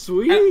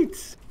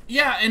 Sweet.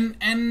 Yeah,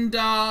 and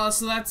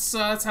so that's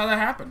how that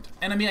happened.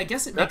 And I mean, I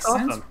guess it makes That's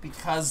sense awesome.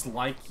 because,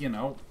 like, you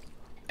know,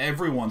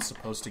 everyone's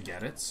supposed to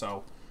get it,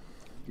 so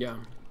Yeah.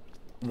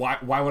 why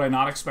would I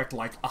not expect,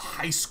 like, a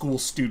high school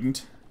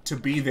student to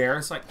be there?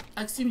 It's like,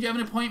 excuse me, do you have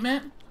an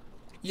appointment?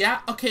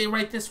 Yeah? Okay,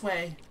 right this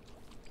way.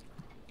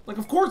 Like,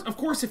 of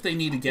course, if they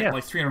need to get,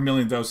 like, 300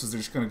 million doses, they're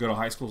just going to go to a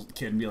high school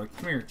kid and be like,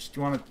 come here, do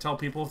you want to tell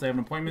people if they have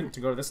an appointment to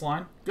go to this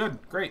line? Good,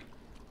 great.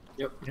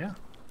 Yep. Yeah.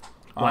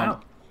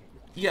 Wow.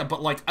 Yeah,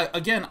 but, like,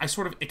 again, I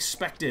sort of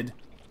expected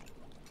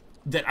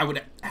that I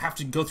would have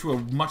to go through a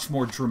much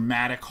more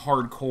dramatic,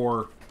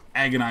 hardcore,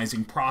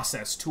 agonizing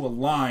process to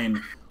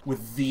align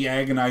with the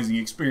agonizing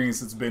experience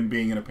that's been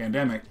being in a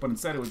pandemic, but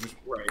instead it was just...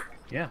 Right.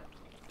 Yeah.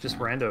 Just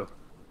rando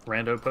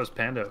post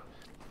pando.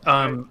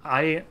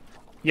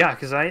 Yeah,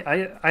 because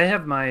I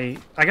got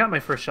my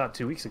first shot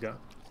 2 weeks ago,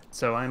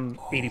 so I'm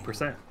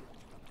 80%,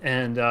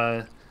 and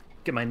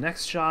get my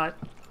next shot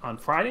on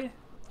Friday,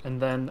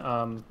 and then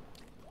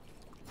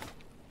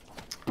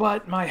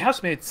but my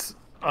housemates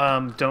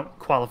don't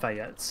qualify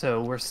yet,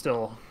 so we're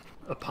still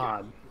a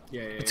pod.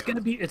 Yeah. It's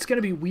gonna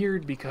be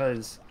weird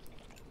because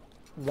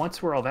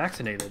once we're all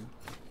vaccinated,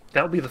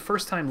 that will be the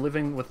first time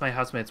living with my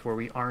housemates where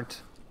we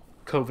aren't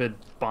COVID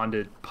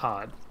bonded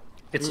pod.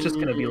 It's just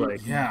gonna be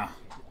like, Yeah.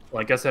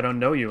 well, I guess I don't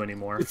know you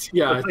anymore.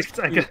 Yeah, Like,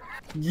 I guess,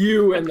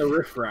 you and the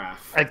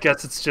riffraff. I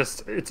guess it's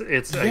just I guess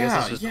it's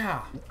just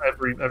yeah.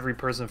 every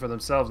person for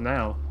themselves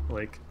now.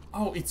 Like,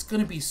 Oh, it's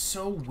gonna be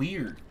so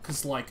weird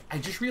because, like, I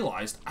just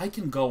realized I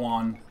can go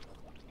on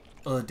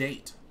a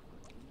date.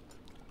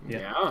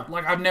 Yeah.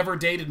 Like, I've never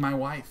dated my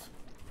wife.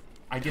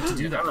 I get to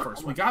do that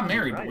first. We got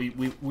married,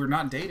 but we're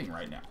not dating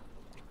right now.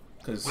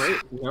 Because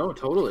No,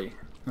 totally.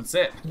 that's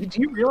it.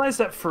 do you realize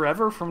that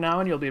forever from now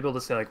on you'll be able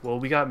to say like, well,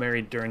 we got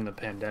married during the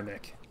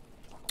pandemic.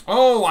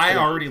 Oh, I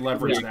already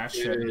leveraged that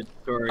shit. Good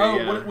story, Oh,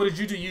 yeah. what did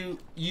you do?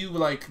 You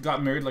like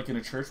got married like in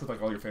a church with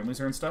like all your families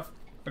there and stuff?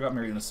 I got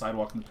married in a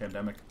sidewalk in the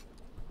pandemic.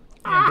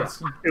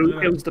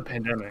 It was the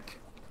pandemic.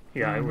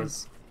 Yeah, it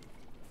was.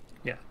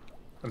 Yeah,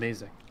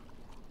 amazing.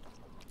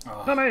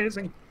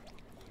 Amazing.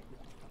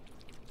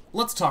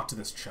 Let's talk to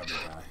this chubby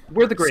guy.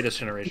 We're the greatest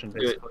generation,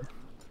 basically.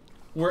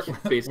 We're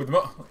Basically.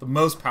 the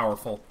most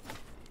powerful.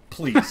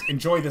 Please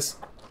enjoy this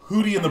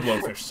Hootie and the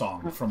Blowfish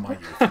song from my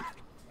youth.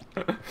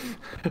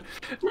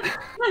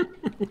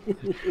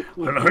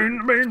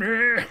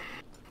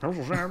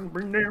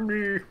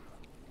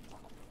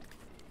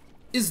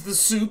 Is the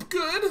soup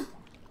good?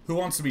 Who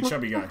wants to be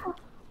chubby guy?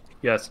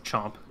 Yes,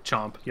 chomp,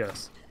 chomp.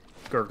 Yes,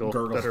 gurgle.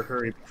 Gurgle. Better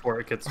hurry before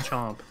it gets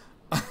chomp.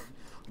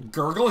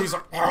 Gurgle? He's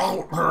like,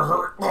 oh,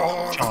 Chomp.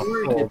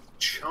 Oh,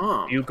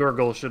 Chomp. you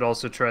gurgle should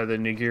also try the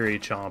nigiri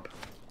chomp.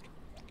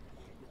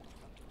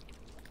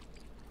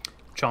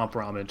 Chomp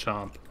ramen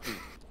chomp.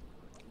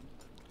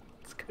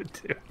 It's good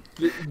too.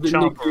 The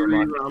Chomp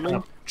nigiri ramen.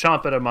 ramen.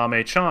 Chomp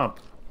edamame chomp.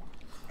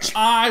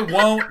 I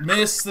won't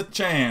miss the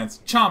chance.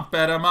 Chomp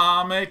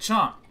edamame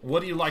chomp.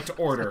 What do you like to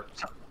order?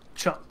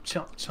 Chomp,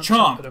 chomp, chomp.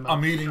 Chomp. edamame.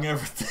 I'm eating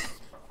everything.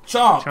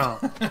 Chomp.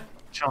 Chomp.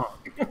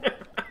 Chomp.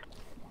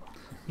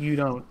 You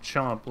don't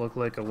chomp look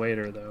like a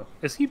waiter though.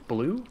 Is he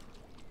blue?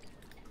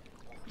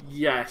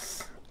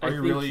 Yes. Are I you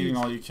think really he's- eating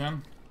all you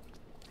can?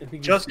 I think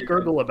he's Just serious.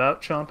 gurgle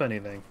about chomp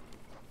anything.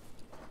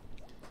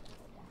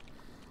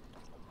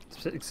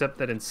 Except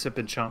that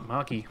insipid chomp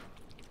maki.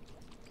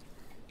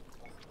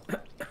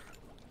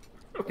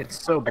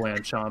 It's so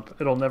bland chomp.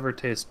 It'll never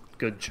taste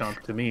good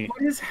chomp to me.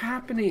 What is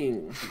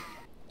happening?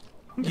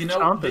 You know,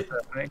 Chomp is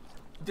happening.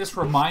 this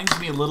reminds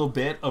me a little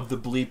bit of the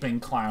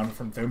bleeping clown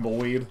from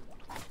Thimbleweed.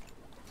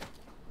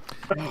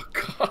 Oh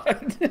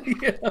God.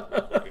 Yeah.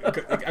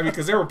 I mean,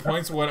 because there were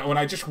points when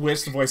I just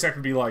wished the voice actor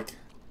would be like,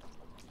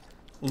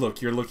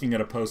 "Look, you're looking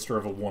at a poster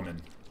of a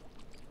woman."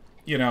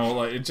 You know,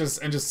 like and just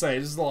say,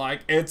 just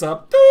like it's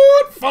a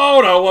dude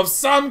photo of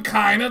some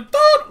kind of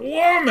dude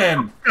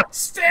woman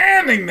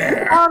standing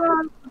there.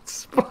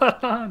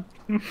 Spot on.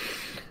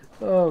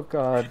 Oh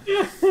God.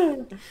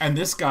 And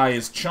this guy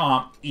is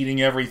Chomp,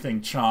 eating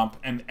everything Chomp,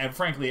 and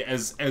frankly,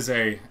 as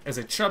a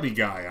chubby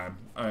guy,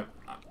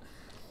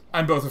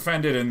 I'm both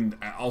offended and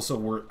also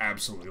we're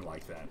absolutely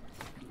like that.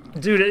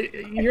 Dude,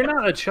 you're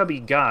not a chubby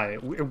guy.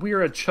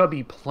 We're a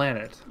chubby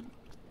planet.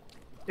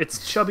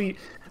 It's chubby.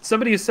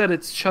 Somebody said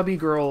it's chubby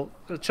girl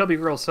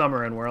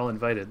summer, and we're all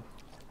invited.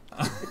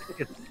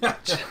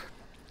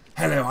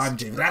 Hello, I'm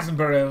David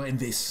Attenborough, and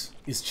this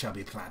is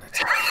Chubby Planet.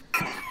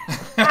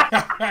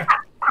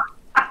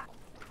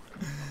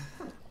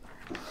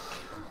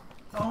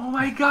 Oh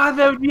my God,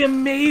 that would be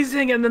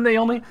amazing! And then they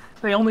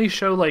only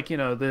show like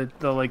the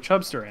like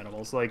chubster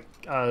animals, like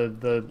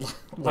the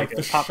Like a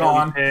the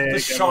potbelly pig the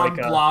and, Sean like,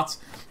 a- Blotz.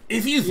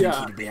 If you think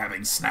Yeah. you'd be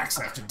having snacks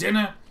after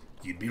dinner,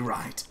 you'd be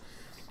right.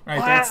 Right,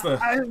 Well, that's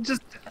the.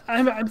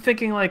 I'm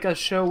thinking like a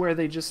show where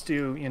they just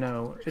do,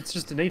 it's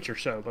just a nature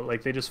show, but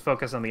like they just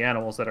focus on the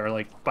animals that are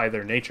like by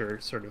their nature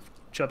sort of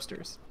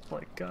chubsters,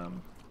 like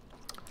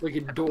Like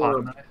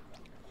adorable. hippopotami,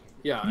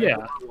 Yeah. Yeah.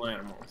 Adorable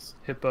animals.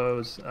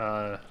 hippos.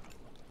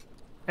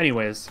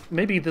 Anyways,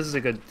 maybe this is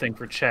a good thing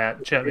for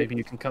chat. Chat, maybe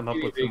you can come up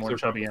with some more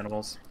chubby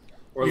animals.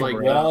 Or Yeah, like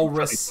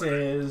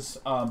walruses,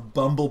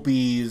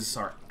 bumblebees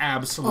are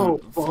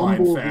absolute fine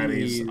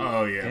bumblebees. fatties.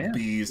 Oh yeah, Yeah.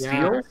 bees.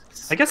 Yeah.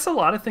 I guess a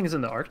lot of things in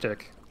the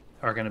Arctic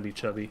are going to be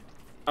chubby.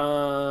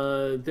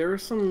 There are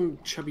some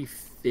chubby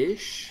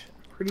fish.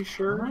 Pretty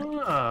sure.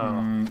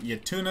 Oh, Yeah,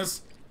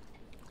 tunas,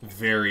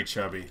 very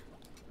chubby.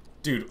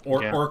 Dude,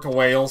 Yeah. orca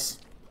whales,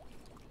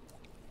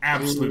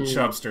 absolute Ooh.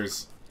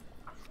 chubsters.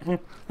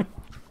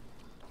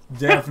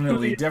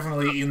 Definitely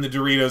eating the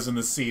Doritos in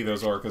the sea.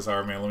 Those orcas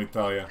are, man. Let me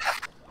tell you.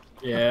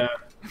 Yeah.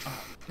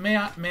 May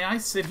I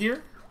sit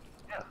here?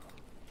 Yeah.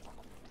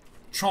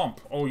 Chomp.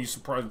 Oh, you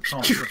surprised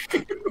Chomp.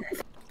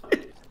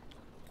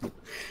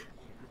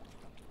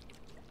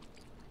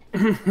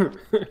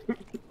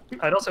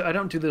 I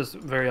don't do this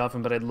very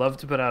often, but I'd love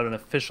to put out an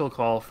official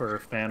call for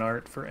fan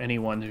art for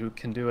anyone who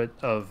can do it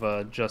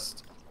of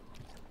just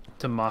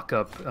to mock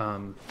up,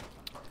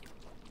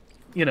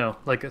 you know,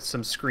 like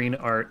some screen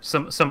art,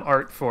 some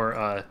art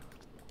for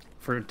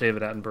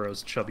David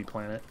Attenborough's Chubby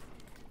Planet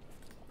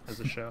as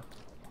a show.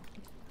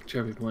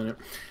 Chubby Planet.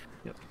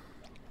 Yep.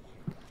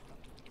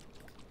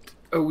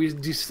 Oh, we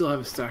do still have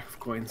a stack of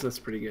coins. That's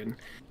pretty good.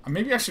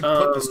 Maybe I should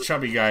put this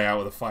chubby guy out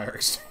with a fire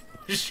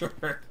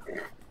extinguisher.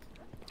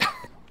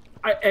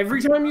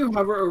 Every time you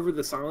hover over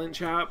the silent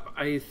chap,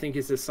 I think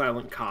it's a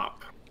silent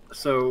cop.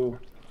 So,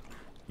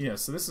 Yeah,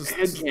 so this is...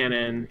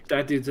 headcanon,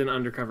 that dude's an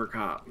undercover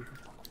cop.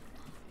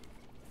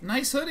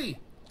 Nice hoodie.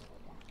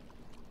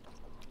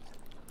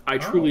 I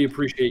truly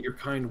appreciate your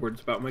kind words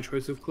about my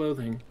choice of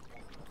clothing.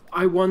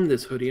 I won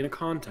this hoodie in a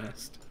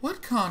contest.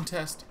 What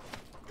contest?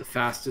 The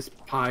fastest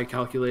pi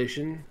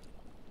calculation.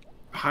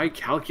 Pi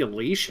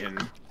calculation?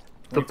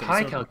 The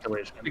pi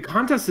calculation. The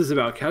contest is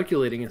about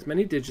calculating as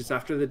many digits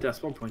after the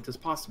decimal point as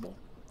possible.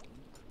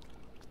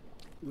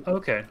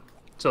 Okay.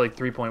 So like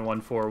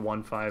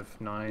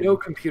 3.14159. No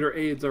computer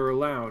aids are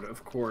allowed,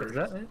 of course. Is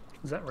that it?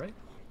 Is that right?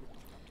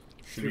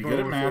 Should be good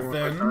at math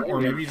then, or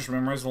maybe you just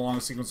memorize the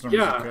longest sequence numbers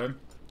you could.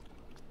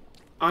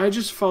 I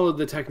just followed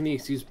the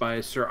techniques used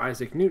by Sir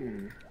Isaac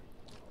Newton.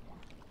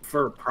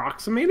 For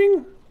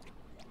approximating?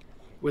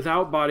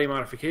 Without body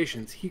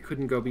modifications, he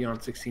couldn't go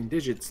beyond 16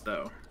 digits,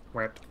 though.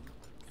 Right.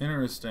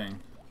 Interesting.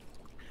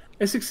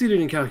 I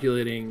succeeded in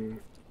calculating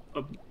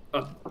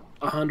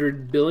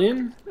 100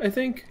 billion, I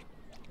think.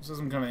 So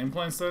some kind of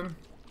implants then?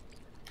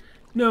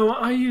 No,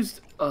 I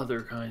used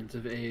other kinds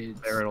of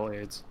aids. Marital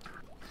aids.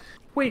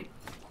 Wait,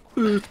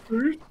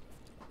 Boosters?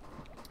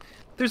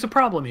 there's a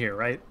problem here,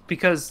 right?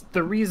 Because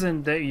the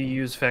reason that you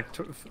use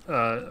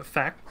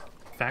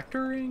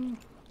factoring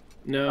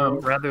No.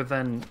 rather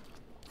than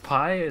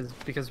pi is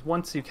because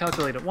once you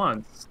calculate it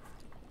once,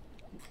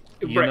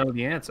 you Right. know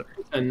the answer.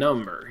 A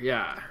number,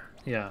 yeah.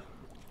 Yeah.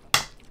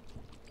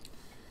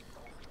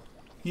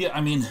 Yeah,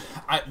 I mean,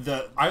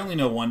 I only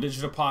know one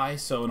digit of pi,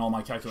 so in all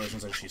my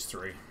calculations I just use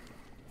 3.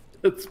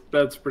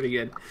 That's pretty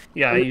good.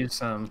 Yeah, I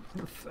use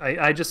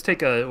I just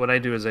take what I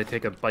do is I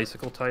take a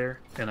bicycle tire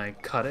and I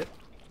cut it,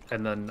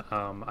 and then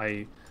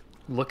I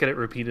look at it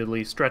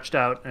repeatedly, stretched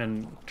out,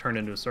 and turn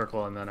into a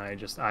circle, and then I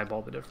just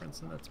eyeball the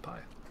difference, and that's pi.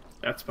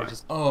 That's fine.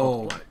 Just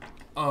Oh. multiply.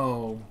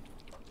 Oh.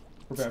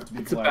 We're about to be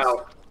It's blessed.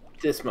 about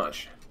this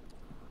much.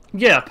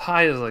 Yeah,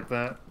 pi is like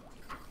that.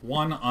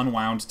 One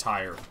unwound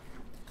tire.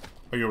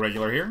 Are you a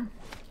regular here?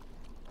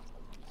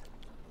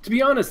 To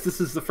be honest, this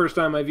is the first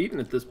time I've eaten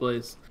at this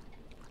place.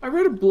 I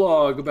read a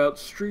blog about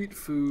street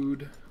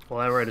food. Well,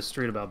 I write a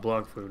street about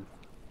blog food.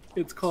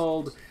 It's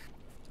called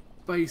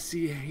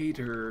Spicy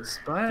Hater.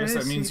 I guess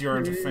that means you're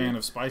a fan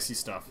of spicy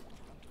stuff.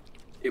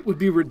 It would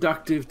be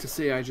reductive to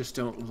say I just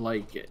don't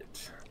like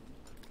it.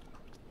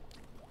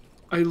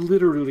 I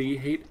literally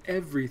hate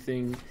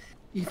everything,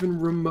 even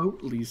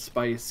remotely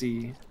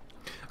spicy.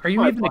 Are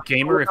you I even a fucking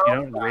gamer if you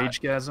know don't that.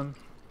 ragegasm?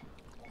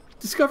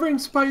 Discovering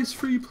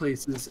spice-free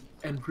places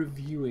and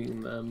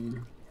reviewing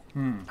them.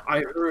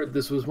 I heard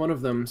this was one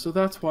of them, so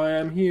that's why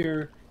I'm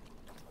here.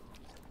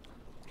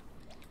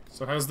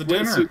 So how's the Wait,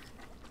 dinner? so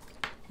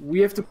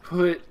we have to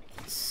put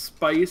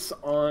spice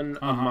on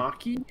a Uh-huh.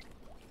 maki?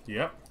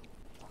 Yep.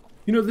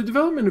 You know, the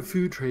development of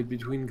food trade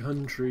between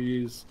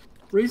countries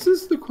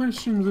raises the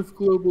questions of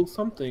global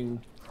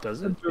something.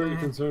 Does I'm it? very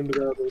concerned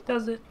about it.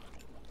 Does it?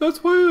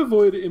 That's why I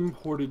avoid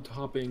imported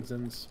toppings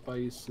and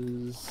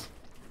spices.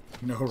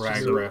 No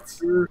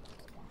regrets.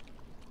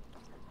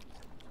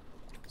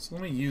 So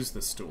let me use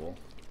this stool.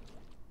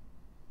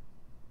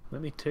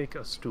 Let me take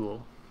a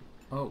stool.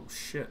 Oh,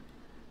 shit.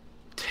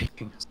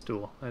 Taking a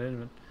stool. I didn't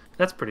even...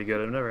 That's pretty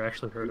good. I've never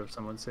actually heard of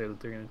someone say that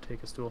they're going to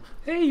take a stool.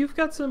 Hey, you've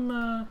got some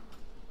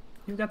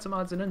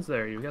odds and ends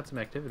there. You've got some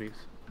activities.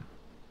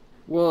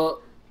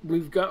 Well,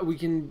 we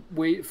can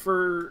wait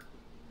for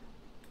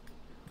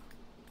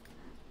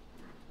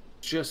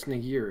just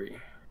nigiri.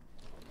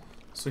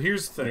 So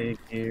here's the thing.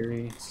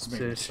 Nigiri, This is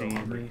making me so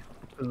hungry.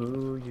 sashimi.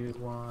 Ooh, you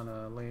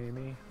wanna lay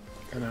me?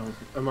 I know.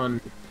 I'm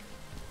on.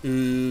 Ooh,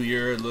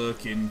 you're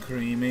looking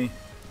creamy.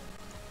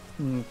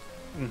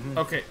 Mm-hmm.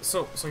 Okay,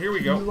 so here we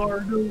go.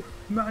 Largo,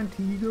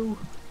 Montego,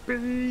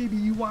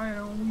 baby, why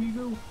don't we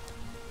go?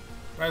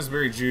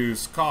 Raspberry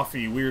juice,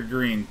 coffee, weird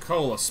green,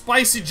 cola,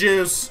 spicy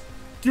juice.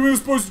 Give me the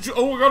spicy juice.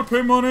 Oh, I gotta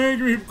pay money.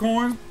 Give me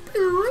coins.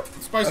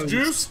 Spicy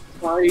juice.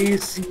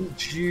 Spicy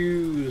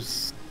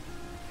juice.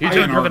 You I don't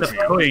didn't have enough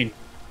argue.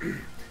 coin.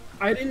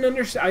 I didn't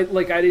understand.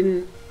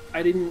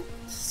 I didn't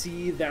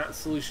see that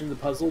solution to the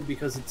puzzle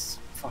because it's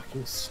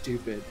fucking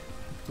stupid.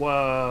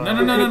 Whoa.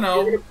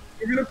 No.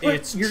 You're gonna put.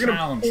 It's you're gonna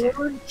challenging.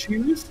 pour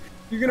juice.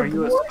 You're Are gonna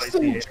you a pour spicy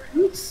some hater?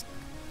 juice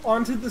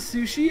onto the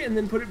sushi and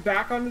then put it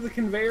back onto the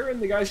conveyor,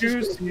 and the guy's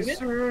just gonna Juicy eat it.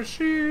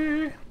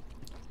 sushi.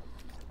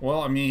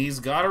 Well, I mean,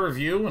 he's got a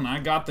review, and I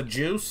got the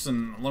juice,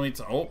 and let me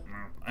tell.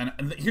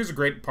 And here's a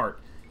great part.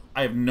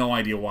 I have no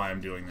idea why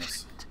I'm doing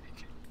this.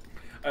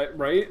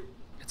 Right?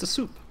 It's a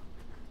soup.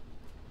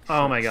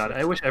 Oh my god,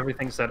 I wish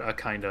everything said a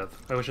kind of.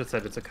 I wish it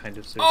said it's a kind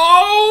of soup.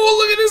 Oh,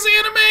 look at this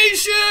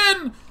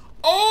animation!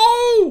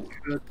 Oh!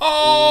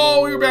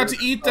 Oh, you're about to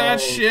eat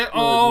that shit.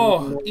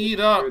 Oh, eat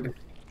up.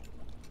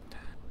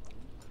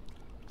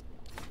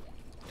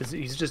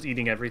 He's just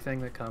eating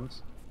everything that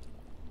comes?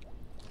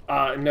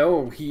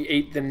 No, he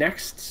ate the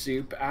next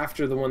soup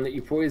after the one that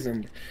you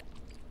poisoned.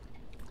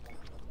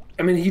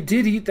 I mean, he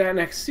did eat that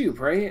next soup,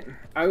 right?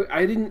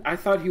 I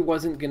thought he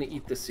wasn't gonna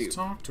eat the soup,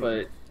 Talk to but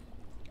him.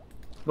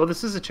 Well,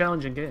 this is a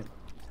challenging game.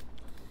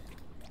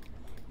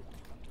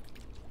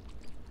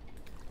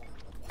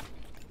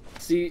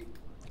 see,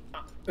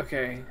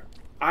 okay,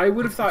 I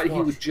would have thought he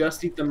would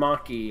just eat the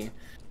maki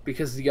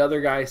because the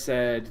other guy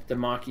said the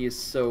maki is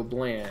so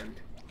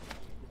bland.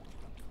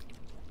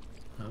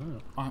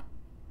 Oh.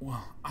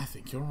 Well, I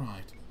think you're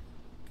right.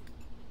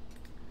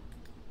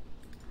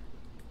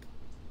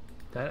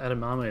 That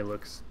edamame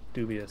looks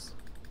dubious.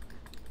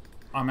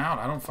 I'm out.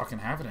 I don't fucking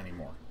have it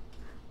anymore.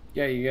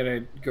 Yeah, you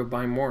gotta go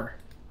buy more.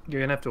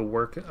 You're gonna have to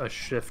work a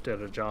shift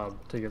at a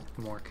job to get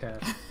more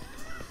cash.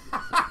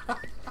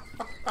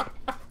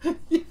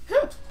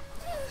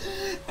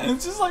 And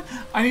it's just like,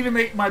 I need to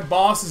make, my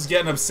boss is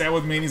getting upset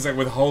with me and he's like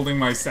withholding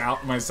my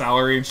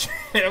salary and shit.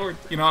 You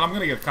know what, I'm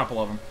gonna get a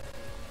couple of them.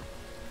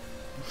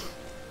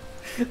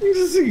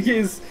 Just in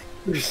case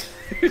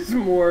there's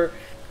more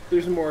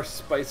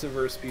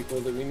VirtuaVerse people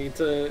that we need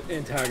to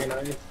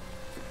antagonize.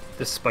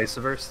 The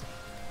Spiceverse?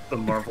 The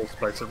Marvel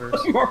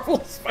Spiceverse? Marvel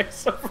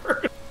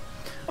Spiceverse.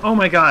 Oh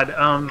my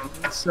god,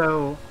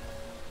 so...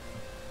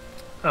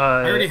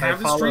 I already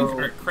have this drink,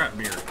 or crap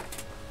beer.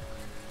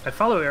 I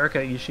follow Erika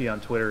Ishii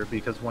on Twitter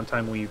because one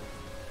time we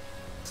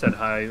said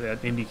hi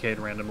at IndieCade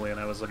randomly and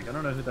I was like, I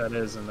don't know who that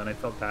is, and then I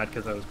felt bad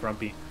because I was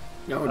grumpy.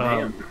 Oh,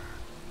 damn.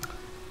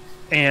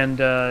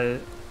 And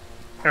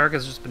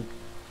Erika's just been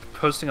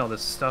posting all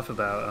this stuff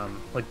about,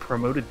 like,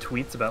 promoted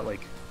tweets about,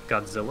 like,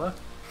 Godzilla.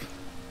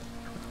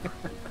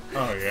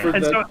 Oh, yeah.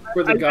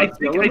 For the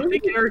Godzilla I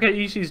think Erika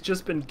Ishii's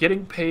just been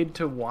getting paid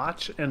to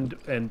watch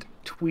and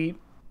tweet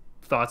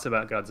thoughts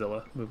about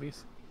Godzilla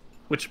movies,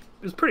 which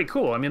is pretty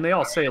cool. I mean, they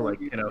all say, like,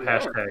 you know,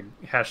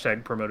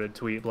 hashtag promoted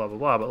tweet, blah, blah,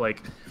 blah, but,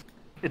 like,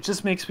 it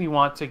just makes me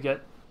want to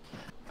get...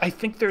 I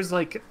think there's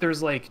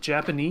like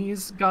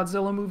Japanese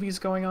Godzilla movies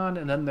going on,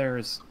 and then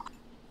there's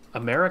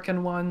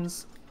American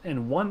ones,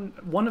 and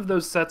one of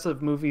those sets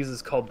of movies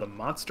is called the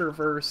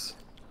MonsterVerse,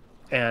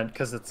 and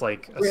because it's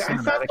like a Wait, I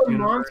thought cinematic the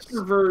universe.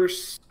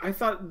 MonsterVerse. I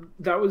thought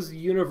that was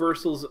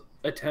Universal's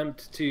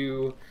attempt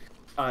to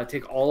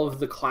take all of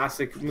the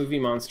classic movie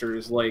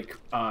monsters like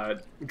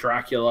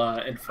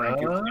Dracula and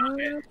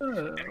Frankenstein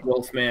and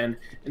Wolfman,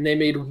 and they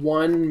made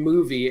one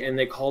movie and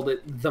they called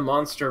it the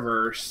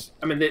MonsterVerse.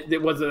 I mean,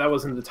 that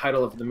wasn't the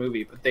title of the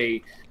movie, but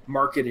they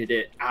marketed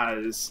it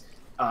as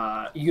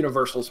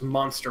Universal's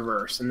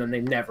MonsterVerse, and then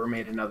they never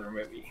made another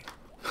movie.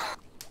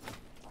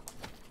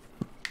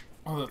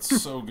 Oh,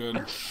 that's so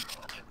good.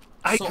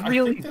 I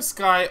think this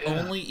guy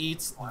only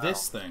eats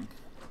this thing.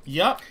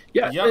 Yep.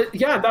 Yeah, Yep.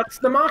 yeah, that's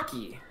the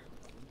maki.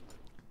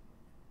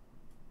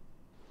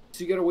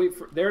 So you gotta wait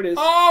for... There it is.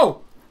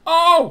 Oh!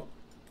 Oh!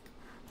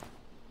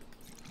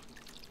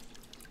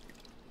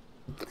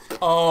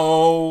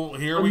 Oh,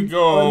 here we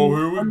go.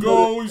 Here we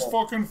go. He's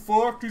fucking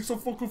fucked. He's so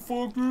fucking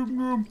fucked.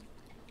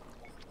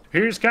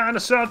 He's kind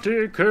of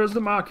salty because the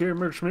maki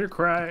makes me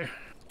cry.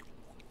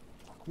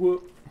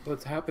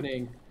 What's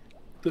happening?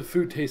 The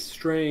food tastes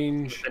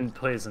strange. And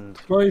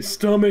poisoned. My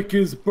stomach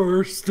is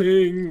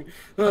bursting.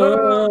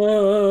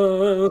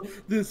 Ah,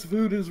 this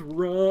food is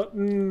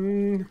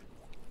rotten.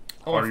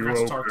 Oh, I forgot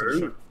to talk to the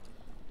ship.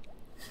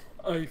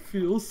 I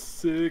feel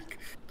sick.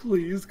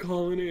 Please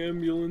call an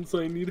ambulance.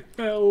 I need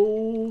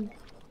help.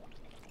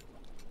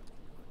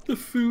 The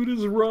food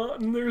is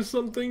rotten. There's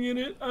something in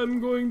it. I'm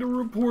going to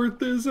report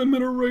this. I'm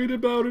going to write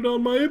about it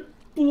on my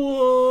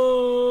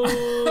blog.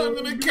 I'm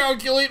gonna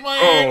calculate my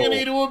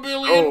agony to 1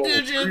 billion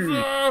digits.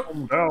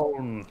 Calm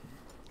down.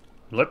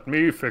 Let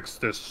me fix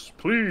this,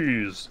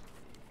 please.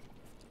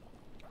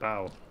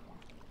 Wow.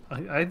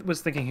 I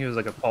was thinking he was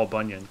like a Paul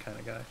Bunyan kind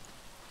of guy.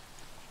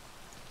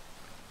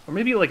 Or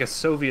maybe like a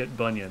Soviet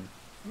Bunyan.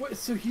 What?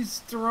 So he's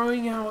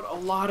throwing out a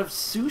lot of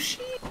sushi?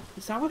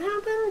 Is that what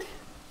happened?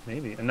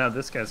 Maybe. And now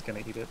this guy's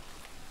gonna eat it.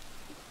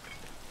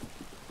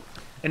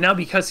 And now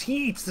because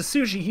he eats the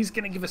sushi, he's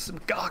gonna give us some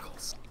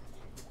goggles.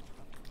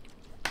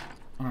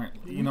 Alright,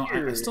 you know,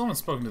 I still haven't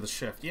spoken to the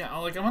shift. Yeah,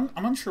 like, I'm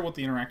unsure what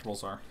the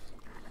interactables are.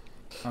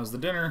 How's the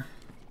dinner?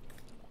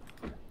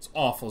 It's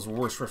awful. It's the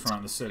worst restaurant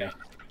in the city.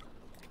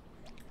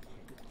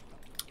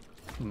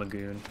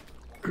 Magoon.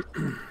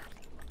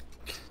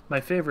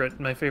 My favorite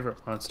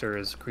monster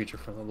is Creature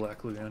from the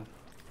Black Lagoon,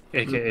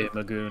 aka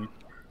Magoon.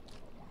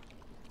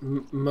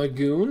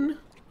 Magoon?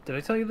 Did I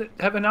tell you that?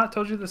 Have I not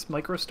told you this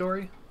micro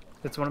story?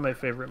 It's one of my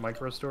favorite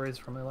micro stories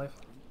from my life.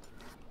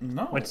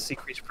 No. Went to see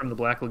Creature from the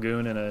Black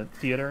Lagoon in a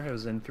theater. It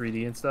was in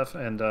 3D and stuff,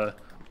 and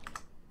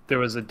there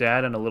was a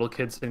dad and a little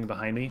kid sitting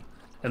behind me,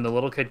 and the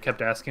little kid kept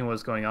asking what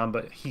was going on,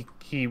 but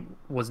he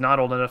was not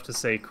old enough to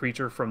say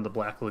Creature from the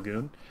Black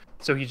Lagoon,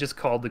 so he just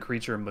called the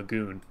creature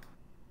Magoon.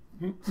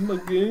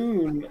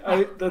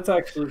 Magoon. That's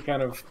actually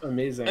kind of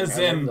amazing. As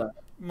I love in that.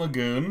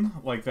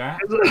 Magoon, like that.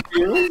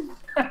 Magoon?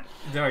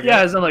 Did I get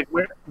Yeah, it? as in like,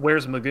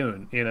 where's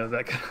Magoon? You know,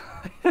 that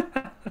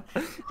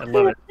I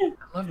love it.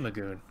 I love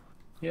Magoon.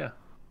 Yeah.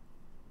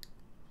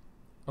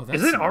 Oh,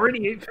 Is it already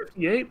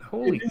 8:58?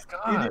 Holy It is-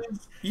 God. it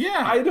is.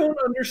 Yeah. I don't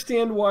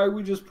understand why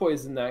we just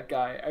poisoned that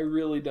guy. I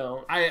really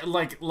don't. I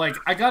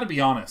gotta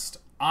be honest.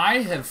 I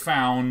have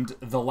found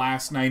the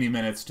last 90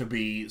 minutes to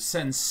be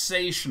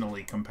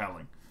sensationally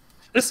compelling.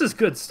 This is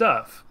good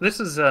stuff. This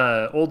is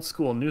old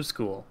school, new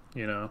school,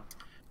 you know.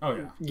 Oh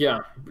yeah. Yeah.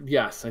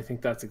 Yes, I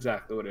think that's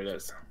exactly what it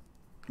is.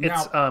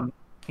 It's Now,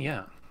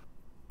 yeah.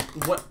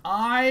 what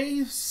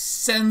I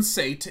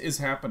sensate is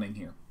happening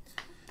here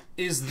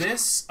is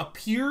this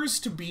appears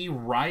to be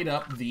right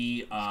up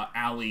the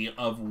alley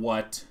of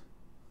what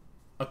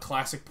a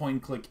classic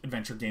point-and-click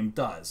adventure game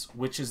does,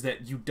 which is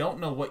that you don't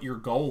know what your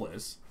goal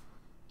is.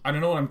 I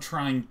don't know what I'm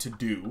trying to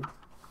do.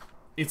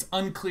 It's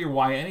unclear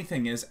why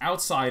anything is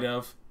outside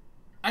of,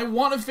 I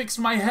want to fix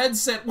my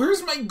headset.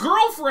 Where's my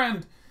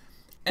girlfriend?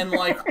 And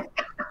like,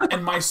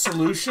 and my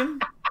solution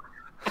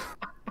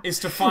is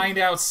to find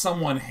out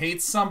someone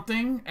hates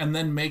something and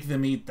then make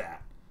them eat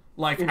that.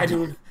 Like, I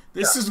don't.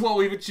 This is what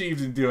we've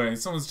achieved in doing.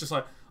 Someone's just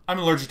like, I'm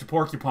allergic to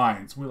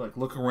porcupines. We like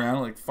look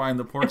around, like find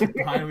the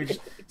porcupine, and we just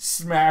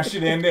smash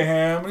it into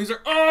him, and he's like,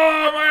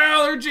 oh, my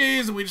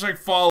allergies, and we just like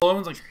follow him.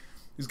 It's like,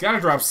 he's got to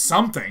drop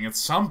something at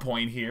some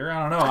point here.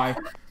 I don't know. I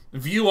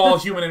view all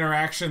human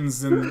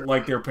interactions in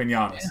like they're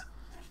pinatas.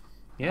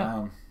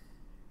 Yeah.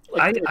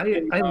 Like,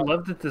 I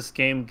love that this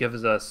game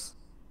gives us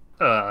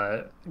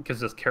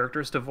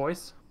characters to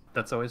voice.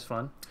 That's always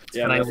fun.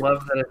 Yeah, and I that's-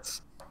 love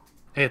that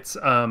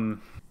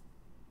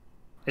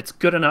it's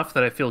good enough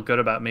that I feel good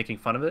about making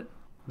fun of it.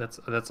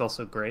 That's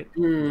also great.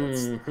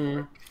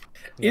 Mhm.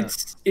 Yeah.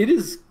 It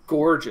is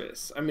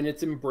gorgeous. I mean,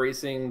 it's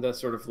embracing the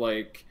sort of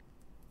like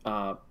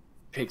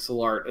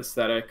pixel art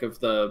aesthetic of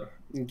the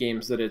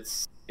games that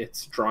it's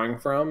drawing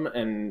from,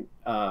 and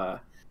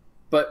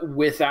but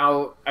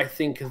without, I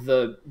think,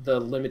 the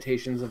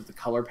limitations of the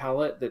color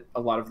palette that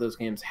a lot of those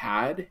games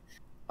had,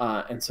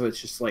 and so it's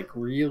just like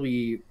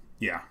really.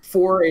 Yeah.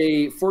 For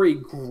a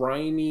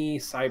grimy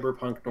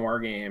cyberpunk noir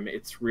game,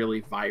 it's really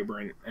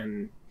vibrant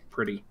and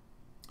pretty.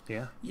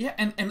 Yeah. Yeah,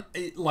 and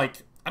it,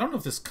 like, I don't know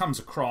if this comes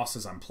across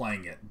as I'm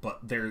playing it,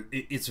 but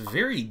it's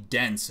very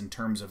dense in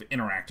terms of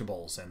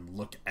interactables and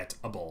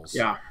look-atables.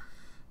 Yeah.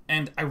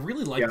 And I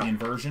really like the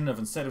inversion of,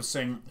 instead of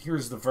saying,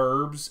 here's the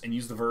verbs, and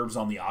use the verbs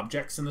on the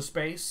objects in the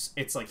space,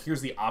 it's like, here's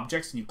the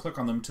objects, and you click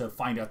on them to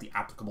find out the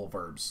applicable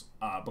verbs.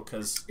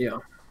 Because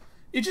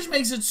it just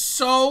makes it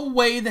so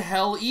way the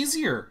hell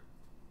easier.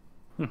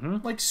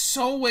 Like,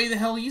 so way the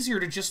hell easier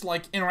to just,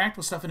 like, interact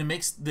with stuff, and it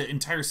makes the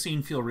entire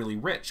scene feel really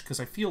rich, because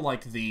I feel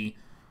like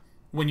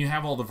when you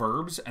have all the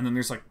verbs, and then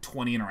there's, like,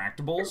 20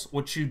 interactables,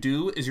 what you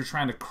do is you're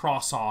trying to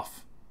cross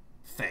off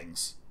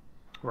things.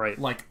 Right.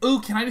 Like,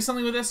 ooh, can I do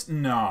something with this?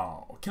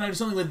 No. Can I do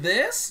something with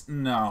this?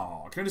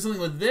 No. Can I do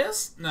something with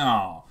this?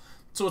 No.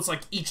 So it's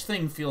like, each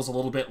thing feels a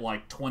little bit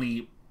like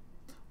 20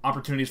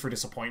 opportunities for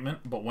disappointment,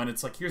 but when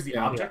it's like, here's the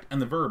object and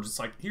the verbs, it's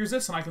like, here's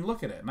this, and I can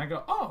look at it, and I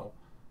go, oh.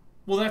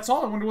 Well, that's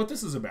all. I wonder what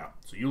this is about.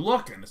 So you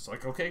look, and it's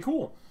like, okay,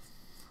 cool.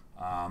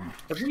 Have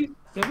we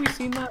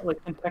seen that,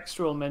 like,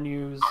 contextual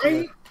menus,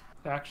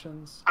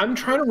 actions? I'm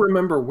trying to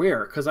remember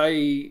where, because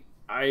I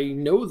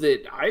know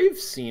that I've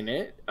seen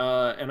it,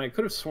 and I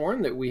could have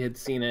sworn that we had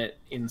seen it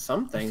in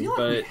something, I feel like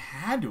but we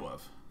had to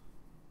have.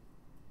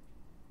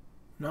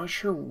 not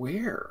sure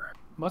where.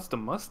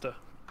 Musta.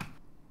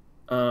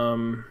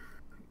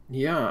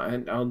 Yeah,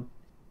 and I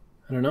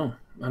don't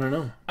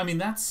know. I mean,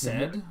 that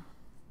said,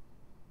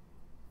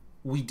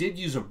 we did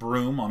use a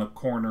broom on a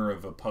corner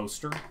of a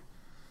poster.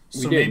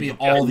 So did. maybe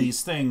all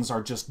these things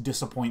are just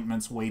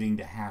disappointments waiting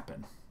to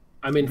happen.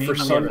 I mean, for Maybe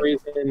some never.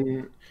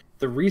 reason,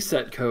 the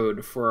reset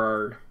code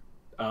for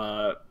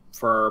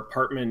our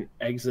apartment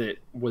exit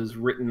was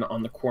written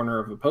on the corner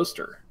of a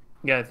poster.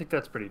 Yeah, I think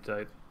that's pretty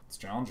tight. It's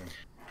challenging.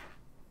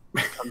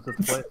 Comes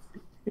with play.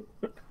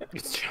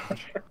 It's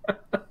challenging.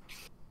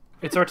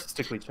 It's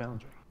artistically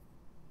challenging.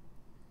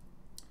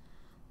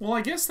 Well,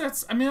 I guess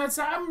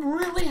I'm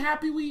really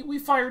happy we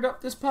fired up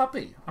this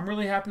puppy. I'm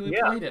really happy we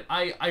played it.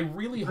 I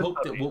really hope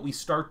that what we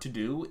start to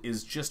do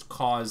is just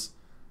cause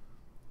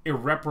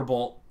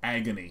irreparable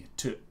agony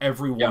to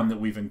everyone that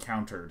we've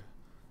encountered.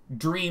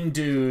 Dream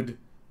dude,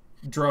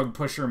 drug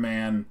pusher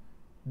man,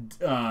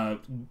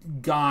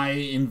 guy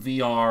in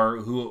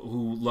VR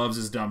who loves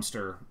his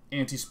dumpster,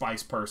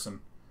 anti-spice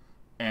person,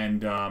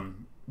 and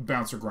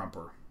bouncer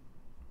grumper.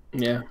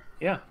 Yeah.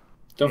 Yeah.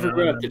 Don't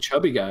forget the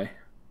chubby guy.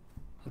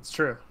 It's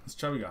true. This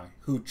chubby guy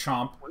who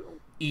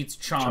eats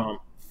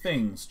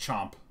things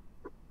chomp.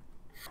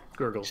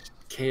 Gurgle.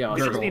 Chaos.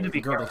 We Gurgle. just need to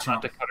be Gurgle careful not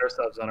chomp. to cut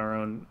ourselves on our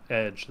own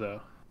edge, though.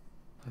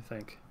 I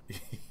think.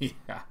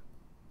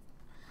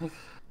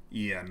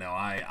 Yeah,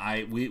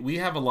 no, we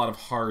have a lot of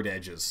hard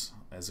edges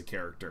as a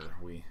character.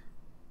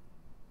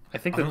 I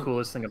think the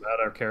coolest thing about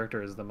our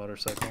character is the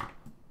motorcycle.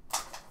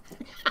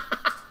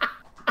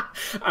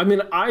 I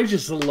mean, I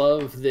just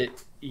love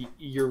that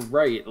you're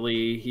right,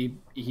 Lee.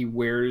 He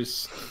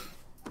wears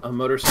a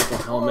motorcycle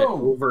helmet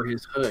over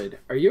his hood.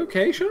 Are you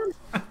okay, Sean?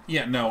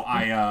 Yeah, no,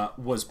 I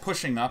was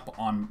pushing up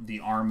on the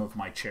arm of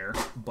my chair,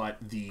 but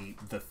the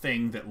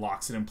thing that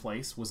locks it in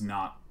place was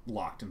not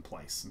locked in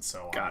place, and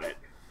so Got it.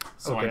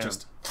 So I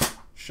just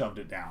shoved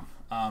it down.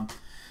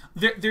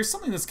 There's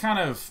something that's kind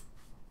of,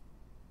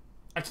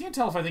 I can't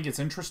tell if I think it's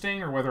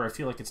interesting or whether I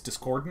feel like it's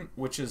discordant,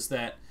 which is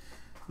that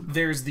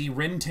there's the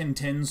Rin Tin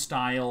Tin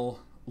style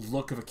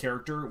look of a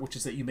character, which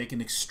is that you make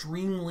an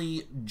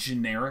extremely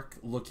generic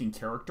looking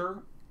character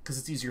because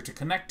it's easier to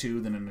connect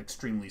to than an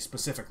extremely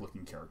specific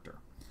looking character.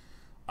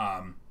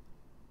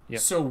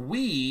 So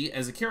we,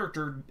 as a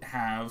character,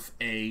 have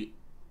a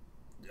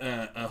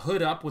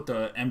hood up with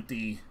the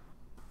empty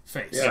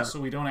face, so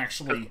we don't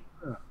actually.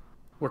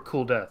 We're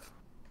Cool Death.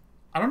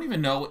 I don't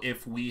even know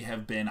if we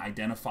have been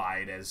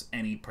identified as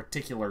any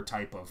particular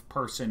type of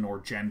person or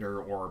gender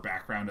or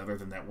background other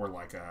than that we're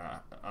like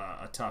a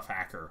tough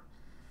hacker.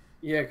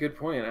 Yeah, good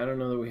point. I don't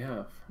know that we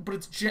have. But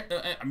it's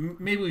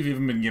maybe we've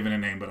even been given a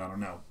name, but I don't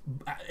know.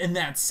 And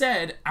that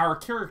said, our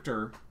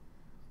character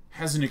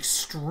has an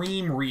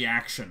extreme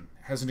reaction,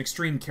 has an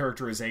extreme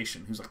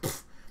characterization. Who's like,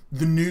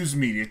 the news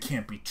media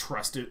can't be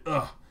trusted.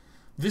 Ugh,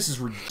 this is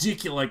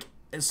ridiculous.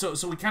 Like, so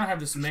we kind of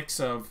have this mix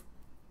of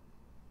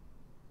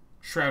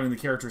shrouding the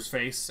character's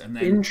face and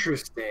then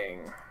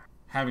interesting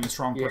having a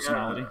strong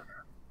personality.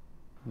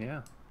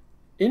 Yeah.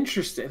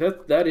 Interesting.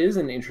 That is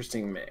an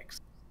interesting mix.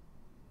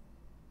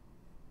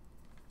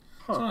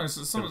 Huh.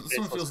 Someone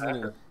feels a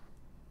little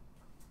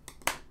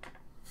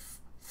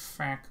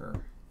facker.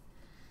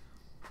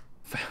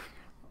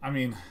 I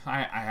mean,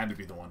 I had to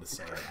be the one to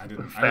say it. I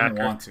didn't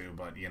want to,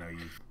 but you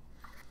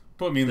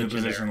put me in the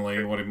position,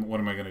 Lee. What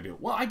am I going to do?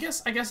 Well, I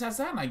guess that's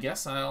that, and I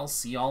guess I'll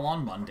see y'all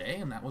on Monday,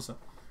 and it was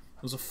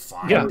a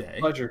fine day.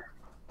 Pleasure.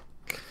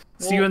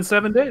 See you in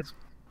 7 days.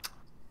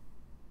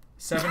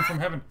 7 from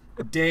heaven.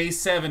 Day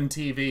 7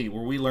 TV,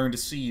 where we learn to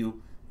see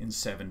you in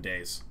 7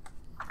 days.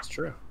 That's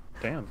true.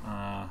 Damn.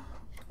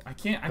 I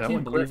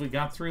can't believe we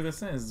got through this.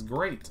 This is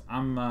great.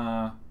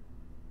 I'm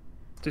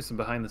do some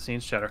behind the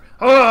scenes chatter.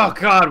 Oh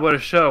God, what a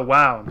show!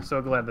 Wow, I'm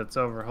so glad that's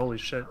over. Holy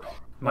shit.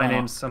 My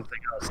name's something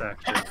else,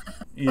 actually.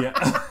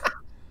 Yeah.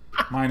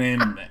 My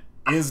name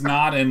is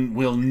not and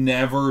will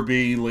never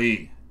be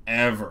Lee.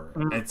 Ever.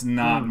 It's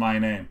not my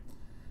name.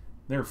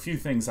 There are a few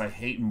things I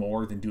hate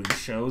more than doing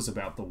shows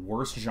about the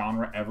worst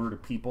genre ever to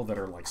people that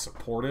are like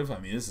supportive. I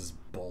mean, this is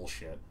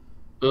bullshit.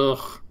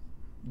 Ugh.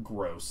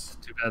 Gross.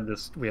 Too bad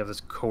we have this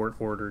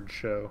court-ordered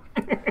show.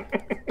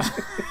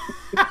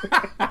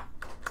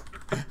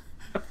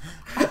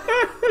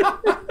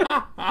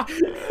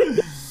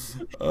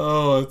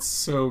 Oh, it's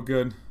so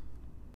good.